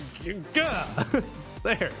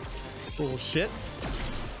there, bullshit.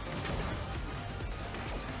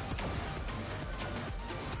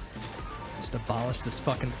 Just abolish this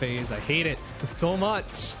fucking phase. I hate it so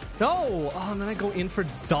much. No! Oh, and then I go in for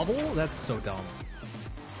double? That's so dumb.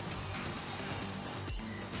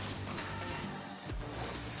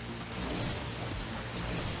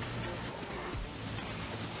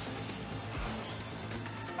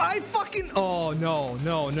 I fucking... Oh, no,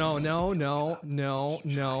 no, no, no, no, no,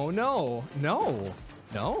 no, no, no, no,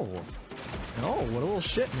 no, what a little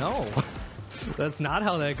shit, no. That's not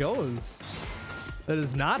how that goes. That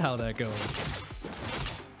is not how that goes.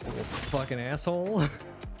 Little fucking asshole.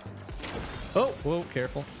 Oh, whoa,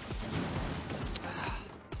 careful.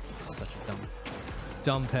 Such a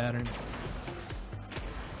dumb pattern.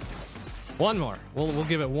 One more. We'll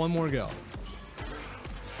give it one more go.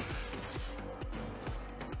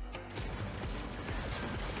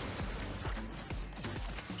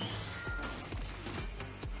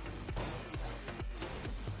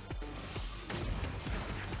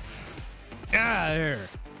 Ah, there.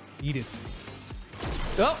 Eat it.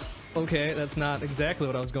 Oh, okay. That's not exactly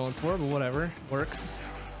what I was going for, but whatever. Works.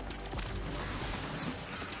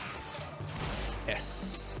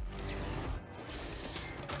 Yes.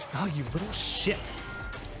 Oh, you little shit.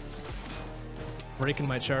 Breaking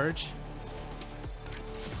my charge.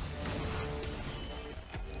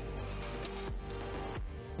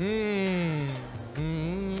 Getting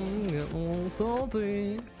a little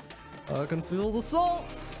salty. I can feel the salt.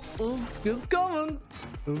 It's coming.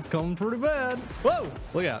 It's coming pretty bad. Whoa!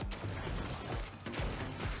 Look out.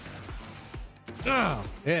 Oh,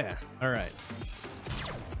 yeah. All right.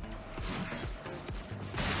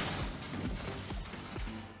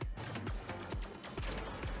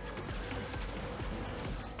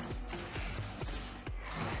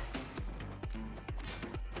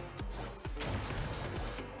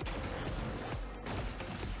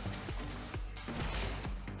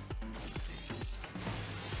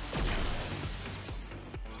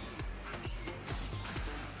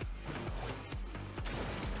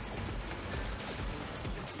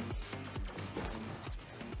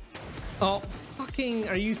 Oh, fucking,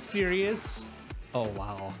 are you serious? Oh,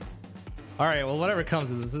 wow. All right, well, whatever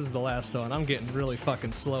comes of this is the last one. I'm getting really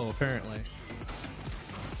fucking slow, apparently.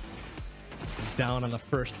 Down on the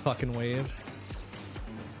first fucking wave.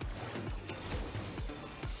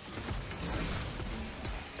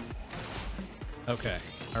 Okay,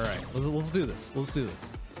 all right, let's do this. Let's do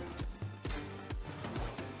this.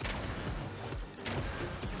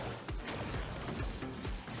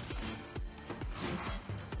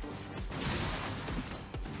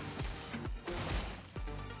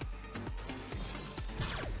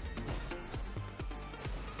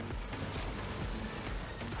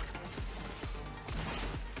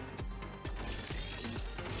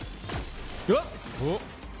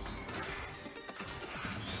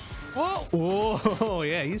 Whoa! Whoa!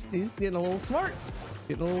 Yeah, he's getting a little smart.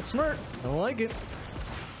 Getting a little smart. I don't like it.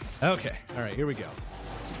 Okay. All right. Here we go.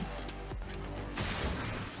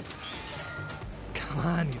 Come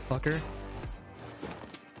on, you fucker.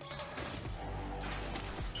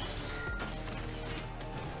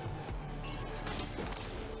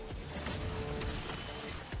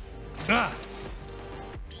 Ah!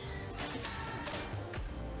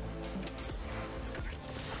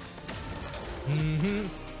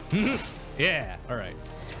 Yeah, all right.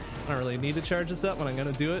 I don't really need to charge this up, but I'm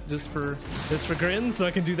gonna do it just for grin, so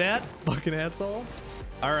I can do that. Fucking asshole.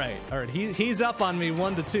 All right. He's up on me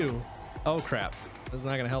 1-2. Oh crap. That's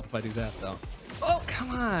not gonna help if I do that though. Oh come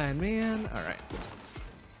on, man. All right.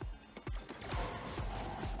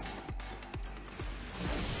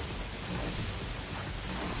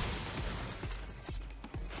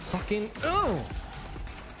 Fucking oh.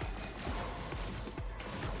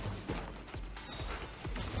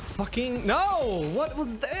 Fucking no! What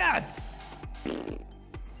was that?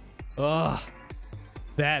 Ugh.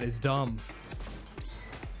 That is dumb.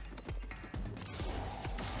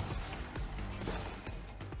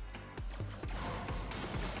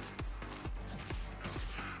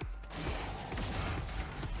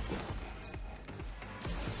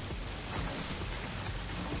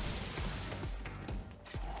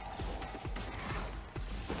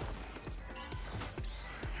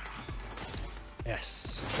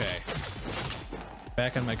 Yes. Okay.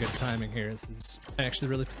 Back on my good timing here. This is actually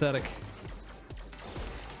really pathetic.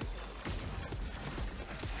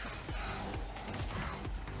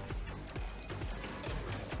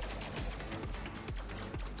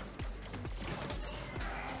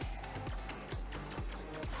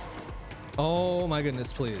 Oh my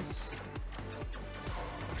goodness, please.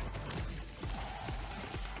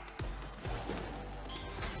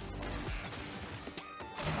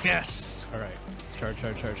 Yes! Alright. Charge,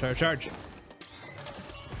 charge, charge, charge, charge.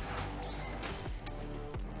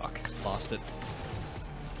 Fuck. Lost it.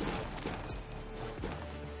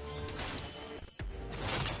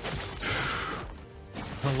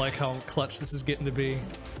 I like how clutch this is getting to be.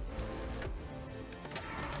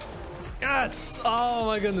 Yes! Oh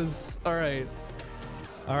my goodness. Alright.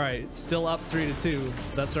 Alright. Still up 3-2.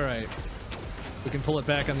 That's alright. We can pull it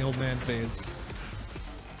back on the old man phase.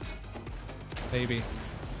 Maybe.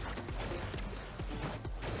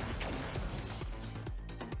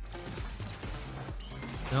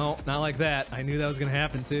 No, not like that. I knew that was gonna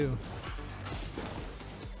happen too.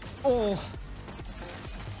 Oh.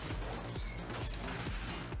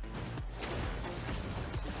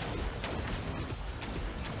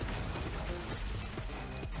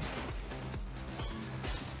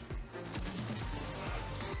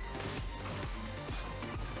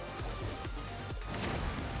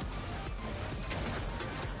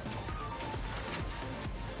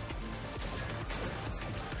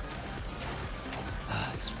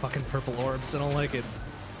 Fucking purple orbs, I don't like it.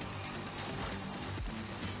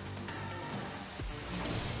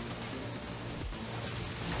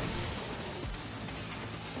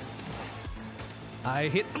 I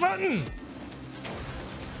hit the button!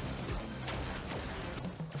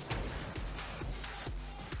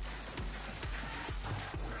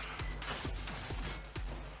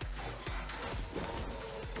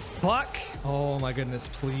 Fuck! Oh my goodness,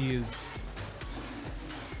 please.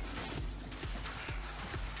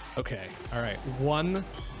 Okay, all right. One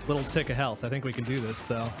little tick of health. I think we can do this,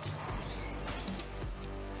 though.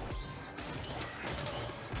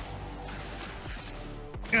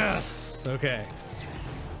 Yes! Okay.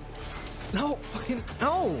 No, fucking...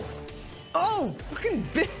 No! Oh, fucking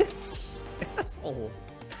bitch! Asshole.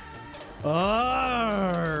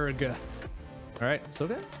 Arrgh. All right, it's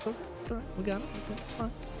okay. It's okay. It's all right. We got it. Okay, it's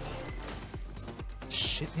fine.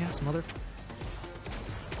 Shit, yes, motherfucker.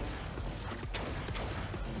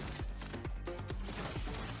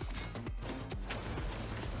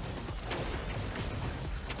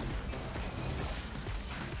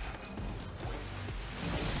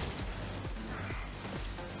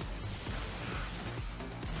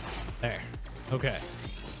 There. Okay.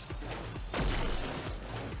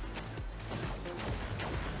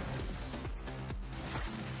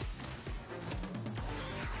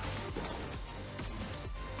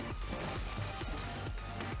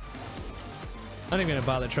 I'm not even gonna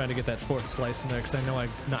bother trying to get that fourth slice in there because I know I'm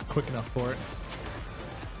not quick enough for it.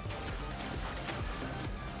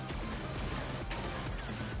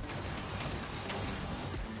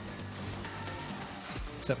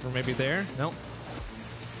 Except for maybe there. Nope.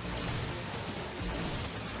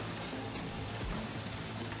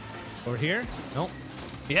 Over here? Nope.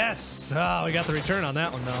 Yes! Oh, we got the return on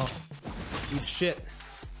that one, though. Good shit.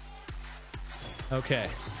 Okay.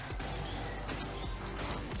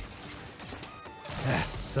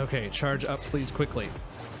 Yes. Okay, charge up, please, quickly.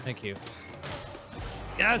 Thank you.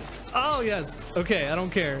 Yes! Oh, yes! Okay, I don't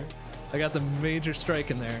care. I got the major strike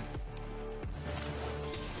in there.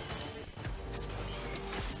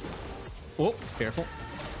 Oh, careful.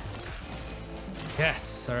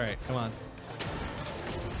 Yes! Alright, come on.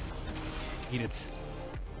 Eat it.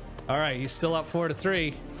 All right, he's still up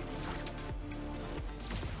 4-3.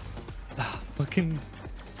 Ah, fucking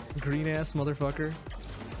green ass motherfucker.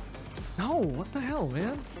 No, what the hell,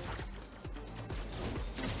 man?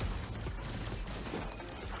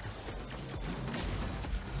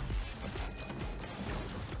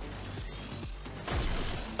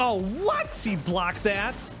 Oh, what? He blocked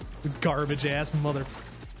that? Garbage ass mother.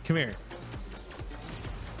 Come here.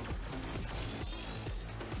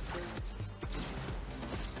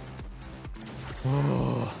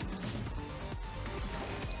 Oh.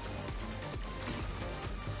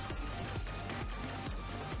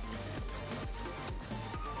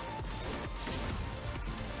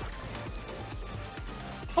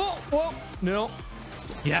 Oh, whoa, no.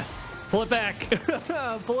 Yes, pull it back.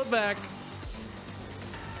 Pull it back.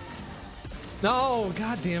 No,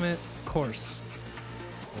 god damn it. Of course.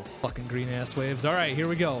 Oh, fucking green ass waves. All right, here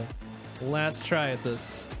we go. Last try at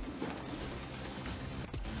this.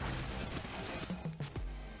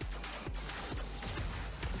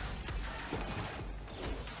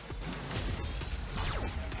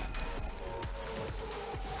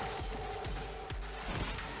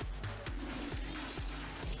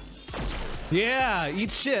 Yeah,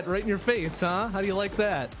 eat shit right in your face, huh? How do you like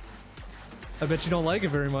that? I bet you don't like it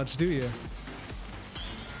very much, do you?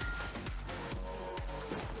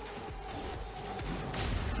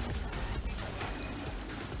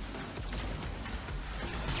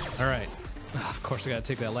 All right. Of course, I gotta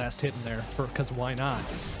take that last hit in there, because why not?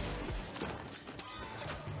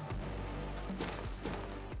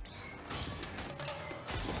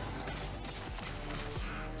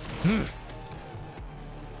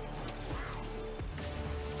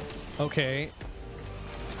 Okay.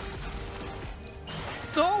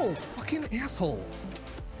 Oh, fucking asshole.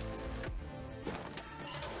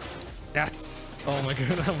 Yes. Oh my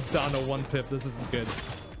god, I'm down to 1 pip. This isn't good.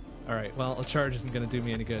 All right, well, a charge isn't gonna do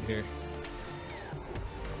me any good here.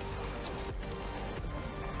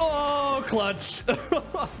 Oh, clutch.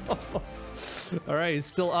 All right, he's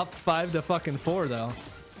still up 5 to fucking 4 though.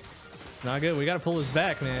 It's not good. We gotta pull this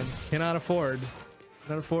back, man. Cannot afford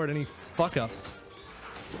any fuck ups.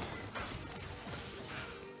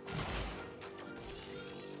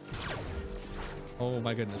 Oh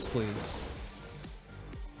my goodness, please.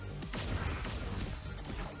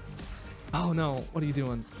 Oh no, what are you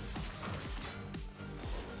doing?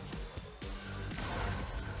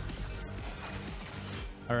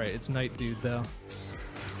 All right, it's Night Dude though.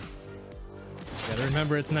 Gotta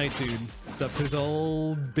remember it's Night Dude. It's up to his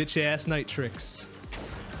old bitch ass night tricks.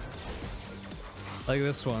 Like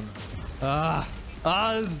this one.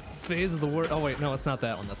 This phase is the worst. Oh wait, no, it's not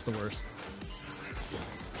that one. That's the worst.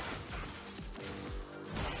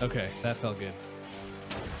 Okay, that felt good.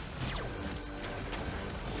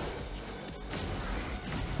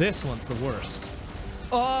 This one's the worst.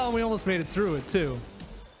 Oh, we almost made it through it too.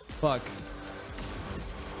 Fuck.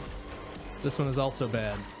 This one is also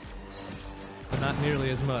bad, but not nearly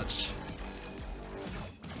as much.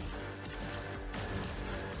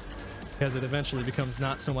 Because it eventually becomes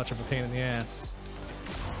not so much of a pain in the ass.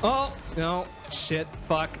 Oh, no, shit,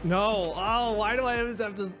 fuck, no. Oh, why do I always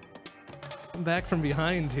have to come back from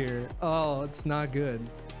behind here? Oh, it's not good.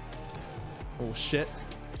 Bullshit.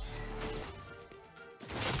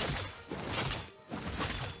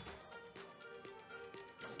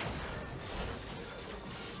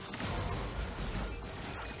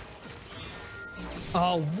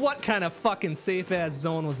 Oh, what kind of fucking safe ass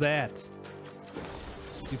zone was that?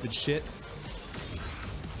 Stupid shit.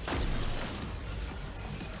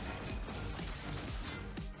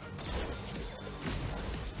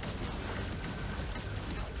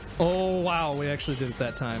 Oh wow, we actually did it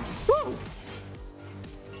that time. Woo!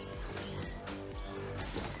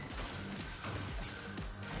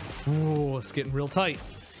 Ooh, it's getting real tight.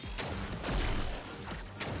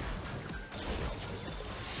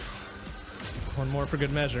 One more for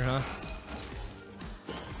good measure, huh?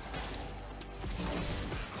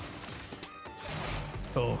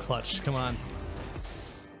 Oh, clutch, come on.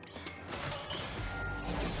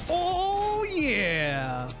 Oh,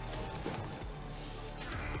 yeah!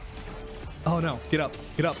 Oh no, get up,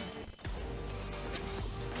 get up.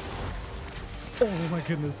 Oh my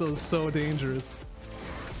goodness, that was so dangerous.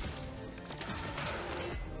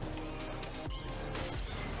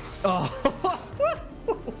 Oh.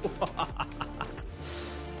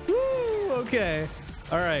 Woo, okay.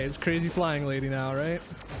 All right, it's crazy flying lady now, right?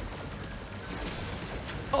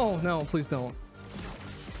 Oh no, please don't.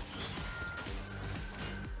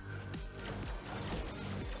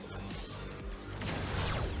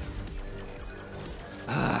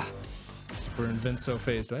 Super Invinso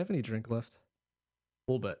phase. Do I have any drink left?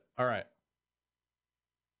 A little bit. All right.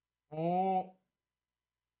 Oh.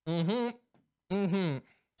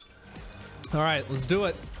 All right, let's do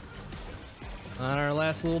it. On our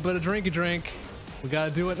last little bit of drinky drink. We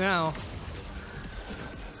gotta do it now.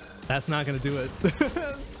 That's not gonna do it.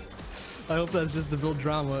 I hope that's just to build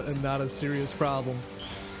drama and not a serious problem.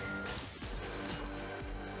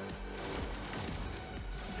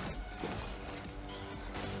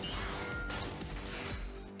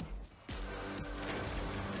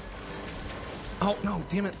 Oh no,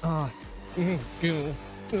 damn it. Oh.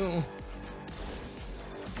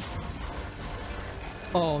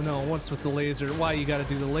 Oh no, what's with the laser? Why you gotta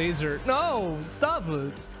do the laser? No, stop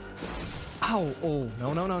it. Ow, oh,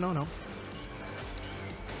 no, no, no, no, no.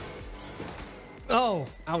 Oh,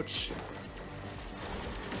 ouch.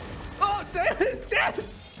 Oh, damn it,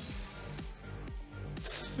 yes!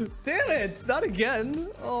 Damn it, not again.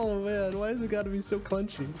 Oh man, why has it gotta be so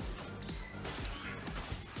clenchy?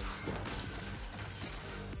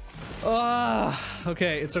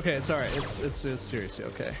 Okay, it's okay, it's alright. It's seriously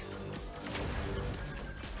okay.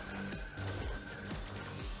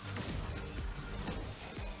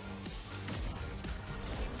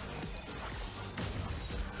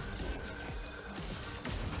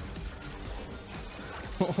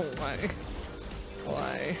 Oh, why?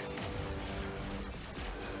 Why?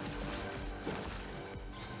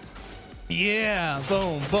 Yeah!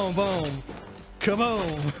 Boom, boom, boom!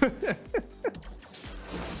 Kaboom!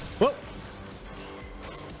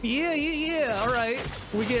 Yeah, yeah, yeah. All right.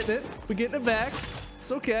 We getting it. We getting it back.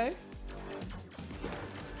 It's okay.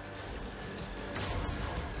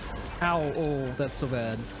 Ow. Oh, that's so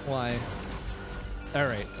bad. Why? All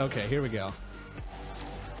right. Okay, here we go.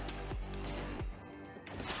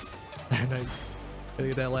 Nice. Gotta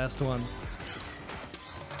get that last one.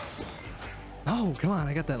 Oh, come on.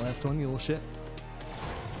 I got that last one, you little shit.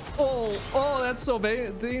 Oh, oh, that's so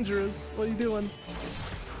dangerous. What are you doing?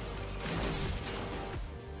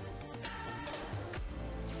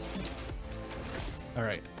 All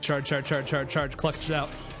right. Charge, charge, charge, charge, charge. Clutch it out.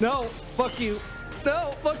 No, fuck you.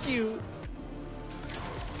 No, fuck you.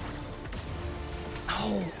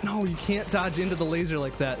 Oh, no, you can't dodge into the laser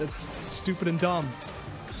like that. That's stupid and dumb.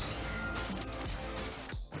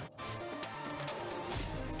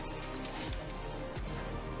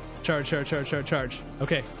 Charge, charge, charge, charge, charge.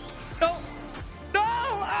 Okay. No! No!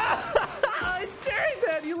 I carried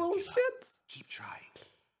that, you little shits! Keep trying.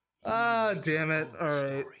 Ah, damn it.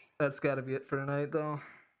 Alright. That's gotta be it for tonight, though.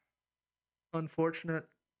 Unfortunate.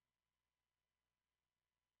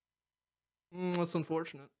 That's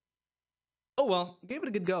unfortunate. Oh well, gave it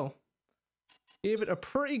a good go. Gave it a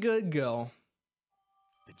pretty good go.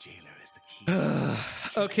 The jailer is the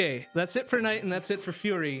key. Okay, that's it for tonight, and that's it for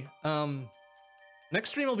Furi.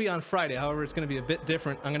 Next stream will be on Friday. However, it's going to be a bit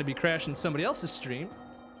different. I'm going to be crashing somebody else's stream.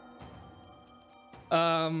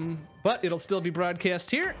 But it'll still be broadcast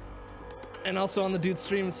here. And also on the dude's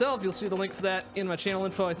stream itself. You'll see the link to that in my channel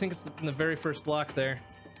info. I think it's in the very first block there.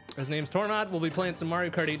 His name's Tormod. We'll be playing some Mario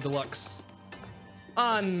Kart 8 Deluxe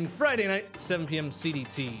on Friday night, 7 p.m.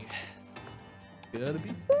 CDT. Gonna be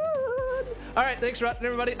fun. All right, thanks for watching,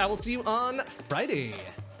 everybody. I will see you on Friday.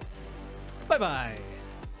 Bye-bye.